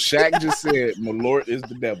devil. Shaq just said Malort is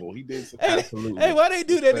the devil. He did. Absolutely. Hey, why they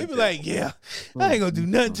do that? They be like, yeah, I ain't gonna do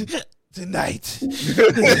nothing tonight.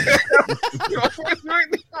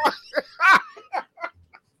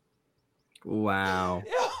 Wow.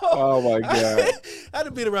 Oh my God. I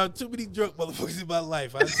done been around too many drunk motherfuckers in my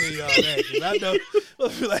life. I'll tell y'all that. I know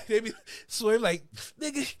like they be swear like,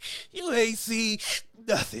 nigga, you ain't see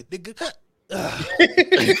nothing, nigga.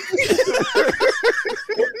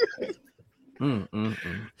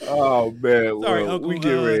 Oh man. Sorry, well, Uncle we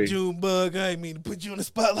get ready. Junebug. I didn't mean to put you on the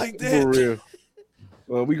spot like that. For real.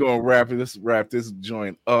 Well, we gonna wrap this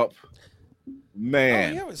joint up.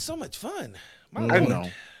 Man. Oh, yeah, it was so much fun. I know.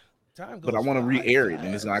 But I want to re-air it,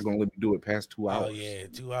 and it's not going to let me do it past 2 hours. Oh, yeah,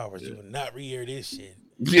 2 hours. You will not re-air this shit.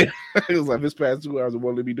 Yeah, it was like, this past 2 hours, it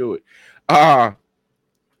won't let me do it.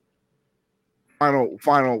 Final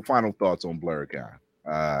thoughts on Blerdcon.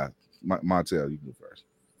 Montel, you go first.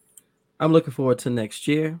 I'm looking forward to next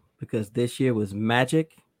year because this year was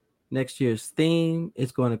magic. Next year's theme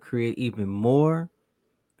is going to create even more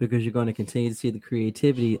because you're going to continue to see the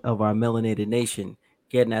creativity of our melanated nation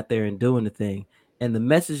getting out there and doing the thing. And the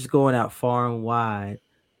message is going out far and wide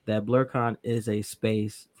that Blerdcon is a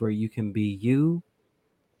space where you can be you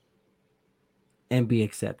and be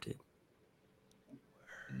accepted.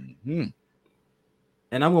 Mm-hmm.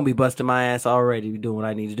 And I'm going to be busting my ass already doing what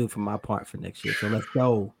I need to do for my part for next year. So let's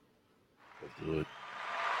go. Good.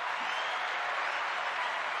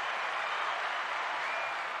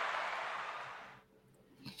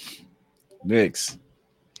 Nix.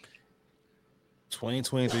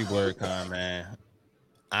 2023 Blerdcon, man.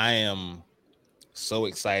 I am so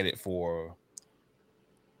excited for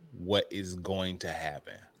what is going to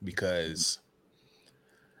happen because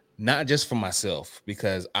not just for myself,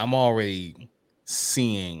 because I'm already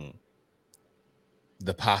seeing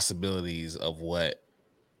the possibilities of what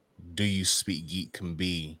Do You Speak Geek can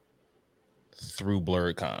be through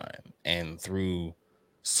Blerdcon and through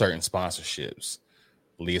certain sponsorships.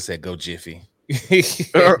 Leah said, "Go Jiffy." I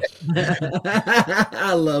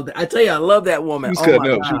love that. I tell you, I love that woman. She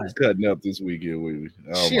was cutting up this weekend.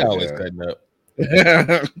 She always cutting up.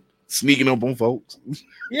 Sneaking up on folks.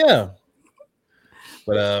 Yeah.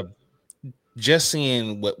 But just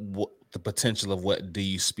seeing what the potential of what Do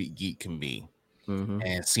You Speak Geek can be,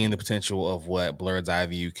 and seeing the potential of what Blerd's Eye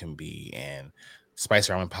View can be, and Spice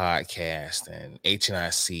Ramen Podcast, and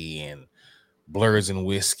HNIC, and Blerds and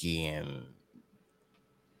Whiskey, and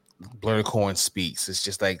Blerdicorn Speaks. It's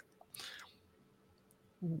just like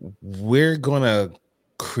we're gonna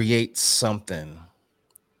create something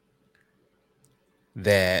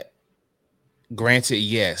that, granted,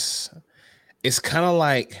 yes, it's kind of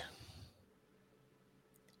like,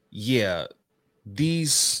 yeah,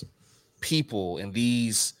 these people and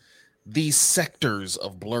these sectors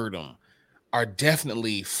of blerdom are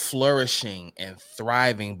definitely flourishing and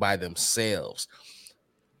thriving by themselves.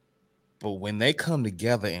 But when they come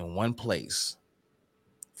together in one place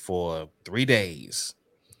for 3 days,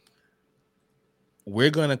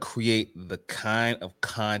 we're going to create the kind of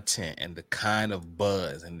content and the kind of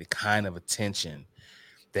buzz and the kind of attention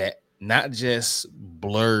that not just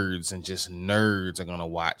blerds and just nerds are going to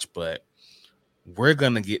watch, but we're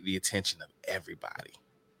going to get the attention of everybody.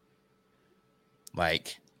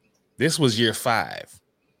 Like, this was year 5.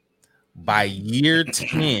 By year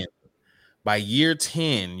 10,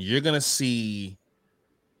 you're going to see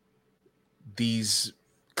these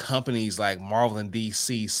companies like Marvel and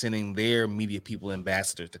DC sending their media people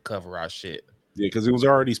ambassadors to cover our shit. Yeah, because it was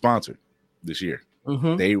already sponsored this year.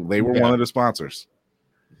 They were one of the sponsors.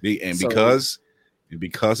 Because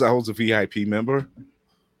I was a VIP member,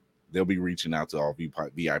 they'll be reaching out to all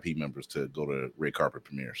VIP members to go to red carpet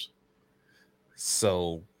premieres.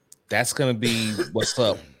 So that's going to be what's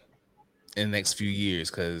up in the next few years,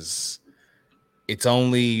 because it's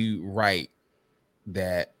only right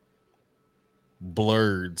that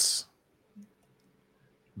blerds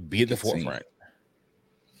be at the forefront.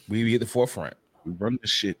 We be at the forefront. We run this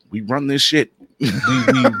shit. We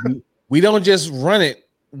don't just run it.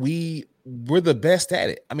 We we're the best at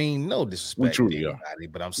it. I mean, no disrespect to anybody,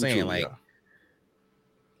 but I'm saying like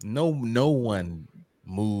no one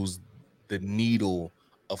moves the needle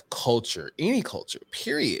of culture, any culture,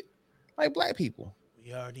 period, like black people.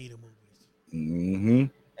 We are needle movies. Mm-hmm.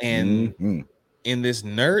 And in this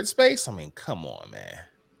nerd space, I mean, come on, man.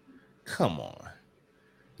 Come on.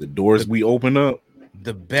 The doors we open up.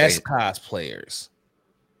 The best cosplayers,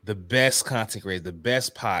 the best content creators, the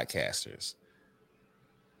best podcasters,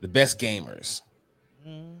 the best gamers.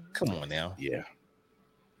 Come on now. Yeah.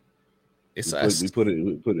 It's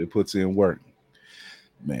it puts in work.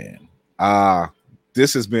 Man.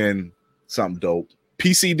 This has been something dope.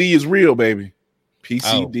 PCD is real, baby.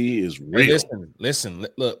 PCD is real. Listen,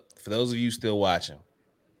 look, for those of you still watching,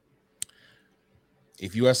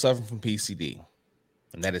 if you are suffering from PCD,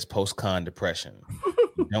 and that is post-con depression,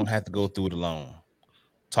 you don't have to go through it alone.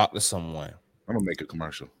 Talk to someone. I'm gonna make a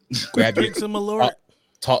commercial. Drink some Malort.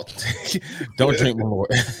 Talk. Don't drink Malort.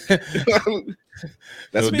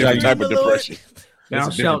 That's a different type of depression. That's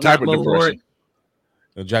a different type of depression.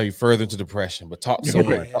 It'll drive you further into depression. But talk to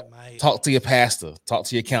someone. Talk to your pastor. Talk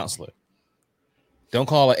to your counselor. Don't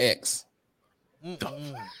call an ex. You're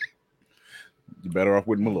better off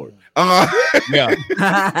with Malort. Yeah.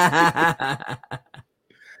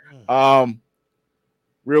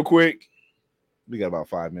 Real quick, we got about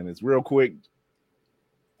 5 minutes. Real quick,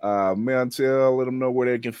 Montel, let them know where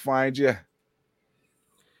they can find you.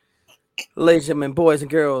 Ladies and gentlemen, boys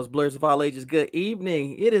and girls, blurs of all ages, good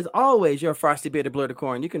evening. It is always your frosty bearded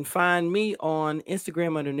Blerdicorn. You can find me on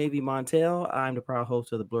Instagram under NavyMontel. I'm the proud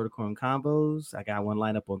host of the Blerdicorn Combos. I got one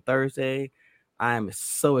lined up on Thursday. I am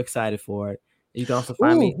so excited for it. You can also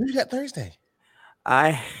find me. Who you got Thursday?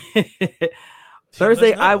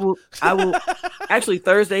 Thursday, I will actually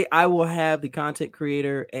Thursday, I will have the content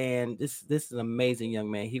creator, and this is an amazing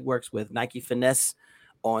young man. He works with Nike Finesse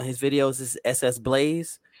on his videos. This is SS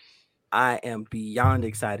Blaze. I am beyond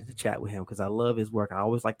excited to chat with him because I love his work. I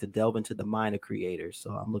always like to delve into the mind of creators,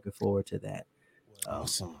 so I'm looking forward to that.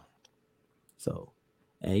 Awesome.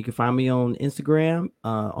 And you can find me on Instagram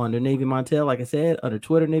under NavyMontel, like I said, under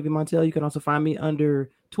Twitter, NavyMontel. You can also find me under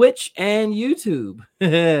Twitch and YouTube.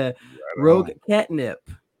 Rogue Catnip.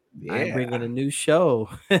 Yeah. I'm bringing a new show.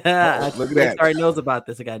 Look at that. Already knows about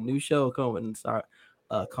this. I got a new show coming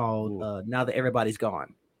called Now That Everybody's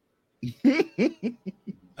Gone.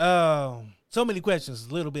 So many questions,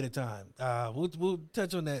 a little bit of time. We'll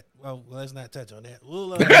touch on that. Well, let's not touch on that.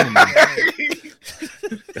 We'll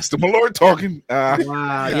that's the Malort talking. Wow,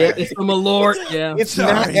 yeah, it's the Malort. Yeah, it's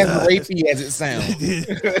not as rapey as it sounds.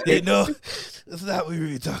 No, that's not what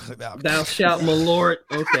we were talking about. Thou shalt Malort.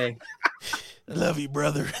 Okay, I love you,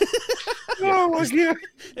 brother. Oh my god!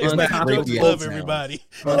 Love everybody.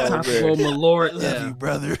 Malort. Love you,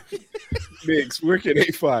 brother. Nix, where can they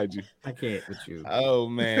find you? I can't with you. Oh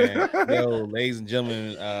man, yo, ladies and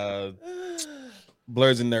gentlemen,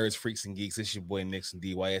 Blurs and Nerds, Freaks and Geeks. It's your boy Nix and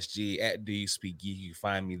DYSG at Doyouspeakgeek. You can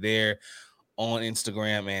find me there on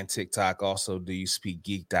Instagram and TikTok. Also,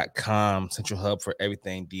 doyouspeakgeek.com, central hub for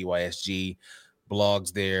everything DYSG.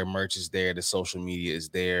 Blogs there, merch is there, the social media is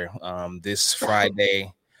there. This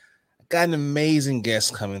Friday, got an amazing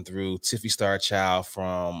guest coming through, Tiffy Starchild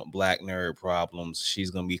from Black Nerd Problems.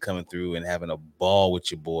 She's gonna be coming through and having a ball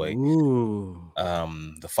with your boy. Ooh.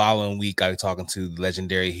 The following week, I'll be talking to the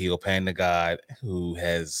legendary heel Panda God, who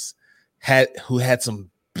had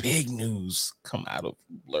some big news come out of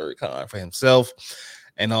Blerdcon for himself,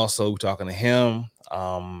 and also talking to him.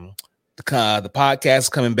 The podcast is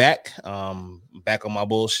coming back. Back on my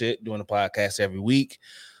bullshit, doing the podcast every week.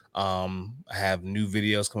 I have new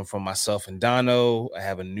videos coming from myself and Dono. I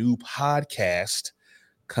have a new podcast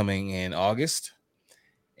coming in August,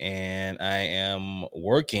 and I am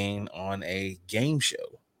working on a game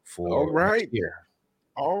show for next year.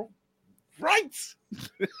 All right.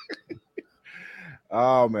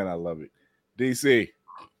 Oh man, I love it. DC,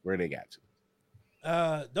 where they got you?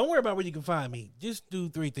 Don't worry about where you can find me. Just do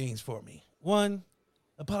 3 things for me. 1,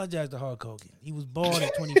 apologize to Hulk Hogan. He was born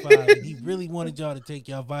at 25 and he really wanted y'all to take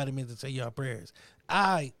y'all vitamins and say y'all prayers.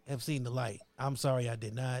 I have seen the light. I'm sorry I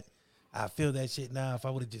did not. I feel that shit now. If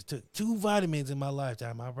I would have just took 2 vitamins in my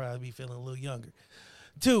lifetime, I'd probably be feeling a little younger.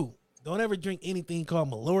 2, don't ever drink anything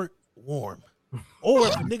called Malort warm. Or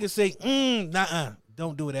if niggas say, nah,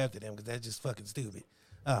 don't do it after them because that's just fucking stupid.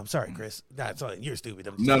 I'm sorry, Chris. Nah, sorry, you're stupid.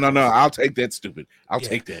 No. I'll take that stupid. I'll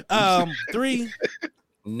take that. 3,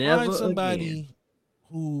 never find somebody again.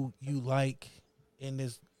 who you like in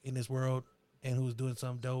this world and who's doing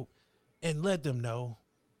something dope, and let them know.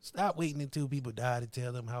 Stop waiting until people die to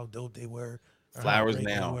tell them how dope they were. Flowers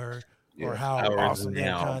now. or how awesome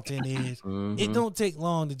their content is. It don't take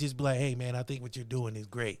long to just be like, hey, man, I think what you're doing is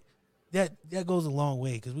great. That goes a long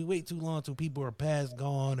way because we wait too long until people are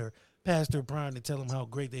gone or past their prime to tell them how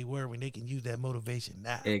great they were when they can use that motivation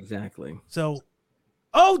now. Exactly. So,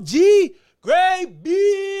 OG, Great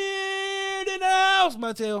Beard in the house,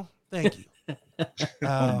 Montel. Thank you. Oh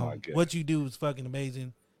my God. What you do is fucking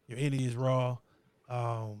amazing. Your energy is raw.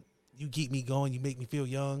 You keep me going. You make me feel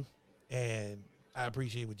young, and I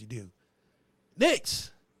appreciate what you do.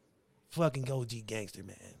 Nix, fucking OG gangster,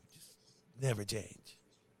 man. Just never change.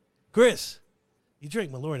 Chris, you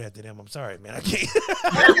drink Malort after them. I'm sorry, man. I can't.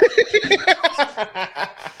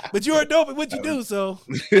 But you're dope at what you do, so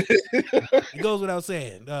it goes without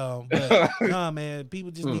saying. But nah, man,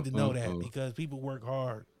 people just need to know that because people work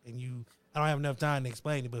hard, and I don't have enough time to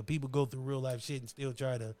explain it, but people go through real life shit and still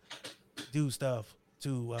try to do stuff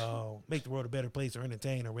to make the world a better place or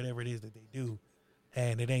entertain or whatever it is that they do,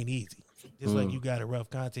 and it ain't easy. Just like you got a rough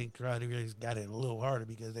content creators got it a little harder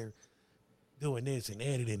because they're doing this and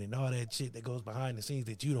editing and all that shit that goes behind the scenes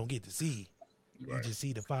that you don't get to see. You just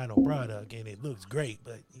see the final product and it looks great,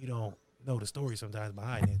 but you don't know the story sometimes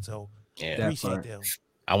behind it. So appreciate them.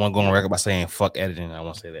 I want to go on record by saying fuck editing. I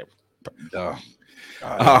want to say that.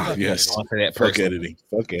 Yes. Fuck editing.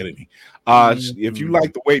 If you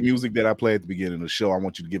like the weight music that I play at the beginning of the show, I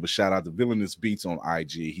want you to give a shout out to Villainous Beats on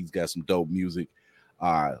IG. He's got some dope music.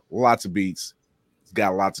 Lots of beats. He's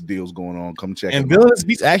got lots of deals going on. Come check and him Villainous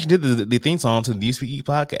Beats actually did the theme song to the DSpeakgeek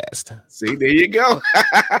podcast. See, there you go.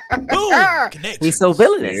 He's so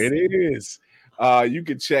villainous. There it is. You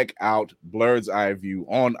can check out Blerd's Eye View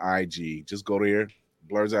on IG. Just go there.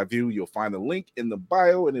 Blerd's Eye View. You'll find the link in the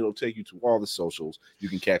bio, and it'll take you to all the socials. You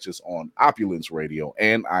can catch us on Opulence Radio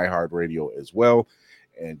and iHeartRadio as well.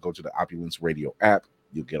 And go to the Opulence Radio app.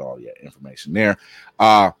 You'll get all your information there.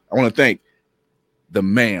 I want to thank the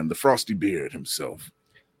man, the Frosty Beard himself.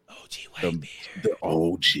 OG White Beard. The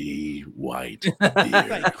OG White Beard.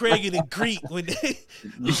 Like Craig and the Greek. When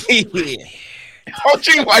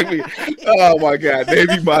OG White Beard. Oh, my God.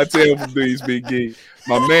 NavyMontel from Do You Speak Geek.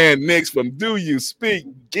 My man Nix from Do You Speak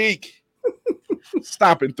Geek.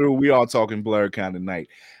 Stopping through. We all talking Blerdcon tonight.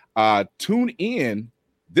 Tune in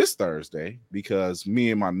this Thursday because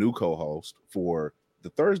me and my new co-host for the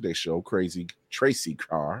Thursday show, Crazy Tracy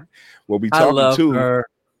Carr, will be talking to her.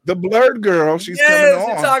 The Blerd girl. She's coming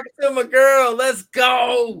on. She's talking to my girl. Let's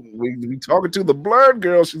go. We talking to the Blerd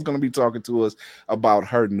girl. She's going to be talking to us about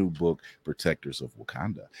her new book, Protectors of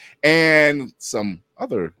Wakanda, and some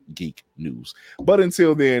other geek news. But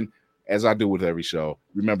until then, as I do with every show,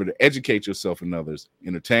 remember to educate yourself and others,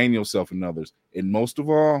 entertain yourself and others, and most of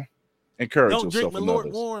all, encourage yourself and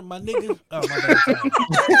others. Don't drink Malort warm, my nigga. Oh, my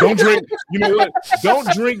bad. Don't drink. You know what? Don't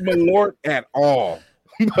drink Malort at all.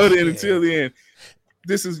 But until then,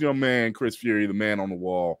 this is your man, Chris Fury, the man on the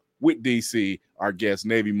wall, with DC, our guest,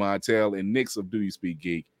 NavyMontel, and Nix of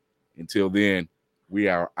Doyouspeakgeek. Until then, we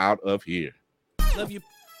are out of here. Love you.